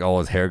 It looks like all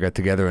his hair got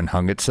together and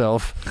hung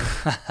itself.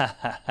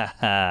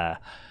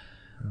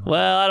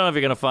 Well, I don't know if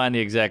you're gonna find the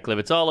exact clip.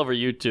 It's all over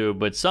YouTube,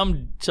 but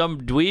some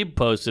dweeb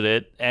posted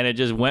it, and it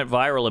just went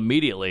viral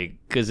immediately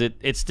because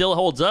it still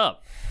holds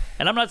up.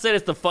 And I'm not saying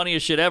it's the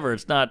funniest shit ever.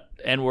 It's not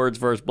N-words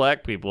versus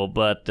black people,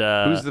 but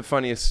Who's the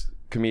funniest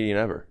comedian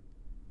ever?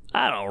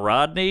 I don't know,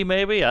 Rodney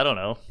maybe. I don't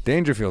know.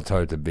 Dangerfield's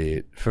hard to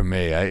beat for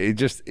me.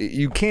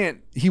 You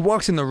can't. He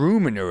walks in the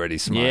room and you're already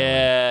smiling.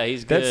 Yeah,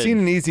 he's good. That scene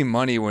in Easy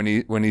Money when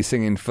he's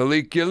singing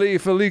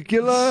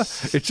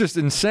Follicula, it's just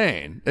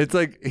insane. It's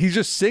like he's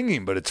just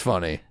singing, but it's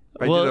funny.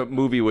 I did a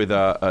movie with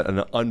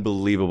an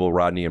unbelievable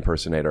Rodney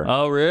impersonator.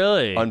 Oh,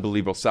 really?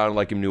 Unbelievable. Sounded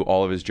like he knew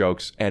all of his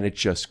jokes, and it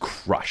just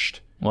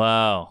crushed.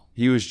 Wow.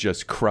 He was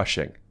just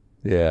crushing.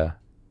 Yeah.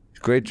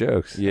 Great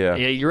jokes. Yeah.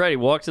 Yeah, you're right. He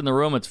walks in the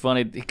room. It's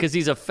funny because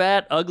he's a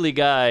fat, ugly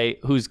guy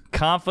who's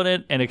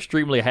confident and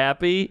extremely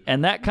happy,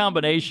 and that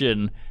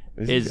combination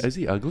Is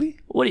he ugly?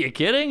 What are you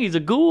kidding? He's a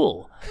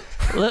ghoul.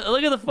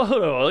 Look at the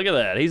photo. Look at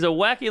that. He's a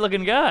wacky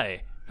looking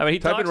guy. I mean, he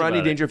Type talks in Rodney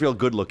about it. Dangerfield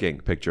good looking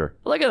picture.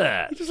 Look at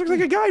that. He just looks like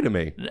a guy to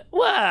me.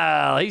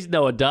 Well, he's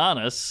no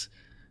Adonis.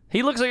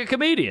 He looks like a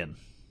comedian.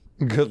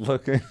 Good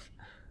looking.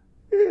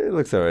 It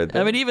looks all right.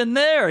 I mean, even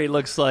there, he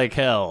looks like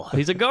hell.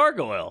 He's a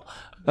gargoyle.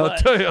 I'll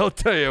tell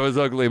you, I was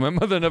ugly. My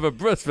mother never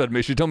breastfed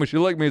me. She told me she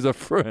liked me as a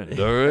friend.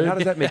 All right. How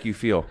does that make you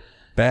feel?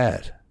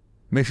 Bad.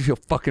 Makes me feel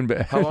fucking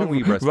bad. How long were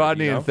you breastfed?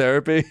 Rodney in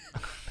therapy.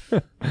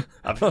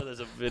 I'm sure there's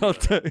a video.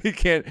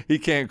 He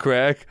can't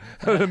crack.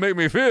 How did it make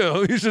me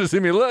feel? You should have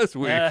seen me last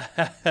week.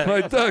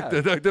 My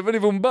doctor, Dr. Vinny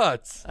Von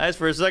Butts. I asked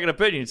for a second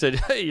opinion. He said,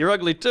 hey, you're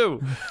ugly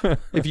too.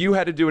 If you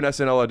had to do an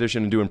SNL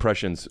audition and do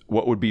impressions,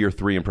 what would be your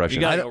 3 impressions?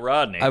 You got to go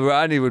Rodney.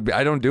 Rodney would be.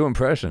 I don't do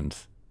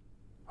impressions.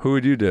 Who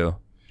would you do?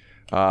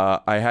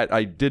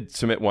 I did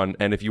submit one,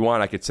 and if you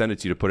want, I could send it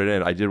to you to put it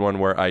in. I did one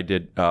where I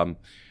did Jada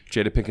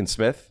Pinkett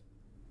Smith.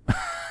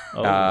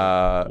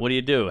 What do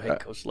you do? Hey,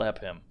 go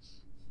slap him.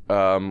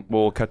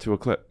 We'll cut to a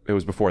clip. It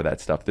was before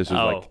that stuff. This was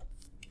like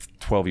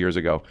 12 years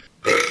ago.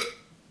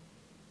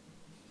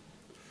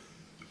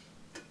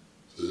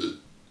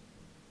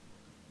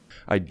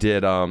 I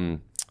did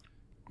Denzel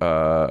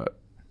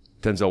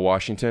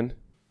Washington.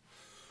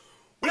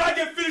 When I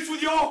get finished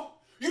with y'all,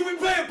 you've been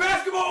playing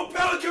basketball on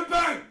Pelican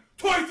Bay.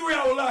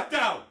 23-hour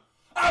lockdown.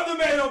 I'm the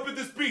man up in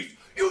this beast.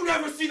 You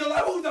never see the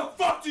light. Who the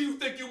fuck do you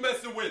think you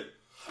messing with?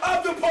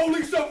 I'm the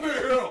police up in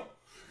here.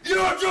 You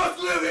don't just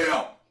live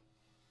here.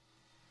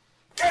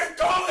 Can't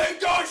call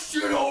that God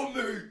shit on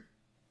me.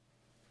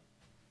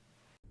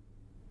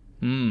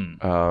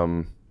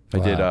 I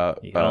did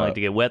You don't like to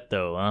get wet,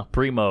 though, huh?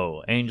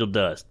 Primo, Angel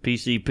Dust,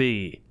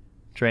 PCP,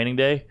 Training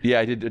Day?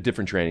 yeah, I did a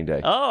different training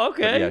day. Oh,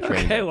 okay. Yeah,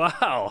 Training Day. Okay,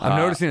 wow. I'm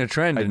noticing a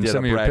trend I in did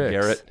some a of your Brad picks.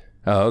 Garrett.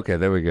 Oh, okay.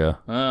 There we go.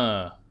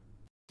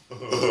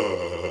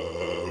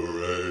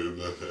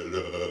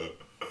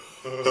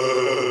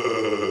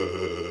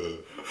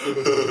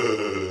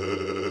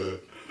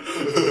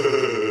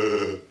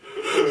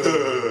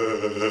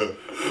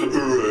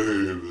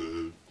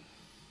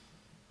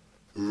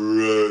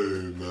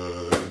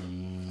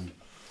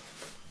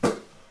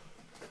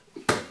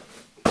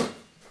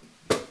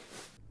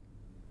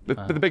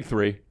 The big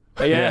 3.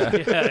 Yeah,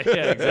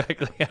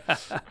 exactly.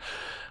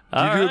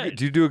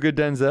 Do you do a good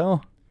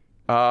Denzel?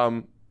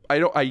 I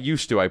don't. I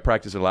used to. I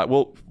practice it a lot.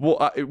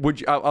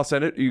 I'll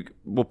send it.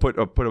 We'll put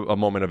a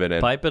moment of it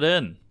in. Pipe it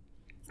in.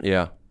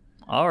 Yeah.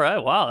 All right.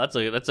 Wow,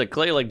 that's a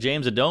clay like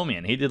James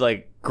Adomian. He did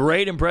like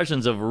great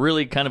impressions of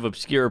really kind of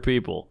obscure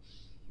people.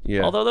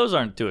 Yeah. Although those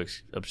aren't too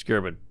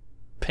obscure, but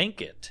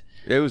Pinkett.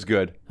 It was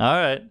good. All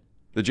right.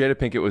 The Jada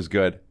Pinkett was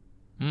good.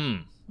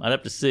 I'd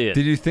have to see it.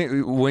 Did you think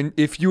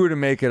if you were to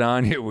make it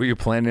on here, were you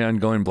planning on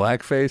going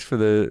blackface for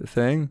the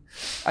thing?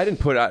 I didn't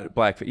put out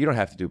blackface. You don't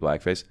have to do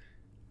blackface.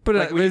 But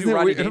Like when you do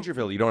Rodney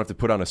Dangerfield, you don't have to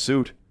put on a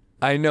suit.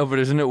 I know, but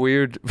isn't it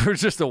weird for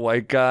just a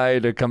white guy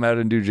to come out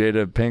and do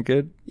Jada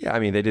Pinkett? Yeah, I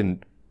mean, they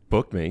didn't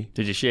book me.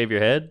 Did you shave your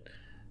head?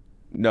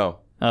 No.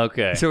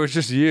 Okay. So it's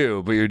just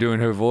you, but you're doing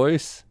her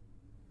voice?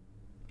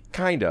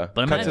 Kinda.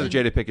 But Cut to the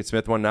Jada Pinkett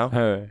Smith one now.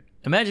 All right.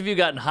 Imagine if you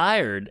gotten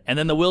hired and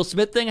then the Will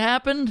Smith thing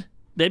happened.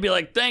 They'd be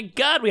like, thank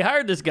God we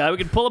hired this guy. We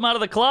could pull him out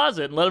of the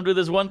closet and let him do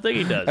this one thing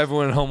he does.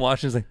 Everyone at home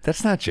watching is like,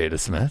 that's not Jada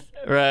Smith.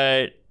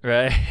 Right.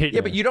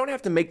 Yeah, but you don't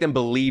have to make them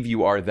believe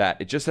you are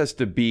that. It just has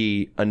to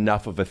be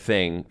enough of a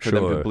thing for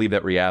them to believe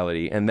that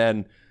reality. And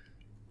then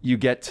you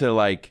get to,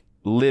 like,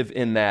 live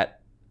in that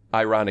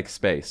ironic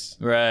space.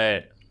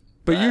 Right.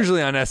 But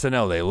usually on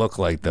SNL, they look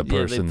like the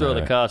person. Yeah, they throw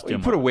the You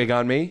costume. put a wig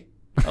on me.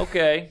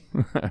 Okay.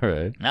 All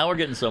right. Now we're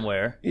getting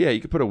somewhere. Yeah,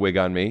 you could put a wig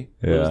on me.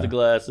 Lose the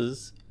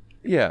glasses.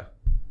 Yeah.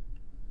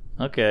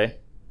 Okay.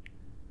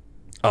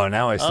 Oh,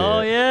 now I see it. Oh,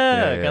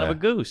 yeah. Kind of a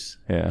goose.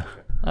 Yeah.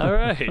 All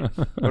right.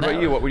 What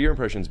about you? What would your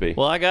impressions be?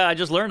 Well, I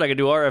just learned I could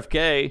do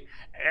RFK.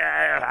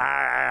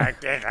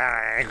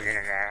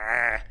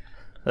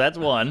 That's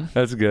one.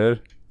 That's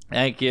good.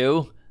 Thank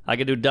you. I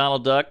could do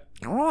Donald Duck.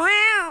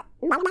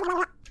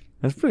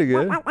 That's pretty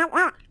good.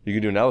 You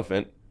could do an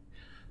elephant.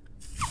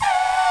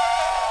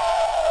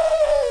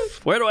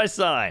 Where do I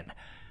sign?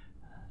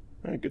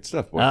 All right, good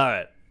stuff, boy. All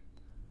right.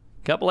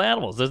 Couple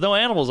animals. There's no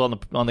animals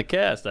on the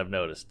cast, I've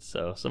noticed.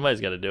 So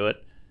somebody's got to do it.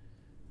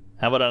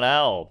 How about an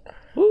owl?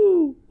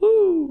 Woo,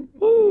 woo,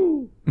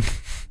 woo.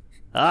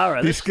 All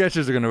right. These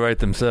sketches are going to write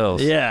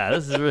themselves. Yeah,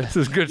 this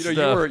is good You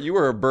know, stuff. you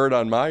were a bird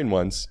on mine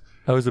once.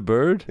 I was a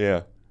bird?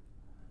 Yeah.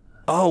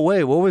 Oh,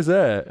 wait, what was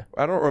that?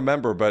 I don't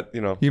remember, but,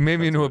 you know. You made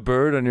me into a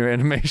bird on your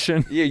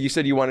animation? Yeah, you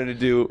said you wanted to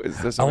do.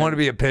 I want to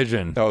be a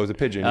pigeon. Oh, it was a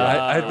pigeon.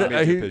 Yeah. I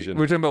made you a pigeon.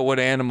 We're talking about what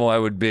animal I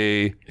would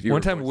be. you One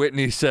were time voiced.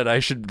 Whitney said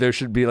there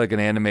should be like an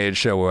animated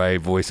show where I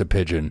voice a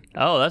pigeon.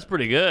 Oh, that's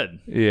pretty good.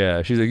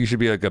 Yeah, she's like, you should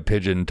be like a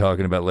pigeon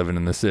talking about living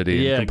in the city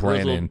Yeah, and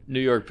complaining. grizzled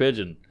New York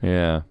pigeon.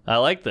 Yeah. I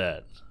like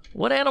that.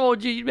 What animal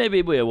would you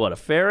maybe be? What, a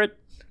ferret?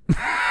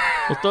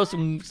 We'll throw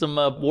some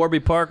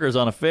Warby Parkers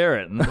on a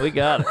ferret, and we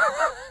got it.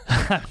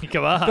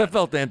 Come on. That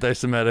felt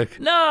anti-Semitic.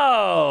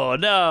 No,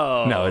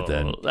 No, it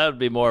didn't. That would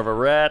be more of a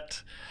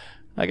rat.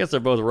 I guess they're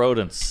both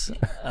rodents.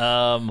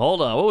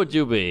 Hold on. What would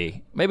you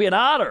be? Maybe an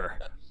otter.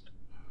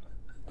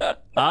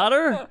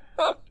 Otter?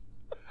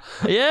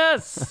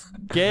 Yes.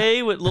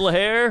 Gay with little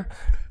hair.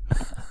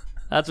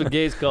 That's what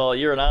gays call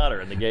you're an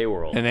otter in the gay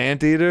world. An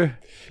anteater?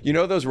 You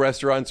know those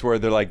restaurants where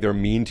they're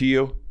mean to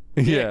you?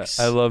 Yeah, Dicks.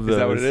 I love those. Is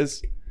that what it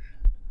is?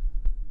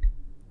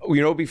 You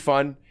know what would be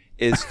fun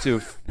is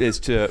to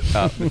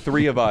the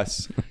three of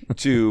us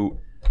to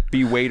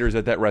be waiters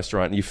at that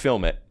restaurant, and you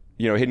film it,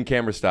 hidden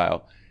camera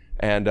style,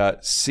 and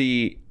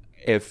see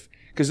if,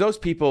 because those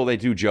people, they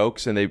do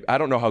jokes and I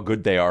don't know how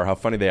good they are, how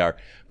funny they are,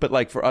 but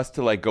like for us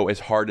to like go as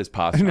hard as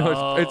possible.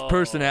 No, it's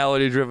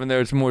personality driven there.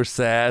 It's more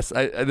sass.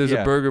 There's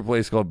a burger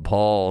place called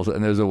Paul's,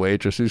 and there's a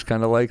waitress who's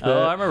kind of like that.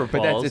 Oh, I remember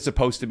But Paul's. it's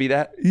supposed to be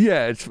that.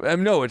 Yeah,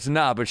 no, it's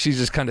not. But she's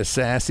just kind of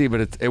sassy.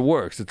 But it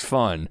works. It's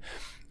fun.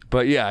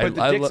 But yeah, But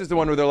the Dicks is the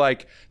one where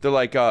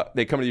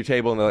they come to your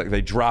table and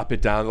they drop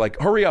it down. They're like,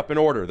 hurry up and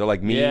order. They're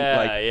like mean.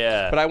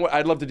 Yeah. But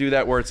I'd love to do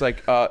that where it's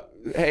like,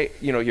 hey,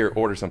 here,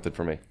 order something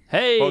for me.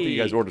 Hey. Both of you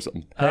guys order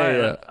something. All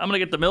right, I'm going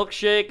to get the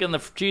milkshake and the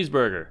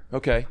cheeseburger.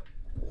 Okay.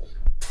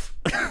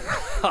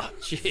 Oh,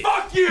 jeez.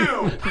 Fuck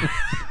you!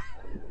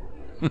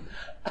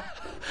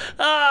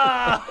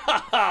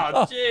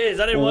 Oh, jeez.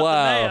 I didn't want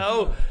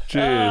Wow. the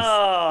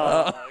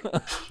mayo. Jeez.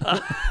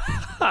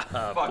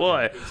 Oh,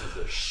 boy. Pieces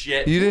of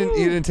shit. You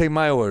didn't take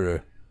my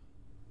order.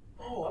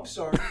 Oh, I'm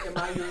sorry. Am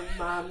I your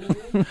mommy?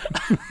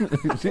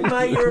 Am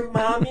I your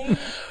mommy?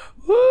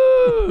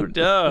 Woo,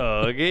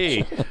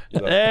 doggy.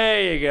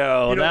 There you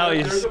go. Now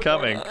there's he's a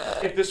coming.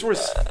 If this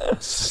was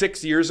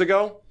 6 years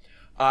ago,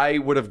 I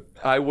would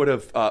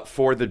have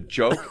for the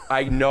joke.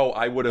 I know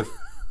I would have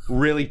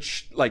really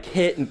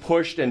hit and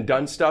pushed and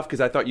done stuff because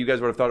I thought you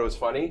guys would have thought it was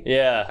funny.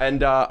 Yeah.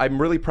 And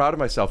I'm really proud of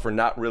myself for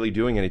not really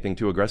doing anything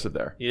too aggressive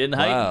there. You didn't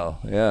heighten. Wow.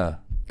 Yeah.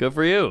 Good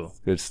for you.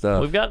 Good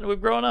stuff.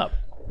 We've grown up.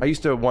 I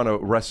used to want to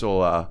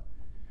wrestle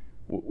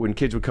when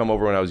kids would come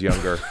over when I was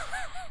younger.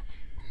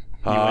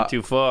 You went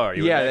too far.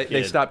 You were Yeah, that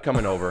they kid. stopped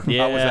coming over.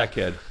 Yeah. I was that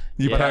kid.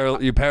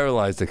 You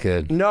paralyzed the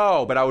kid.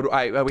 No, but I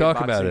would Talk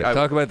about it.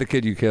 Talk about the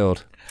kid you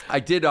killed. I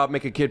did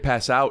make a kid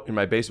pass out in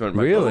my basement.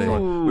 Really?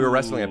 We were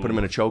wrestling. I put him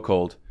in a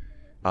chokehold.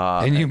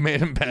 And you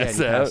made him Yeah, and pass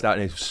he out. passed out,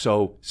 and he was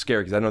so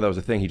scared because I know that was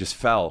a thing. He just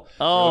fell.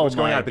 Oh, what's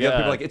going my on? But the other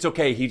people God. were like, it's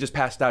okay. He just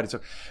passed out.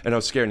 And I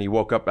was scared, and he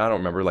woke up. I don't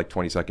remember, like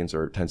 20 seconds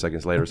or 10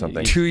 seconds later or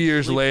something. 2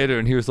 years later,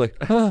 and he was like,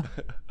 huh,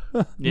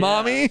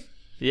 "Mommy."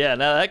 Yeah,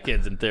 now that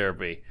kid's in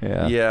therapy.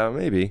 Yeah. Yeah,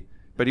 maybe.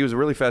 But he was a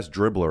really fast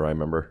dribbler. I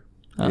remember.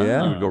 He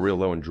Yeah. would go real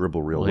low and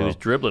dribble real Well, he low. was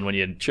dribbling when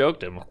you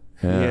choked him.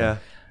 Yeah.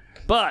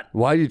 But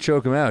why did you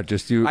choke him out?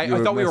 Just you? I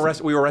thought we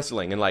were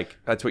wrestling, and like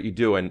that's what you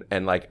do,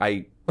 and like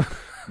we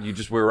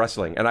were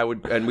wrestling,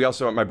 and we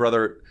also my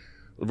brother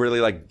really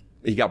like.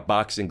 He got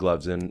boxing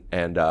gloves and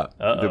they're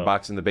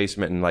boxing in the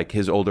basement, and like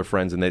his older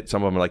friends, and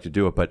some of them like to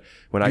do it. But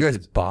when you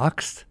guys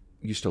boxed,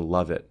 used to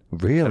love it.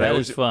 Really, that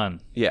was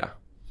fun. Yeah,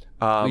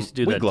 we used to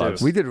do that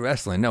gloves. too. We did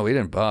wrestling. No, we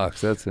didn't box.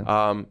 That's it.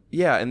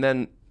 Yeah, and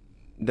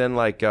then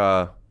like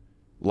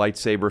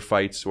lightsaber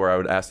fights where I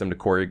would ask them to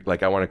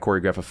I want to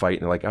choreograph a fight,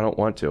 and they're like, I don't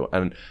want to,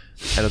 and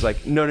I was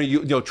like, no,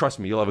 you'll trust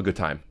me, you'll have a good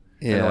time.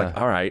 Yeah, and they're like,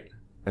 all right,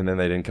 and then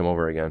they didn't come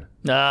over again.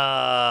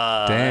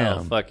 Damn,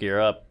 Damn. fuck you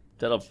up.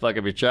 That'll fuck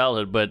up your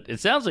childhood, but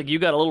it sounds like you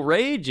got a little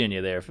rage in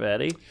you there,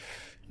 Fatty.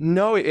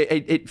 No,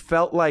 it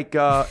felt like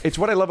it's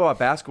what I love about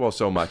basketball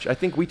so much. I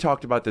think we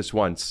talked about this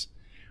once,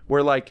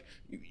 where like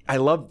I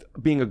love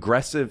being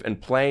aggressive and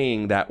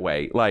playing that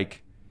way.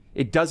 Like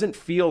it doesn't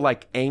feel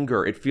like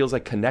anger; it feels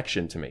like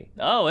connection to me.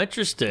 Oh,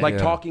 interesting. Like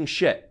talking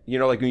shit. You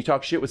know, like when you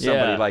talk shit with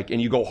somebody, like and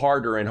you go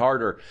harder and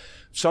harder.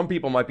 Some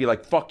people might be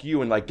like "fuck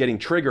you" and like getting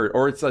triggered,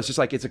 or it's just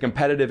like it's a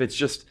competitive. It's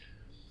just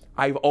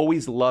I've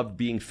always loved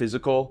being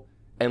physical.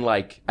 And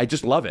like, I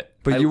just love it.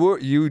 But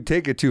you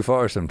take it too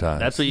far sometimes.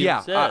 That's what you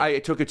said. I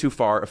took it too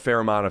far a fair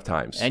amount of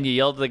times. And you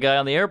yelled at the guy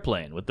on the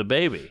airplane with the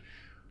baby.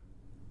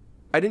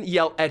 I didn't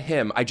yell at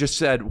him. I just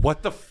said,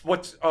 "What the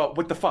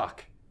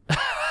fuck?"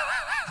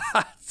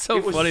 So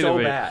it was funny so to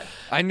me. bad.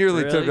 I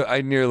nearly Really? took.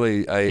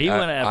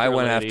 I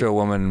went after a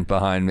woman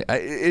behind me.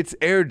 It's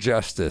air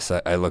justice.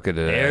 I look at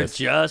it Air as.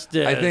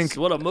 justice. I think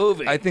What a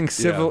movie. I think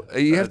civil.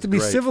 You have to be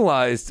great.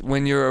 civilized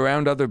when you're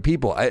around other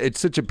people. It's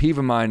such a peeve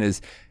of mine.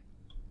 Is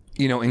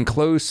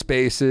enclosed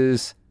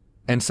spaces,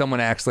 and someone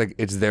acts like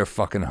it's their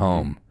fucking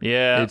home.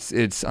 Yeah.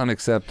 It's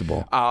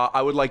unacceptable.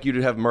 I would like you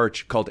to have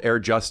merch called Air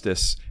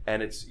Justice,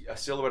 and it's a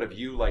silhouette of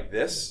you like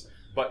this,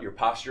 but your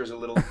posture is a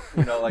little,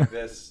 like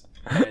this,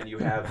 and you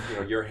have,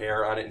 your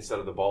hair on it instead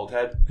of the bald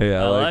head.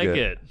 Yeah, I like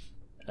it.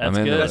 That's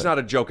into good. That's not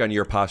a joke on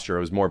your posture.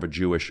 It was more of a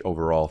Jewish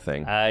overall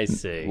thing. I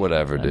see.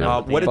 Whatever, dude.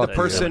 What did the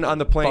person on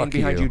the plane Fuck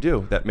behind you. you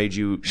do that made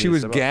you? She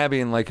was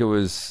gabbing like it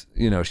was,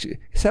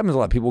 this happens a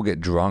lot. People get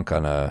drunk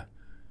on a,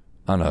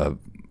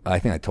 I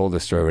think I told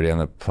this story already on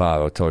the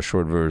pod. I'll tell a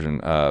short version.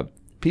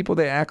 People,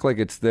 they act like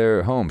it's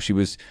their home. She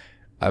was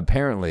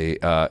apparently,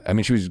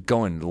 she was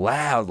going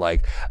loud,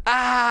 like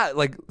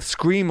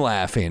scream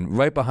laughing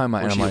right behind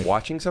my. Was and she I'm like,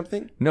 watching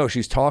something? No,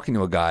 she's talking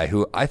to a guy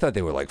who I thought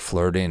they were like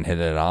flirting,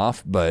 hitting it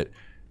off, but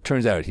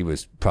turns out he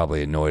was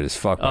probably annoyed as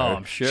fuck. by her.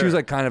 I'm sure. She was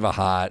like kind of a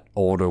hot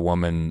older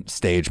woman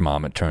stage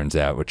mom. It turns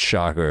out, which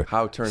shocker.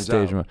 How it turns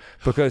stage out? Mom.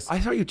 Because I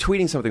saw you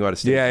tweeting something about a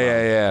stage mom.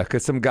 yeah.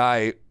 Because some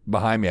guy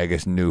behind me, I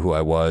guess, knew who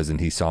I was, and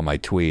he saw my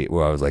tweet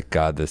where I was like,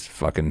 "God, this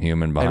fucking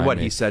human behind And what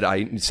me." he said,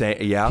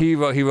 yeah. He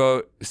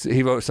wrote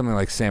something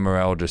like,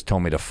 "Samuel just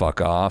told me to fuck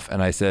off,"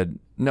 and I said,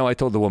 "No, I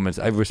told the woman."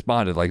 I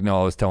responded like,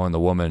 "No, I was telling the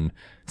woman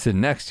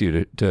sitting next to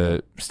you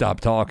to stop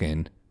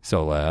talking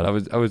so loud."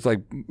 I was like,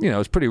 it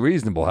was pretty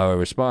reasonable how I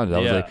responded. I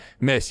was like,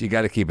 "Miss, you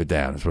got to keep it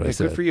down." That's what I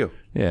said. Good for you.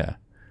 Yeah.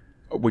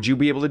 Would you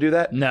be able to do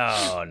that?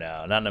 No,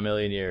 not in a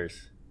million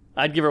years.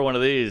 I'd give her one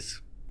of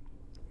these.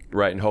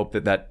 Right, and hope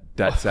that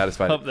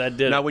satisfied. Hope that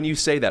did Now, it. when you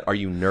say that, are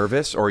you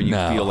nervous or you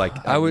feel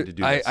like I need to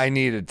do this? I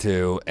needed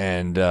to,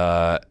 and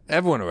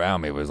everyone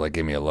around me was like,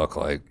 "Give me a look,"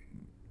 like.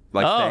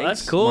 Like, Oh, thanks?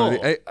 that's cool.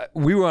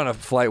 We were on a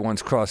flight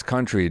once cross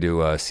country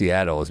to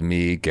Seattle. It was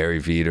me,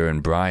 Gary Veter,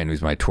 and Brian,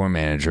 who's my tour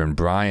manager. And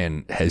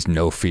Brian has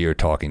no fear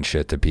talking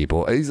shit to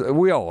people.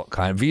 We all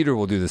kind of. Veter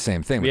will do the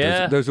same thing. But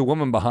Yeah. there's a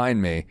woman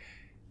behind me,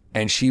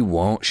 and she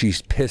won't.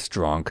 She's pissed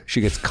drunk. She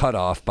gets cut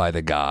off by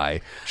the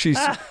guy. She's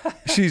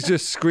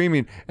just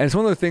screaming. And it's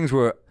one of the things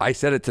where I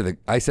said it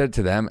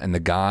to them, and the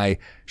guy,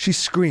 she's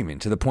screaming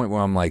to the point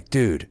where I'm like,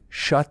 dude,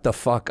 shut the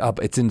fuck up.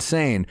 It's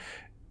insane.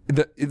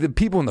 The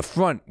people in the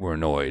front were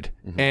annoyed,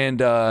 and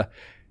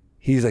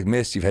he's like,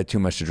 "Miss, you've had too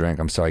much to drink.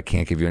 I'm sorry, I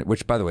can't give you any,"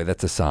 which, by the way,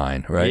 that's a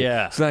sign, right?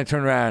 Yeah. So then I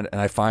turn around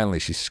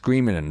and she's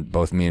screaming, and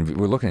both me and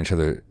we're looking at each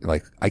other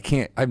like, I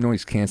have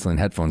noise canceling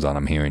headphones on.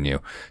 I'm hearing you.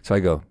 So I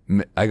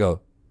go,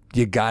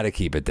 you got to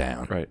keep it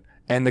down. Right.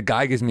 And the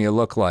guy gives me a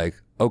look like,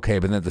 okay,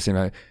 but then at the same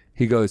time,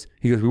 he goes,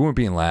 we weren't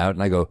being loud,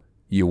 and I go,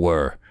 you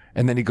were.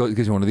 And then he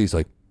gives me one of these,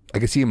 like, I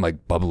could see him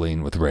like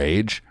bubbling with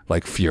rage,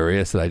 like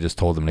furious that I just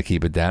told him to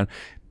keep it down.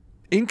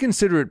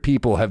 Inconsiderate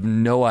people have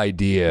no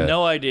idea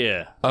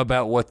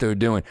about what they're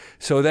doing.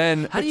 So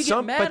then, How do you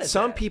get mad at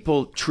some that?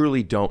 people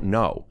truly don't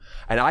know.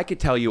 And I could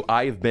tell you,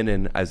 I have been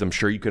in, as I'm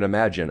sure you can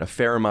imagine, a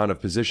fair amount of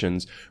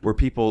positions where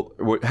people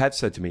have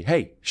said to me,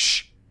 "Hey,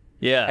 shh."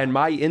 Yeah. And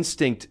my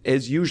instinct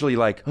is usually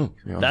like, "Oh,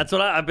 That's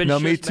what I've been no,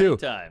 me shushed many too.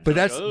 times. But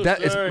Like,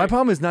 that's my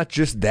problem is not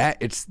just that;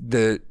 it's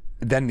the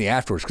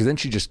afterwards, because then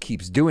she just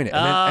keeps doing it,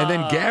 and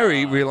then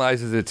Gary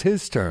realizes it's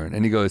his turn,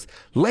 and he goes,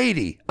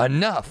 "Lady,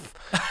 enough,"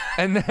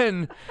 and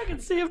then I can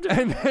see him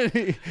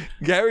doing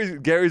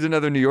Gary's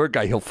another New York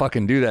guy. He'll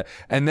fucking do that,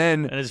 and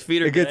then And his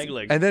feet are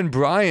dangling. And then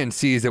Brian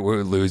sees that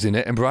we're losing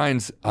it, and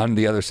Brian's on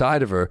the other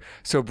side of her.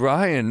 So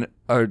Brian,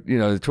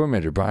 the tour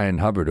manager, Brian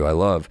Hubbard, who I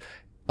love,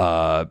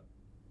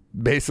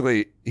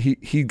 basically,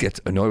 he gets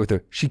annoyed with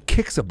her. She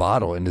kicks a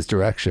bottle in his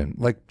direction,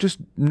 like just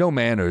no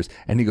manners.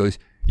 And he goes,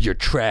 "You're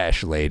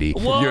trash, lady.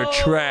 Whoa, you're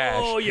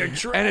trash. you're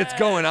trash." And it's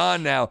going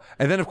on now.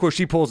 And then, of course,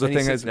 she pulls the And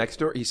thing. he sits next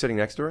to her? He's sitting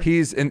next to her?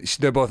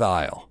 They're both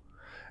aisle.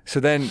 So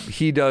then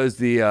he does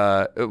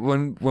the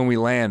when we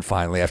land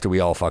finally after we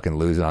all fucking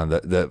lose it on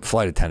the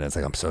flight attendant's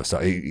like, I'm so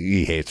sorry.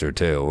 He hates her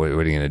too. What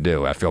are you gonna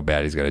do? I feel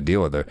bad. He's got to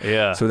deal with her.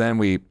 Yeah. So then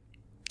we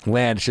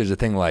land. She does a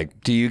thing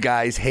like, "Do you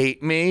guys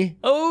hate me?"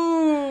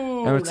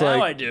 Oh, And it's now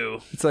like- I do.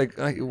 It's like,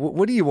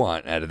 what do you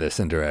want out of this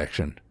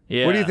interaction?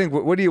 Yeah. What do you think?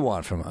 What do you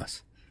want from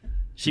us?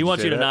 She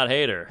wants say you to that? not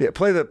hate her. Yeah,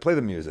 play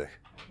the music.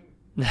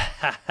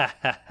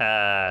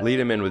 Lead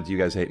him in with "You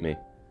guys hate me."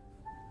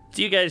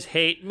 Do you guys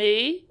hate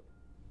me?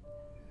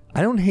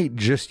 I don't hate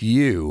just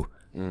you.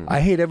 I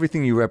hate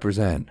everything you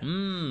represent.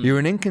 You're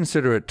an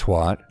inconsiderate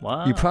twat.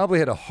 Wow. You probably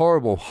had a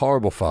horrible,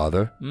 horrible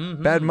father.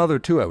 Bad mother,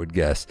 too, I would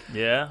guess.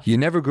 Yeah. You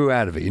never grew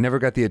out of it. You never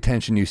got the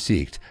attention you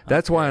seeked.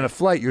 That's why on a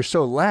flight you're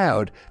so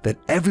loud that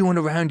everyone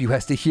around you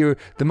has to hear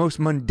the most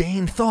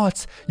mundane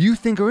thoughts you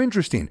think are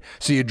interesting.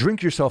 So you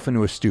drink yourself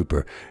into a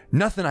stupor.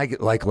 Nothing I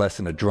like less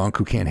than a drunk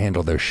who can't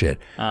handle their shit.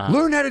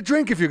 Learn how to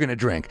drink if you're going to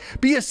drink.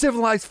 Be a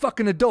civilized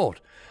fucking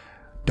adult.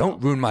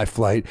 Don't ruin my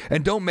flight,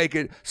 and don't make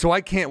it so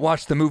I can't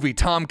watch the movie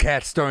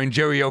Tomcat starring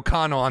Jerry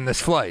O'Connell on this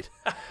flight.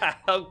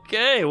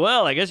 Okay,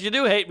 well, I guess you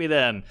do hate me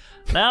then.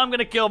 Now I'm going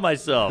to kill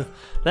myself.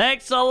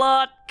 Thanks a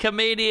lot,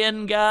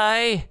 comedian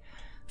guy.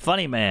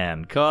 Funny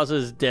man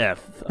causes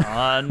death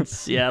on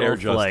Seattle Air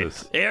flight.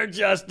 Justice. Air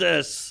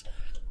Justice.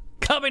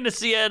 Coming to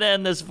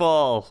CNN this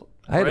fall.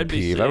 I had Or a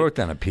peeve. NBC. I wrote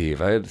down a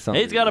peeve. I had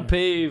something. He's got a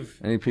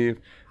peeve. Any peeve?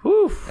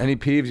 Whew. Any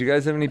peeves? You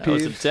guys have any That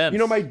was peeves? intense. You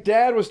know, my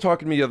dad was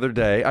talking to me the other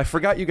day. I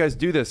forgot you guys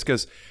do this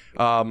because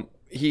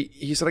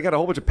he said I got a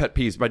whole bunch of pet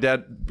peeves. My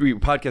dad, we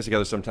podcast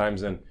together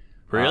sometimes, and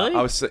Really?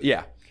 I was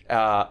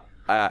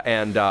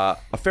and a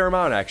fair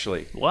amount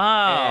actually.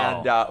 Wow.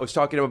 And I was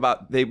talking to him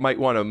about they might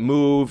want to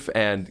move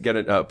and get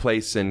a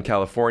place in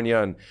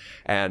California,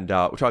 and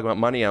we're talking about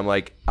money. I'm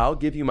like, I'll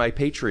give you my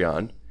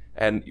Patreon.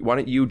 And why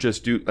don't you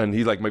just do? And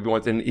he like maybe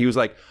wants. And he was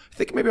like, I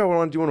think maybe I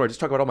want to do one where I just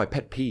talk about all my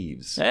pet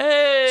peeves.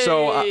 Hey.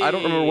 So I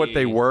don't remember what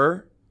they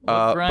were.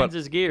 What grinds but,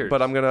 his gears?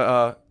 But I'm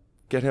gonna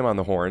get him on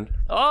the horn.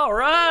 All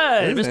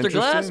right, That's Mr.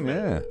 interesting,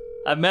 Glassman.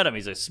 Yeah. I've met him.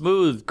 He's a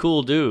smooth,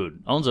 cool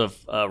dude. Owns a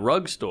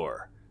rug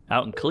store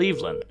out in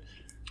Cleveland.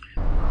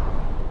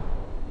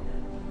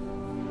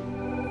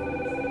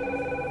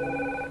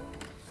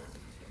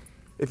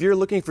 If you're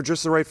looking for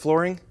just the right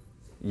flooring,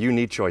 you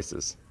need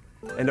choices.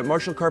 And at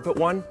Marshall Carpet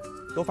One,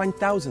 you'll find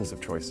thousands of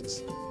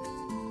choices,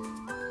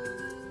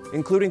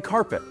 including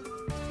carpet,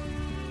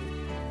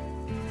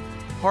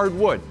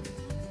 hardwood,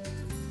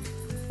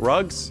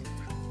 rugs,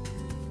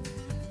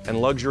 and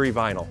luxury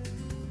vinyl.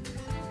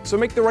 So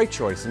make the right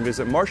choice and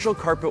visit Marshall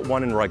Carpet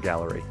One and Rug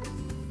Gallery.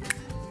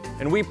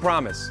 And we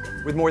promise,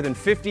 with more than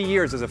 50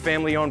 years as a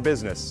family-owned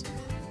business,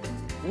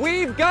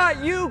 we've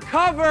got you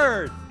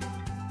covered!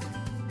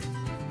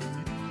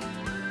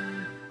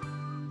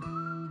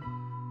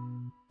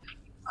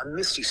 I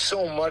miss you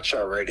so much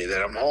already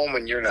that I'm home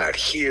and you're not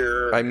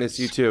here. I miss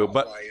you too,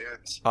 but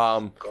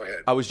Go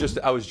ahead. I was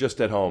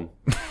just at home.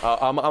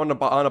 I'm on a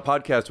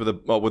podcast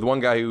with one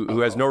guy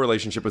who has no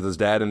relationship with his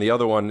dad, and the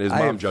other one his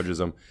mom judges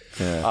him.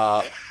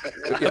 Yeah.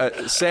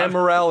 Sam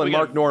Morrell and We got-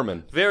 Mark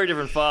Norman. Very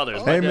different fathers.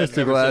 Hey, My dad Mr.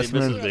 never said he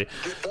Glassman. misses me.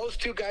 Those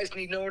two guys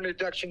need no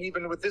introduction,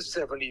 even with this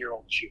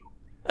 70-year-old Jew.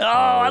 Oh,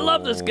 I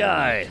love this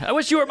guy. I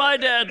wish you were my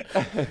dad.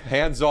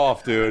 Hands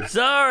off, dude.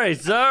 Sorry.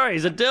 He's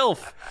a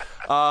dilf.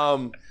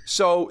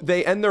 So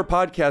they end their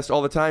podcast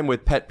all the time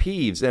with pet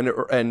peeves,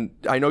 and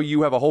I know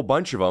you have a whole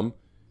bunch of them.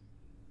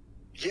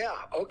 Yeah.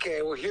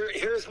 Okay. Well,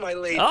 here's my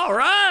latest. All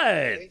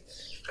right. Okay?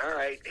 All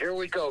right. Here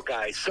we go,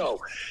 guys. So,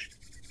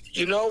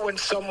 you know, when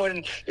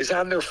someone is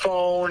on their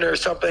phone or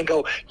something,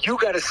 go, you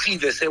got to see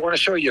this. They want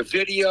to show you a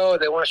video.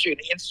 They want to show you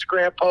an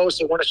Instagram post.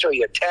 They want to show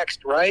you a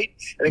text, right?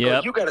 And they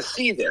Yep. go, you got to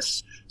see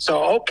this.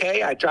 So,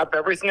 okay, I drop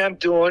everything I'm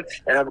doing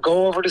and I'm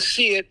going over to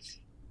see it.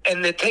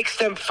 And it takes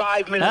them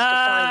 5 minutes to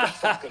find the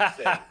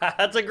fucking thing.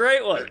 That's a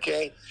great one.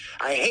 Okay?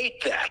 I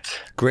hate that.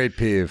 Great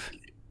peeve.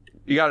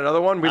 You got another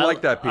one? We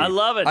like that peeve. I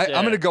love it. I'm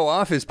Dad. going to go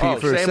off his peeve Oh,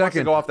 for a Sam wants to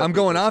second. go off that I'm peeve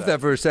going for a off sec. that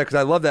for a second because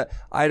I love that.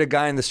 I had a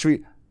guy in the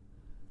street.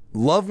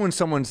 Love when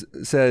someone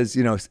says,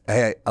 you know,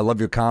 hey, I love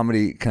your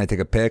comedy. Can I take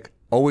a pic?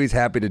 Always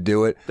happy to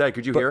do it. Dad,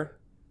 could you hear?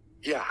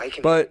 Yeah, I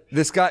can. But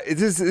this guy,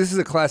 this is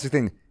a classic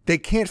thing. They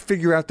can't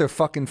figure out their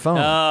fucking phone.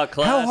 Oh,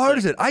 classic. How hard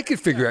is it? I could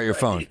figure out your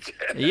phone.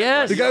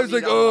 Yes. The guy was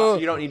like,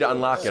 You don't need to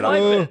unlock it.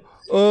 Swipe it.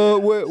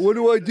 what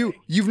do I do?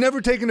 You've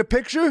never taken a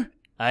picture?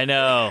 I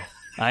know.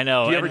 Do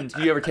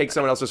you ever take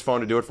someone else's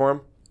phone to do it for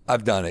him?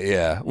 I've done it,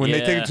 yeah. When they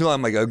take Yeah. it too long,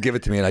 I'm like, oh, give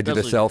it to me, and I do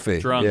the Especially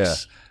selfie.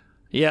 Drunks.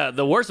 Yeah,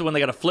 the worst is when they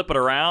got to flip it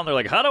around. They're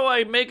like, how do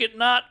I make it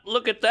not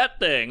look at that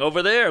thing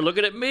over there? Look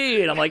at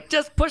me. And I'm like,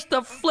 just push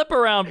the flip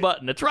around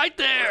button. It's right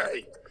there.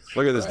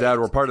 Look at this, Dad.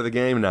 We're part of the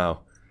game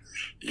now.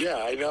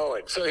 Yeah, I know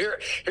it. So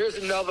here's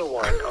another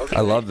one. Okay?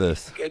 I love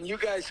this. And you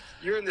guys,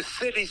 you're in the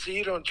city, so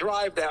you don't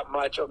drive that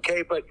much,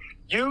 okay? But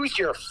use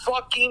your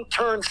fucking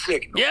turn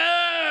signal.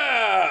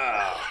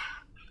 Yeah.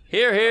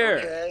 Here.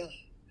 Okay?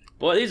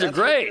 Boy, these That's are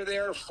great. what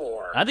you're there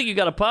for. I think you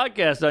got a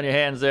podcast on your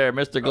hands there,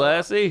 Mr.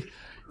 Glassy.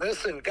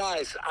 Listen,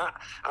 guys,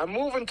 I'm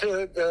moving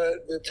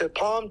to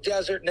Palm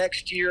Desert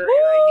next year,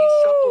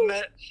 Woo!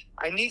 and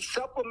I need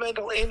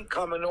supplemental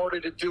income in order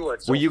to do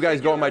it. So Will you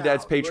guys go on my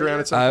dad's Patreon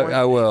at some point?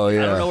 I will,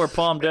 yeah. I don't know where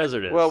Palm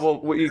Desert is. Well,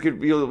 you'll do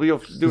it on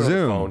the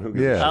Zoom, phone. Who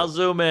gives a yeah. shit? I'll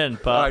zoom in,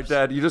 Pops. All right,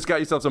 Dad, you just got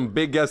yourself some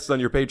big guests on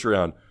your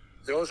Patreon.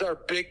 Those are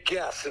big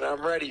guests, and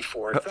I'm ready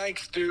for it.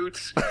 Thanks,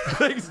 dudes.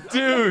 Thanks,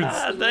 dudes.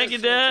 Thank you,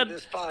 Listening Dad. to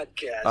this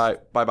podcast. All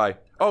right, bye-bye.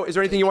 Oh, is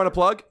there anything you want to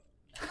plug?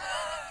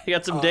 You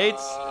got some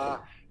dates?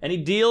 Any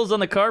deals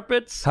on the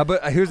carpets? How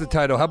about here's the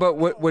title? How about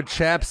what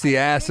chaps the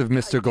ass of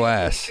Mr.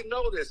 Glass? You should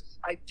know this.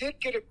 I did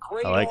get a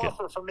great like it.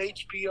 offer from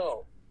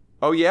HBO.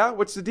 Oh, yeah?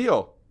 What's the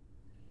deal?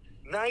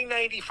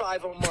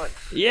 $9.95 a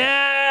month.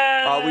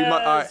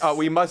 Yeah.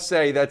 We must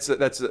say that's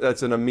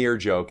an Amir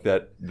joke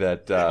that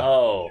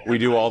Oh. we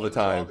do all the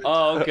time.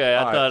 Oh, okay.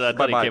 I All thought right, he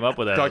bye-bye. came up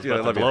with that. Talk I was to you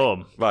later. about to Love blow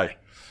you. him. Bye.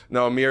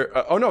 No, Amir.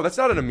 Oh no, that's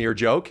not an Amir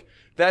joke.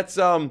 That's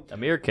A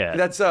meerkat.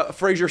 That's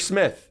Fraser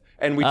Smith,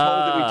 and we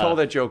told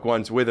that joke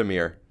once with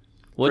Amir.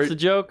 What's the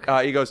joke?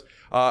 He goes,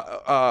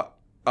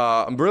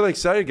 I'm really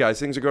excited, guys.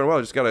 Things are going well.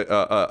 I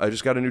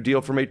just got a new deal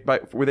with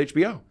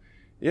HBO.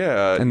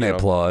 Yeah, And they you know,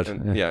 applaud.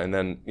 And, yeah, and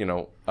then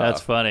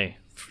That's funny.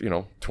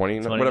 20,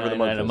 whatever the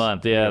month $29 is. a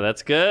month. Yeah,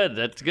 that's good.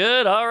 That's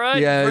good. All right.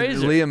 Yeah,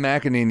 Fraser. Liam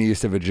McEnany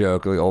used to have a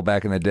joke, like old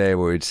back in the day,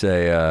 where he'd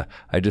say,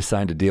 I just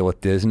signed a deal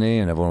with Disney,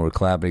 and everyone would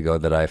clap and he'd go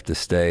that I have to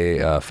stay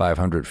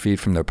 500 feet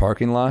from their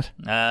parking lot.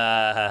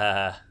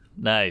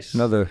 Nice.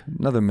 Another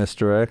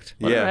misdirect.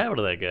 Whatever Yeah, happened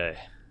to that guy?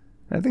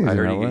 I think I he's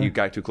heard in LA. you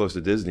got too close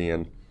to Disney,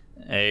 and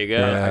There you go.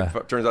 Yeah.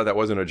 turns out that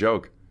wasn't a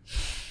joke,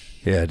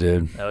 Yeah,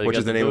 dude. Oh, you which got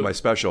is the name of my boots.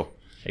 special.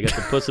 You got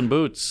the Puss in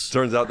Boots.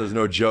 Turns out there's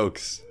no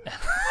jokes.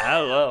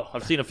 Oh, well,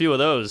 I've seen a few of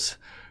those.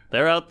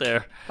 They're out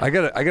there. I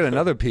got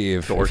another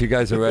peeve. If you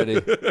guys are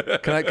ready,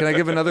 can I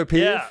give another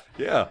peeve? Yeah.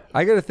 Yeah.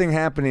 I got a thing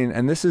happening,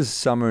 and this is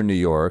summer New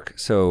York,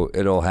 so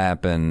it'll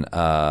happen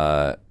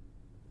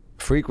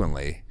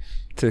frequently.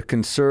 They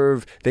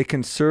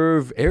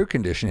conserve air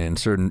conditioning in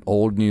certain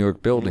old New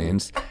York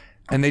buildings,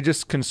 and they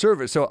just conserve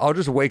it. So I'll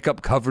just wake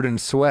up covered in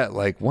sweat,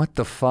 like, what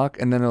the fuck?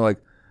 And then they're like,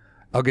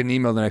 I'll get an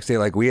email the next day,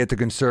 like, we had to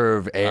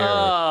conserve air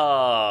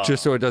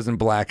just so it doesn't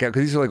black out,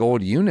 because these are like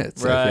old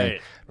units, I think.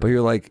 Right. But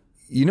you're like,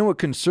 you know what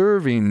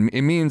conserving,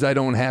 it means I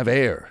don't have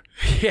air.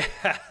 Yeah.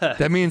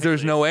 That means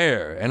there's no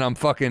air, and I'm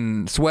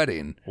fucking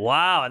sweating.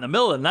 Wow. In the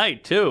middle of the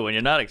night, too, when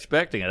you're not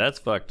expecting it. That's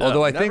fucked up.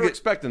 Although I Never think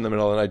expect in the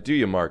middle of the night, do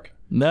you, Mark?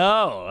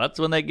 No, that's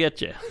when they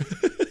get you.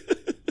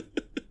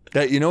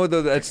 that, you know,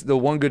 though, that's the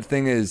one good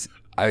thing is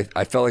I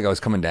felt like I was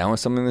coming down with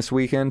something this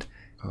weekend,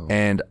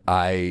 and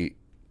I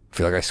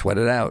feel like I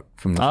sweated out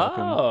from the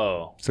fucking.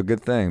 Oh. It's a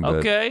good thing. But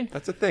Okay.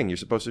 That's a thing you're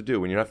supposed to do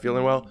when you're not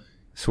feeling well.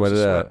 Sweat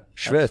it out.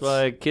 Schwitz. That's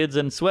why kids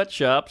in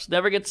sweatshops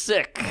never get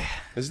sick.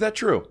 Is that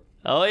true?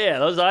 Oh, yeah.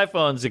 Those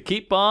iPhones that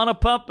keep on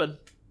a-pumping.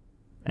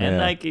 And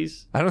Yeah.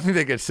 Nikes. I don't think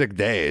they get sick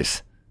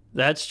days.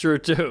 That's true,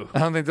 too. I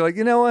don't think they're like,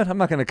 you know what? I'm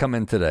not going to come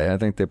in today. I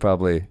think they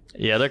probably.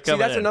 Yeah, they're See, coming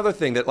that's in. another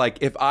thing that, like,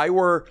 if I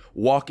were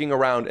walking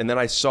around and then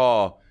I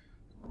saw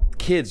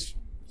kids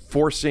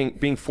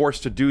being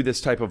forced to do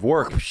this type of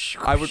work,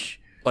 I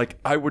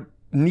would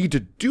need to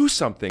do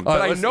something.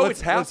 But I know it's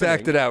happening. Let's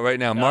act it out right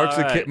now. Mark's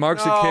a right. kid.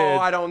 Mark's No, a kid.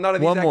 I don't. None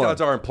of these One act more.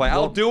 outs aren't playing.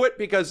 I'll do it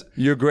because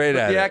You're great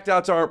at the it. act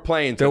outs aren't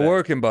playing. They're today.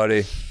 working,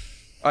 buddy.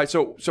 All right,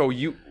 so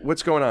you,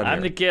 what's going on I'm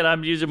here? the kid.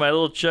 I'm using my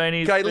little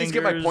Chinese Can I at least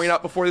get my fingers. point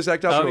out before this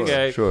act out?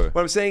 Okay. Sure.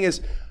 What I'm saying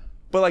is,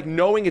 but like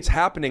knowing it's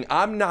happening,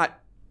 I'm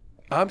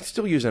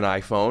still using an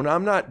iPhone.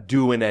 I'm not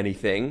doing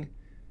anything.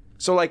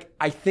 So like,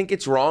 I think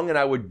it's wrong, and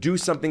I would do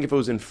something if it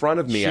was in front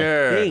of me.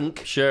 Sure, I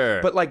think.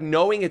 sure. But like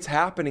knowing it's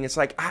happening, it's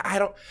like I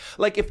don't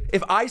like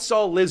if I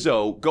saw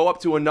Lizzo go up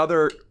to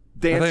another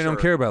dancer. I thought you don't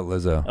care about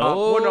Lizzo.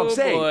 What I'm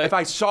saying, boy. if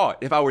I saw it,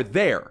 if I were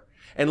there,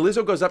 and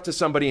Lizzo goes up to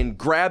somebody and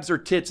grabs her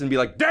tits and be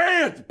like,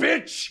 "Dance,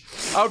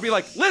 bitch," I would be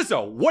like,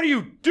 "Lizzo, what are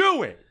you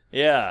doing?"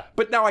 Yeah.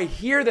 But now I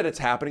hear that it's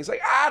happening. It's like,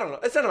 I don't know.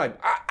 It's none of my.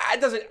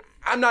 It doesn't.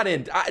 I'm not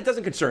in. It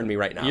doesn't concern me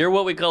right now. You're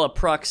what we call a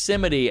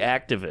proximity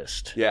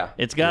activist. Yeah.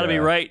 It's got to be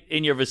right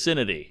in your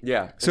vicinity.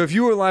 Yeah. So if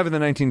you were alive in the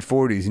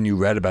 1940s and you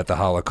read about the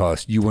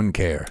Holocaust, you wouldn't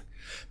care.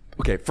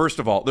 Okay. First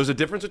of all, there's a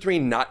difference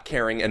between not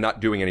caring and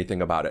not doing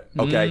anything about it.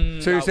 Okay.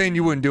 So you're saying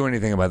you wouldn't do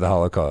anything about the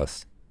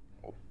Holocaust?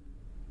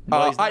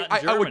 Well, he's not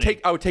in I would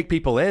Germany. take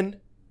people in,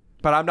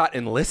 but I'm not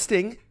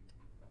enlisting.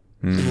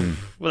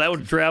 Well, that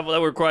would travel. That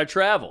would require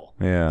travel.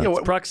 Yeah. Yeah.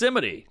 It's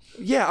proximity.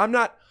 Yeah. I'm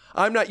not.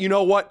 You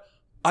know what?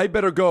 I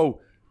better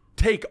go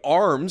take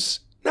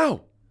arms.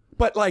 No.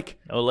 But like,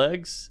 No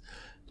legs.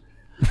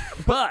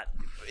 But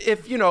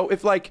if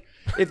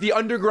if the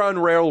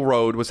Underground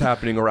Railroad was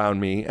happening around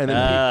me, and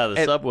then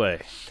the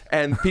subway,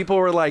 and people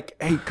were like,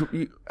 "Hey,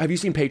 have you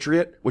seen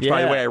Patriot?" Which,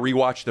 by the way, I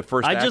rewatched the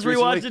first. I just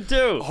rewatched it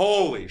too.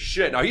 Holy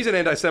shit! Now he's an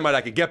anti-Semite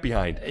I could get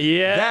behind.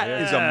 Yeah, that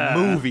is a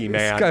movie,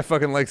 man. This guy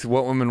fucking likes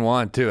What Women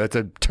Want too. That's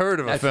a turd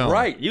of a film. That's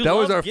right. That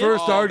was our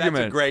first argument.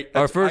 That's a great.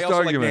 Our first I also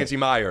argument. Like Nancy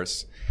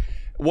Meyers.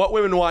 What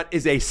Women Want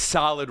is a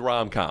solid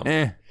rom-com.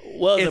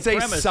 Well, it's a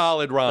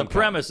solid rom-com. The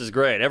premise is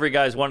great. Every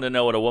guy's wanting to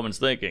know what a woman's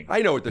thinking.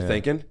 I know what they're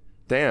thinking.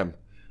 Damn,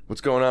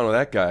 what's going on with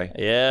that guy?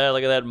 Yeah,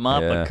 look at that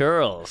mop of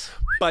curls.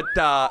 But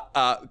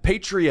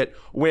Patriot,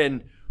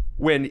 when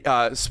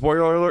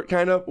spoiler alert,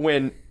 kind of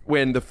when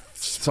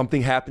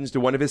something happens to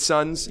one of his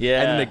sons, and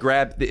then they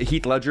grab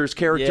Heath Ledger's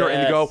character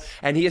and they go,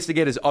 and he has to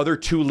get his other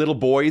 2 little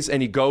boys,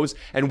 and he goes,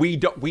 and we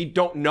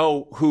don't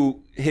know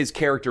who his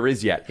character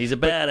is yet. He's a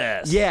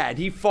badass. Yeah, and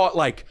he fought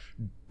like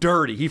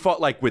dirty. He fought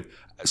like with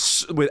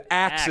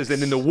axes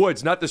and in the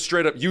woods, not the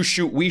straight up you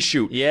shoot we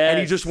shoot. Yeah, and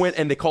he just went,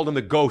 and they called him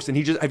the Ghost, and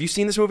he just. Have you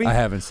seen this movie? I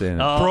haven't seen it,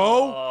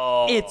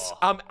 bro.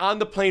 I'm on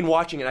the plane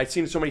watching it. I've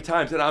seen it so many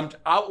times, and I'm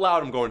out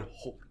loud. I'm going,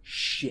 holy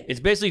shit! It's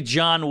basically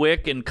John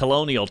Wick in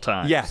colonial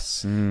times.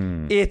 Yes,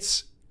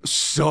 it's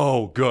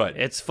so good.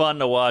 It's fun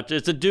to watch.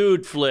 It's a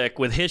dude flick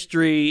with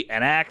history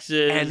and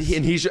axes.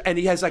 And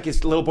he has like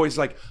his little boy's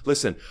like,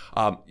 listen,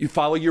 you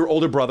follow your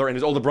older brother, and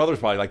his older brother's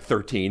probably like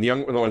 13. The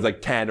younger one's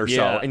like 10 or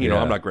so. And you know,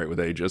 I'm not great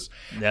with ages.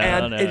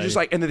 It's just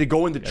like, and then they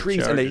go in the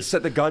trees and they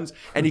set the guns,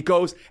 and he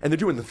goes, and they're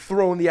doing the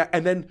throwing the,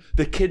 and then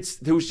the kids,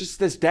 there was just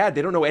this dad,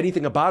 they don't know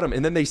anything about him,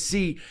 and then they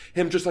see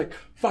him just like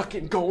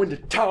fucking going to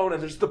town,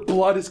 and there's the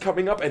blood is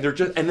coming up, and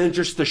then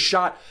just the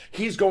shot,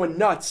 he's going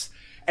nuts.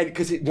 And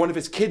because one of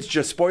his kids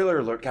just, spoiler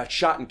alert, got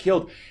shot and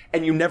killed,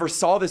 and you never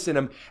saw this in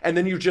him, and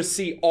then you just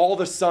see all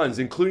the sons,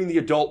 including the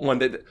adult one,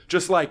 that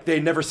just like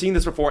they'd never seen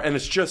this before, and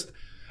it's just,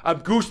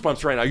 I'm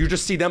goosebumps right now. You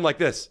just see them like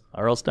this.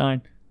 R.L.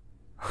 Stein.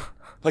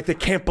 Like they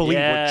can't believe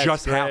what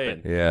just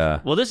happened.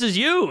 Yeah. Well, this is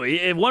you.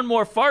 If one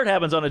more fart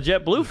happens on a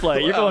JetBlue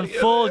flight, you're going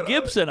full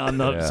Gibson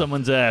on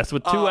someone's ass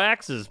with 2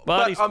 axes,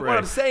 body spray. What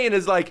I'm saying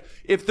is, like,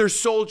 if there's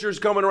soldiers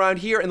coming around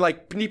here and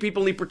like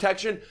people need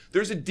protection,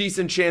 there's a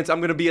decent chance I'm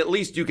going to be, at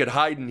least you could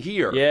hide in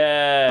here.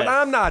 Yeah. But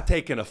I'm not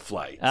taking a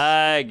flight.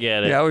 I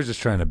get it. Yeah, I was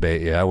just trying to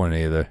bait you. I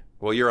wouldn't either.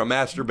 Well, you're a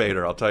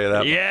masturbator, I'll tell you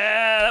that.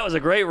 Yeah, that was a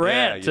great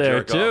rant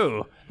there, too.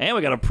 Off. And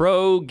we got a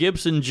pro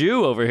Gibson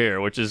Jew over here,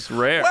 which is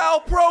rare.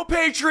 Well, pro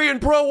Patriot,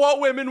 pro What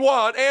Women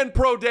Want, and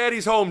pro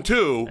Daddy's Home,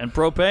 too. And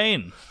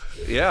propane.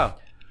 Yeah.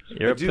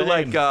 You're I do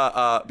like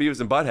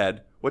Beavis and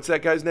Butthead. What's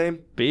that guy's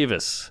name?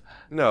 Beavis.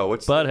 No,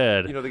 what's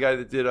Butthead. You know, the guy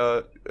that did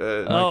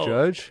Mike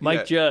Judge?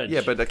 Mike Judge.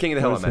 Yeah, but King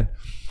of the Hill,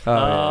 I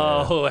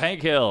meant.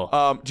 Hank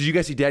Hill. Did you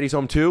guys see Daddy's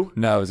Home, too?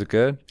 No, is it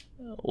good?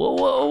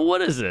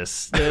 What is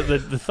this?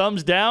 The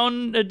thumbs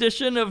down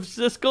edition of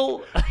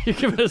Siskel? You're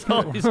giving us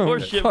all these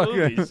horseshit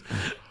movies.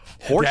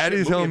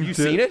 Daddy's Home. Have you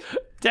seen it?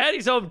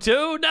 Daddy's Home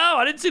 2? No,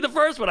 I didn't see the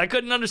first one. I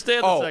couldn't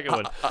understand the second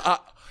one.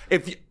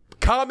 If you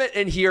comment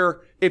in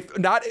here, if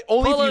not,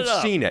 only if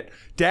you've seen it.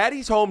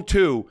 Daddy's Home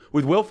 2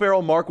 with Will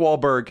Ferrell, Mark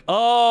Wahlberg.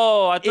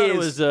 Oh, I thought it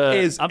was.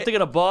 I'm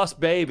thinking of Boss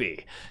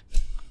Baby.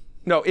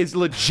 No, is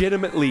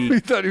legitimately.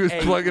 You thought he was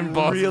plugging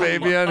Boss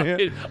Baby on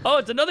here? Oh,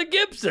 it's another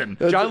Gibson.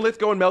 John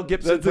Lithgow and Mel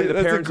Gibson play the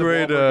parents of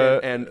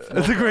Wahlberg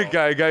that's a great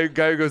guy.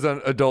 Guy who goes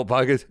on adult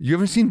podcasts. You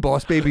haven't seen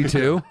Boss Baby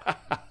 2?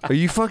 Are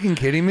you fucking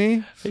kidding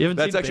me?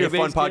 That's actually a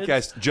fun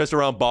podcast just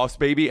around Boss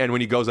Baby, and when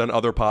he goes on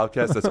other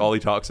podcasts, that's all he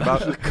talks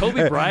about.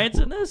 Kobe Bryant's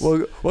in this?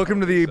 Well, welcome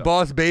to the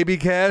Boss Baby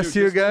cast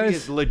here, guys.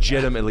 It's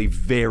legitimately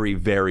very,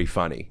 very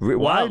funny.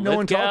 Why no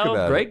one talk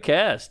about it? Great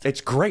cast.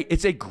 It's great.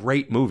 It's a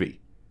great movie.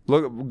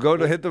 Look, go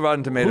to hit the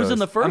Rotten Tomatoes. Who's in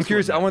the first I'm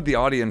curious. one, I want the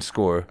audience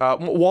score.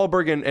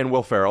 Wahlberg and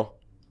Will Ferrell.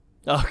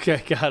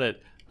 Okay, got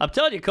it. I'm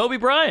telling you, Kobe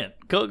Bryant.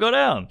 Go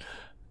down.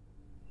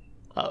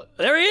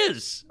 There he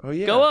is. Oh,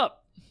 yeah. Go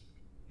up.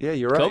 Yeah,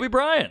 you're right. Kobe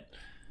Bryant.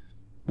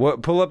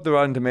 What? Pull up the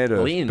Rotten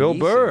Tomatoes. Liam Bill Neeson.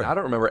 Burr. I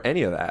don't remember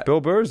any of that. Bill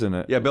Burr's in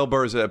it. Yeah, Bill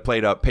Burr's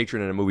played a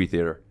patron in a movie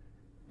theater.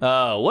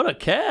 What a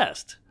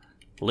cast.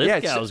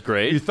 Lithgow's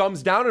great. You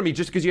thumbs down on me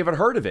just because you haven't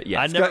heard of it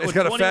yet. It's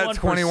got a fat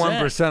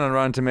 21% on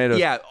Rotten Tomatoes.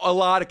 Yeah, a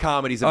lot of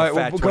comedies have a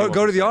fat 21%.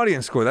 Go to the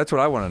audience score. That's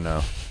what I want to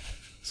know.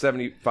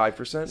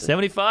 75%?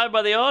 75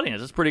 by the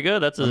audience. That's pretty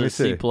good. That's a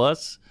C+.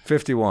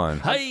 51.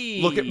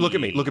 Hey! Look at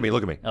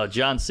me. Oh,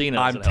 John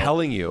Cena. I'm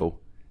telling you,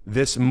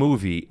 this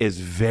movie is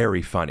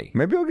very funny.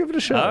 Maybe I'll give it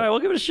a shot. All right, we'll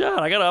give it a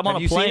shot. I'm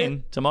on a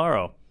plane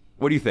tomorrow.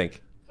 What do you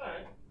think?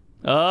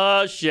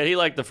 Oh, shit. He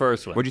liked the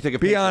first one. What do you think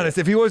of Be Patriot? honest,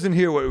 if he wasn't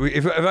here,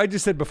 if I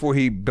just said before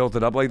he built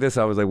it up like this,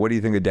 I was like, what do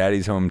you think of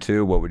Daddy's Home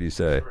 2? What would you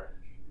say?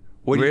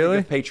 What do you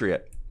think of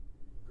Patriot?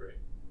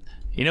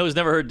 You know who's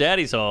never heard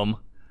Daddy's Home?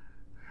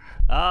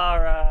 All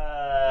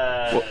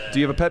right. Well,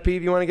 do you have a pet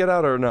peeve you want to get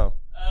out or no?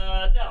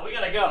 No, we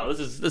got to go.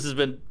 This has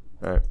been...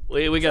 All right.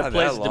 We got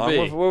places to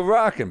be. We're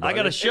rocking, buddy. I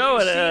got a show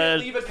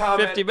at leave a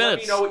comment, 50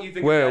 minutes. Let me know what you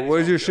think.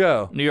 Where's your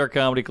show? New York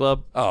Comedy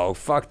Club. Oh,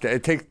 fuck that.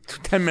 It takes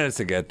 10 minutes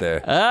to get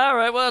there. All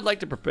right, well, I'd like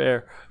to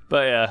prepare.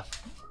 But yeah.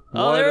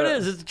 Oh, there it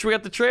is. We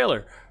got the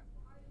trailer.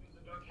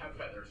 Dogs have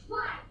feathers.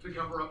 to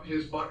cover up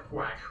his butt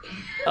whack.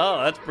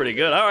 Oh, that's pretty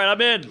good. All right,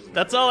 I'm in.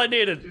 That's all I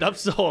needed. I'm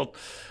sold.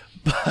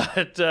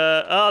 But,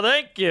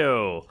 thank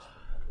you.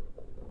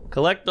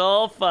 Collect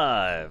all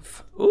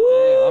 5.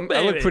 Ooh,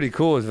 I look pretty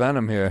cool as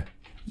Venom here.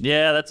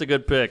 Yeah, that's a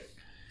good pick.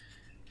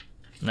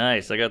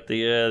 Nice. I got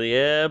the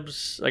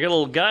abs. I got a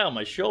little guy on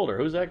my shoulder.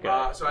 Who's that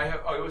guy? So I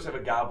always have a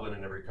goblin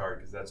in every card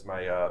because that's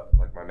my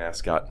my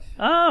mascot.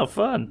 Oh,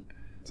 fun.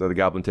 So the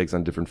goblin takes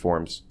on different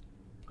forms.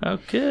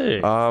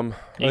 Okay. Are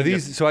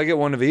these? So I get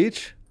one of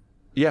each?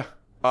 Yeah.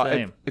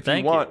 Same. If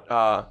Thank you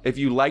want, if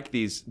you like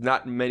these,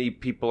 not many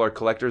people are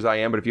collectors. I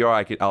am, but if you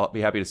are, I'll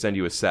be happy to send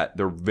you a set.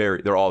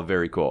 They're all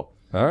very cool.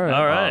 All right.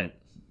 All right.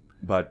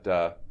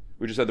 But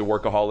we just had the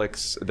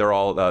Workaholics. They're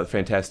all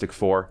Fantastic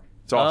Four.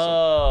 It's awesome.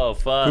 Oh,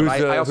 fun.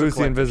 Who's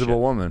the Invisible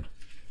Woman?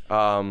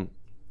 Got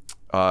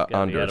the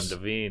Anders.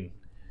 Adam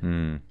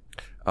Devine.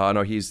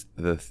 No, he's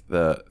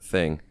the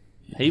thing.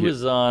 He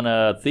was on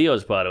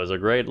Theo's pod. It was a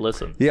great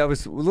listen. Yeah, I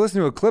was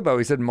listening to a clip how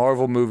he said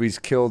Marvel movies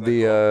killed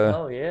the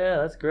Oh, yeah,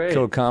 that's great.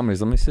 killed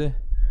comedies. Let me see. And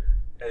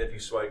if you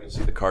swipe, you can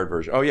see the card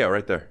version. Oh yeah,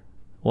 right there.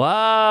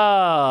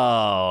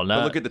 Wow.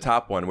 But look at the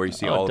top one where you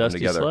see all of them Dusty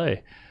together.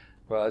 Slay.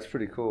 Wow, that's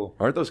pretty cool.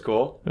 Aren't those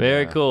cool?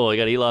 Very cool.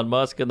 You got Elon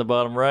Musk in the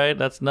bottom right.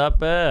 That's not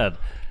bad.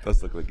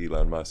 Does look like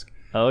Elon Musk.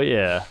 Oh,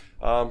 yeah.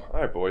 All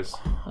right, boys.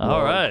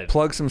 All right.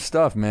 Plug some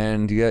stuff,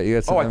 man. You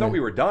got some. Oh, I thought we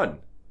were done.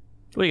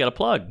 What do you got to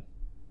plug?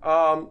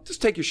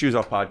 Just take your shoes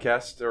off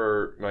podcast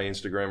or my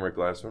Instagram, Rick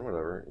Glassman,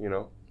 whatever, you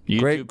know.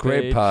 YouTube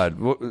great page. pod.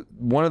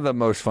 One of the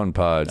most fun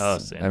pods. Oh,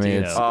 I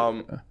mean, it's,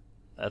 Santino.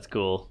 That's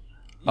cool.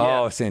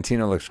 oh,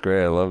 Santino looks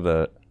great. I love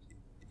that.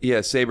 Yeah,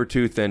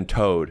 Sabretooth and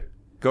Toad.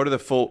 Go to the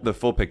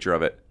full picture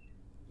of it.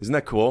 Isn't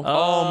that cool?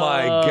 Oh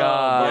my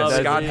God! Yeah,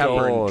 that's Scott cool.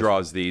 Hepburn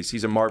draws these.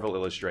 He's a Marvel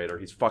illustrator.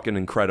 He's fucking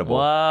incredible.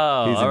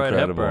 Wow. He's All right,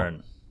 incredible.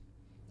 Hepburn.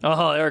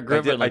 Oh, Eric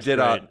Griffin looks great.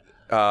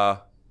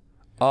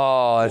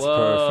 Oh, that's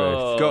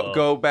Whoa. perfect.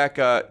 Go back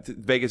to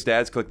Vegas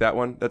Dads. Click that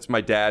one. That's my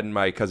dad and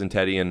my cousin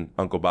Teddy and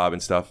Uncle Bob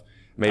and stuff.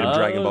 Made them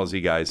Dragon Ball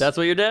Z guys. That's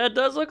what your dad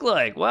does look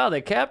like. Wow,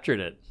 they captured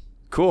it.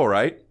 cool,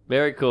 right?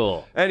 Very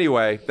cool.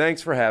 Anyway,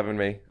 thanks for having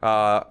me.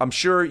 I'm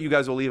sure you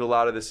guys will leave a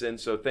lot of this in,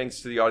 so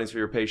thanks to the audience for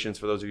your patience.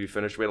 For those of you who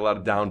finished, we had a lot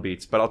of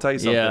downbeats, but I'll tell you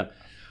something. Yeah.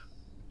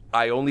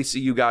 I only see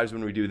you guys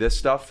when we do this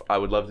stuff. I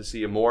would love to see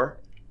you more.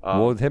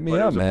 Well, hit me but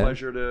up, it was man.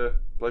 a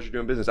pleasure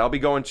doing business. I'll be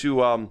going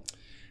to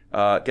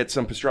get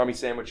some pastrami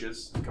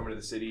sandwiches. Coming to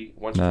the city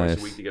once or twice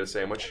a week to get a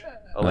sandwich.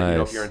 I'll let you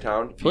know if you're in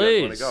town. If you guys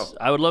Please. want to go.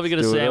 I would love to get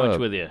a do it sandwich up.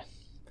 with you.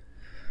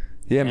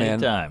 Yeah, man.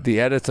 Anytime. The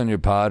edits on your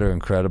pod are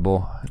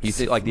incredible. You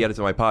see, like the edits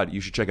of my pod,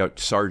 you should check out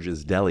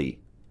Sarge's Deli.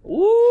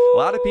 Ooh. A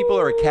lot of people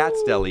are at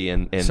Cat's Deli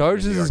in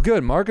Sarge's New York. is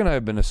good. Mark and I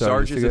have been to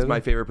Sarge's Sarge's together. is my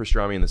favorite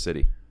pastrami in the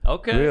city.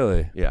 Okay.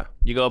 Really? Yeah.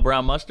 You go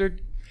brown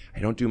mustard? I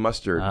don't do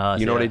mustard. Oh,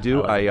 you know what I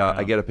do? I love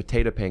I get a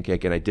potato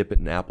pancake and I dip it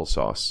in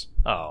applesauce.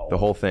 Oh. The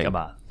whole thing. Come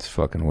on. It's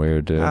fucking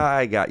weird, dude.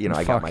 I got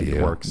I got my Fuck you.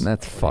 quirks.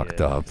 That's fucked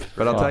up.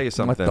 But I'll tell you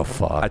something. What the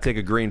fuck? I take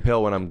a green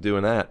pill when I'm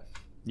doing that.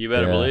 You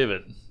better Yeah. believe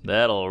it.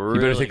 That'll really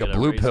You better take a get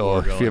blue race pill war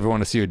if going. you ever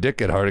want to see your dick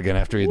get hard again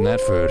after eating that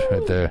food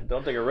right there.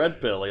 Don't take a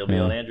red pill. You'll be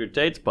on Andrew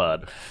Tate's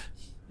pod.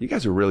 You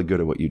guys are really good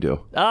at what you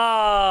do.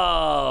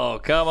 Oh,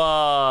 come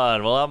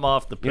on. Well, I'm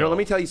off the pill. You know, let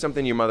me tell you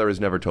something your mother has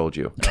never told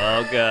you.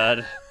 Oh,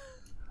 God.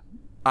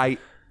 I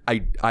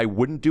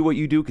wouldn't do what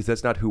you do because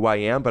that's not who I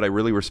am, but I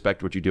really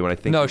respect what you do, and I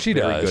think No, you're she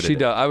very does. good She at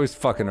does. I was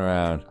fucking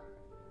around.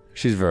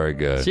 She's very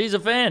good. She's a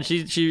fan. She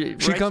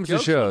writes comes to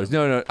jokes. shows.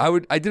 No.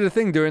 I did a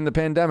thing during the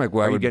pandemic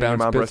where Are I you would getting your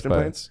bounce mom bits breast by.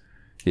 implants?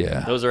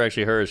 Yeah. Those are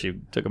actually hers. She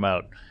took them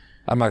out.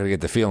 I'm not gonna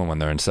get the feeling when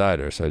they're inside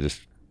her, so I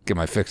just get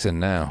my fix in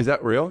now. Is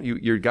that real?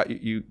 You got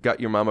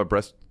your mom a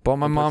breast? Bought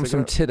my mom some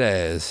implants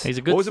titties. He's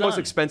a good What was the most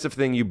son. expensive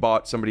thing you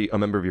bought somebody, a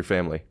member of your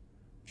family?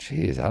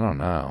 Jeez, I don't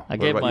know. I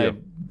gave about my you?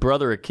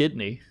 brother a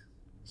kidney.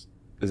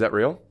 Is that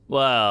real?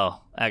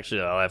 Well,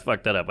 actually, I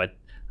fucked that up.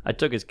 I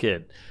took his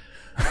kid.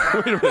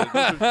 Completely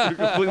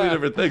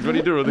different things. What are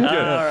you doing with the kid?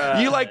 right.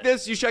 You like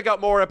this? You check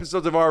out more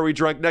episodes of Are We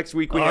Drunk? Next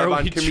week we Are have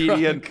on We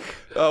comedian.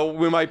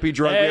 We might be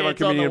drunk. Hey, we have on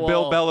it's on the comedian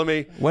Bill wall.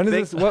 Bellamy. When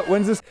is this?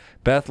 When's this?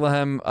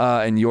 Bethlehem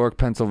and York,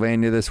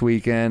 Pennsylvania this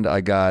weekend.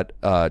 I got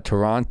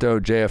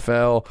Toronto,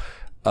 JFL,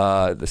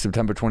 the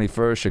September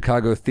 21st,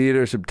 Chicago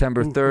Theater,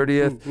 September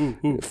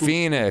 30th,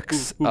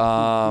 Phoenix,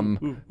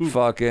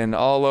 fucking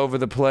all over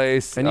the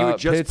place. And you had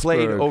just played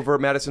Pittsburgh. over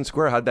at Madison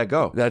Square. How'd that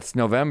go? That's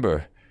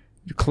November.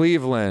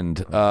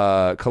 Cleveland,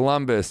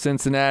 Columbus,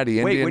 Cincinnati,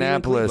 Wait, when are you in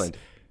Indianapolis. Cleveland?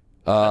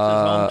 That's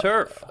his home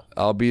turf.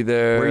 I'll be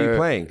there. Where are you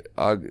playing?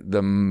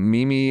 The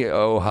Mimi,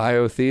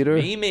 Ohio Theater.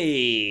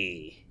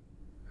 Me.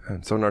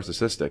 I'm so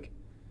narcissistic.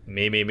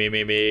 Me.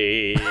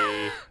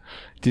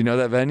 Do you know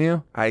that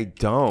venue? I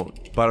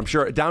don't, but I'm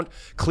sure down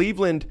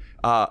Cleveland.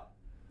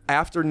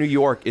 after New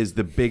York is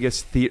the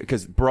biggest theater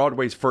because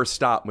Broadway's first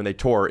stop when they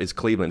tour is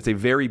Cleveland. It's a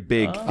very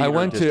big. I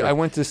went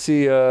to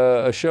see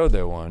a show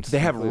there once. They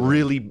have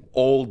really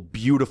old,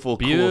 beautiful,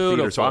 cool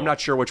theater. So I'm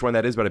not sure which one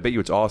that is, but I bet you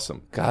it's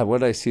awesome. God,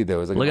 what did I see there? It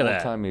was like Look an at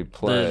old-timey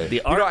play.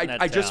 The art in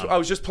that town. I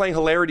was just playing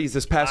Hilarities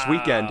this past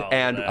weekend,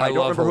 and I don't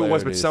remember who it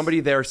was, but somebody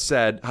there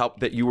said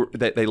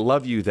that they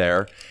love you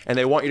there, and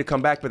they want you to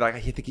come back, but I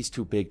think he's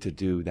too big to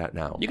do that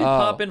now. You can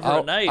pop in for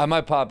a night. I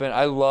might pop in.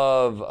 I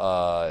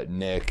love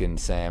Nick and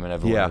Sam and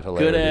everyone at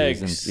Hilarities. Good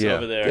eggs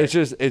over there.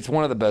 It's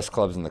one of the best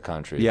clubs in the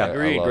country. Yeah,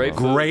 great food.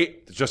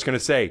 Great. Just gonna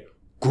say,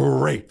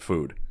 great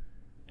food.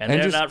 And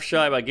they're not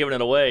shy about giving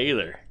it away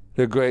either.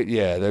 They're great.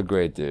 Yeah, they're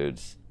great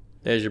dudes.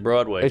 There's your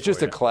Broadway. It's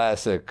just a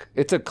classic.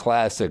 It's a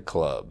classic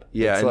club.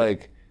 Yeah, it's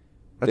like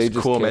that's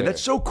cool, man.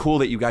 That's so cool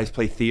that you guys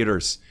play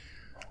theaters.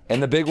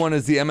 And the big one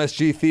is the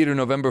MSG Theater,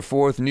 November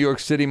 4th, New York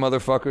City,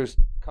 motherfuckers.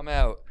 Come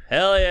out.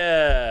 Hell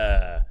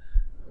yeah.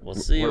 We'll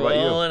see you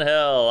all in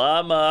hell.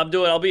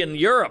 I'll be in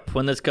Europe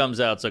when this comes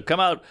out. So come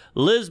out.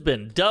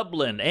 Lisbon,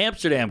 Dublin,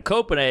 Amsterdam,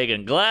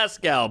 Copenhagen,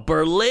 Glasgow,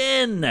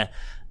 Berlin,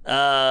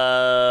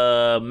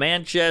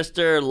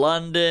 Manchester,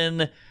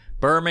 London,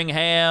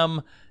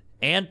 Birmingham,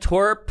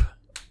 Antwerp.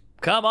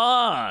 Come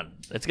on.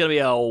 It's going to be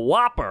a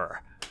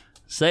whopper.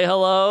 Say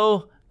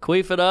hello.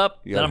 Queef it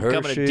up. Then I'm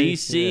coming to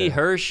D.C.,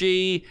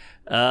 Hershey.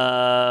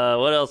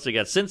 What else we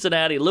got?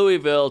 Cincinnati,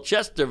 Louisville,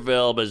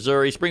 Chesterville,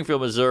 Missouri, Springfield,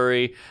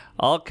 Missouri.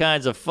 All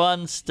kinds of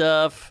fun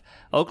stuff.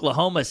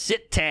 Oklahoma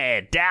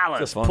City,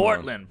 Dallas,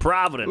 Portland,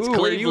 Providence, Cleveland.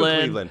 Where are you in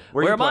Cleveland?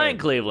 Where am I in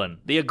Cleveland?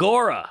 The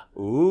Agora.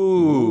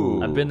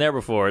 Ooh. I've been there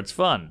before. It's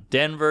fun.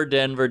 Denver,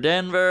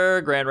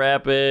 Grand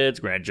Rapids,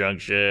 Grand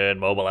Junction,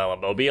 Mobile,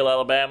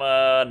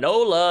 Alabama,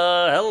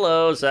 NOLA,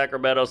 hello,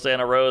 Sacramento,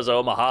 Santa Rosa,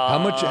 Omaha.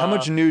 How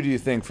much new do you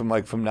think from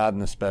not in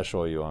the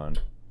special are you on?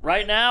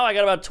 Right now, I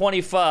got about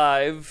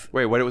 25.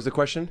 Wait, what was the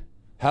question?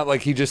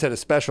 He just had a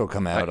special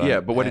come out.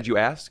 But what did you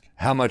ask?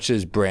 How much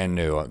is brand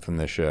new from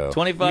the show?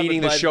 25. Meaning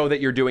the show that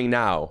you're doing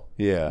now.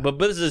 Yeah. But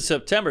this is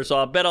September, so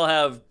I bet I'll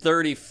have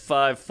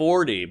 35,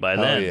 40 by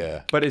then. Oh,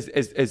 yeah. But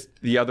is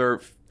the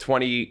other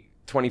 20,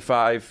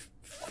 25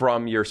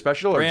 from your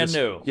special? Or Brand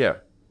new. Yeah.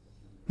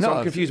 No, So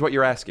I'm confused what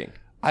you're asking.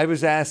 I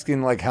was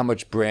asking how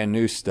much brand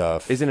new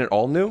stuff. Isn't it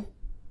all new?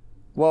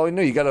 Well,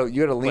 no, you gotta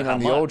lean on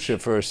the old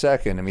shit for a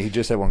second. I mean, he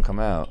just had one come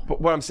out.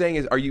 But what I'm saying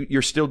is,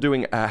 you're still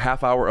doing a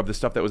half hour of the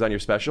stuff that was on your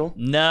special?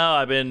 No,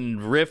 I've been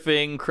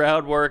riffing,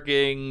 crowd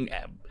working.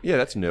 Yeah,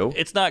 that's new.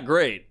 It's not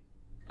great.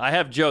 I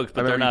have jokes,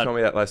 but I they're remember not. you told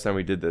me that last time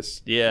we did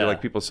this. Yeah. You're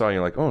people saw you,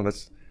 you're like, oh,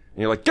 that's... And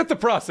you're like, get the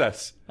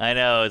process! I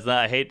know, it's not.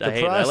 I hate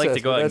it. I like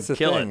to go out and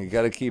kill it. You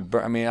gotta keep...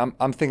 I mean,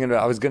 I'm thinking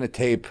I was gonna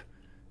tape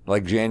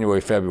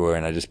January, February,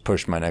 and I just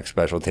pushed my next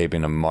special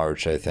taping to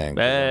March, I think.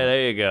 Hey,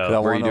 there you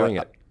go. Where are you doing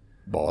it?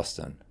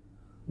 Boston.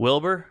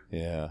 Wilbur?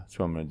 Yeah, that's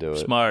where I'm gonna do it.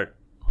 Smart.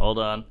 Hold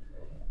on.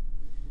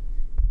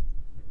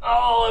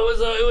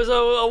 Oh, it was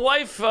a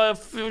wife,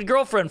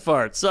 girlfriend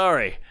fart.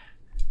 Sorry.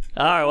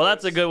 All right, well,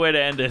 that's a good way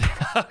to end it.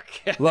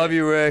 Okay. Love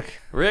you,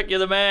 Rick. Rick, you're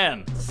the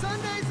man.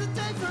 Sunday's the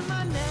day for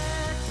my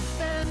next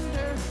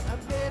offender. A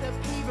bit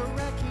of Peter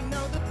Wreck, you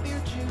know the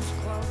beer juice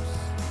close.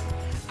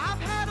 I've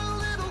had a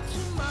little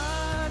too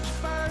much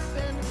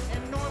bourbon,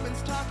 and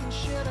Norman's talking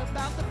shit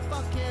about the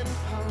fucking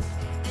Pope.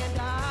 And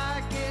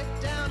I get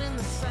down in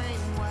the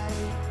same way.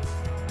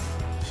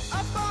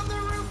 Up on the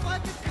roof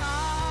like a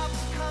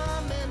cop's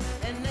coming,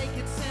 and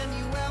naked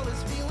Samuel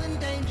is feeling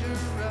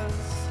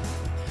dangerous.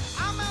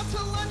 I'm out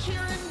to lunch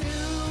here in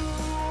New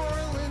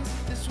Orleans.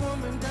 This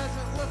woman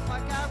doesn't look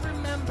like I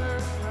remember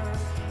her,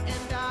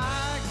 and I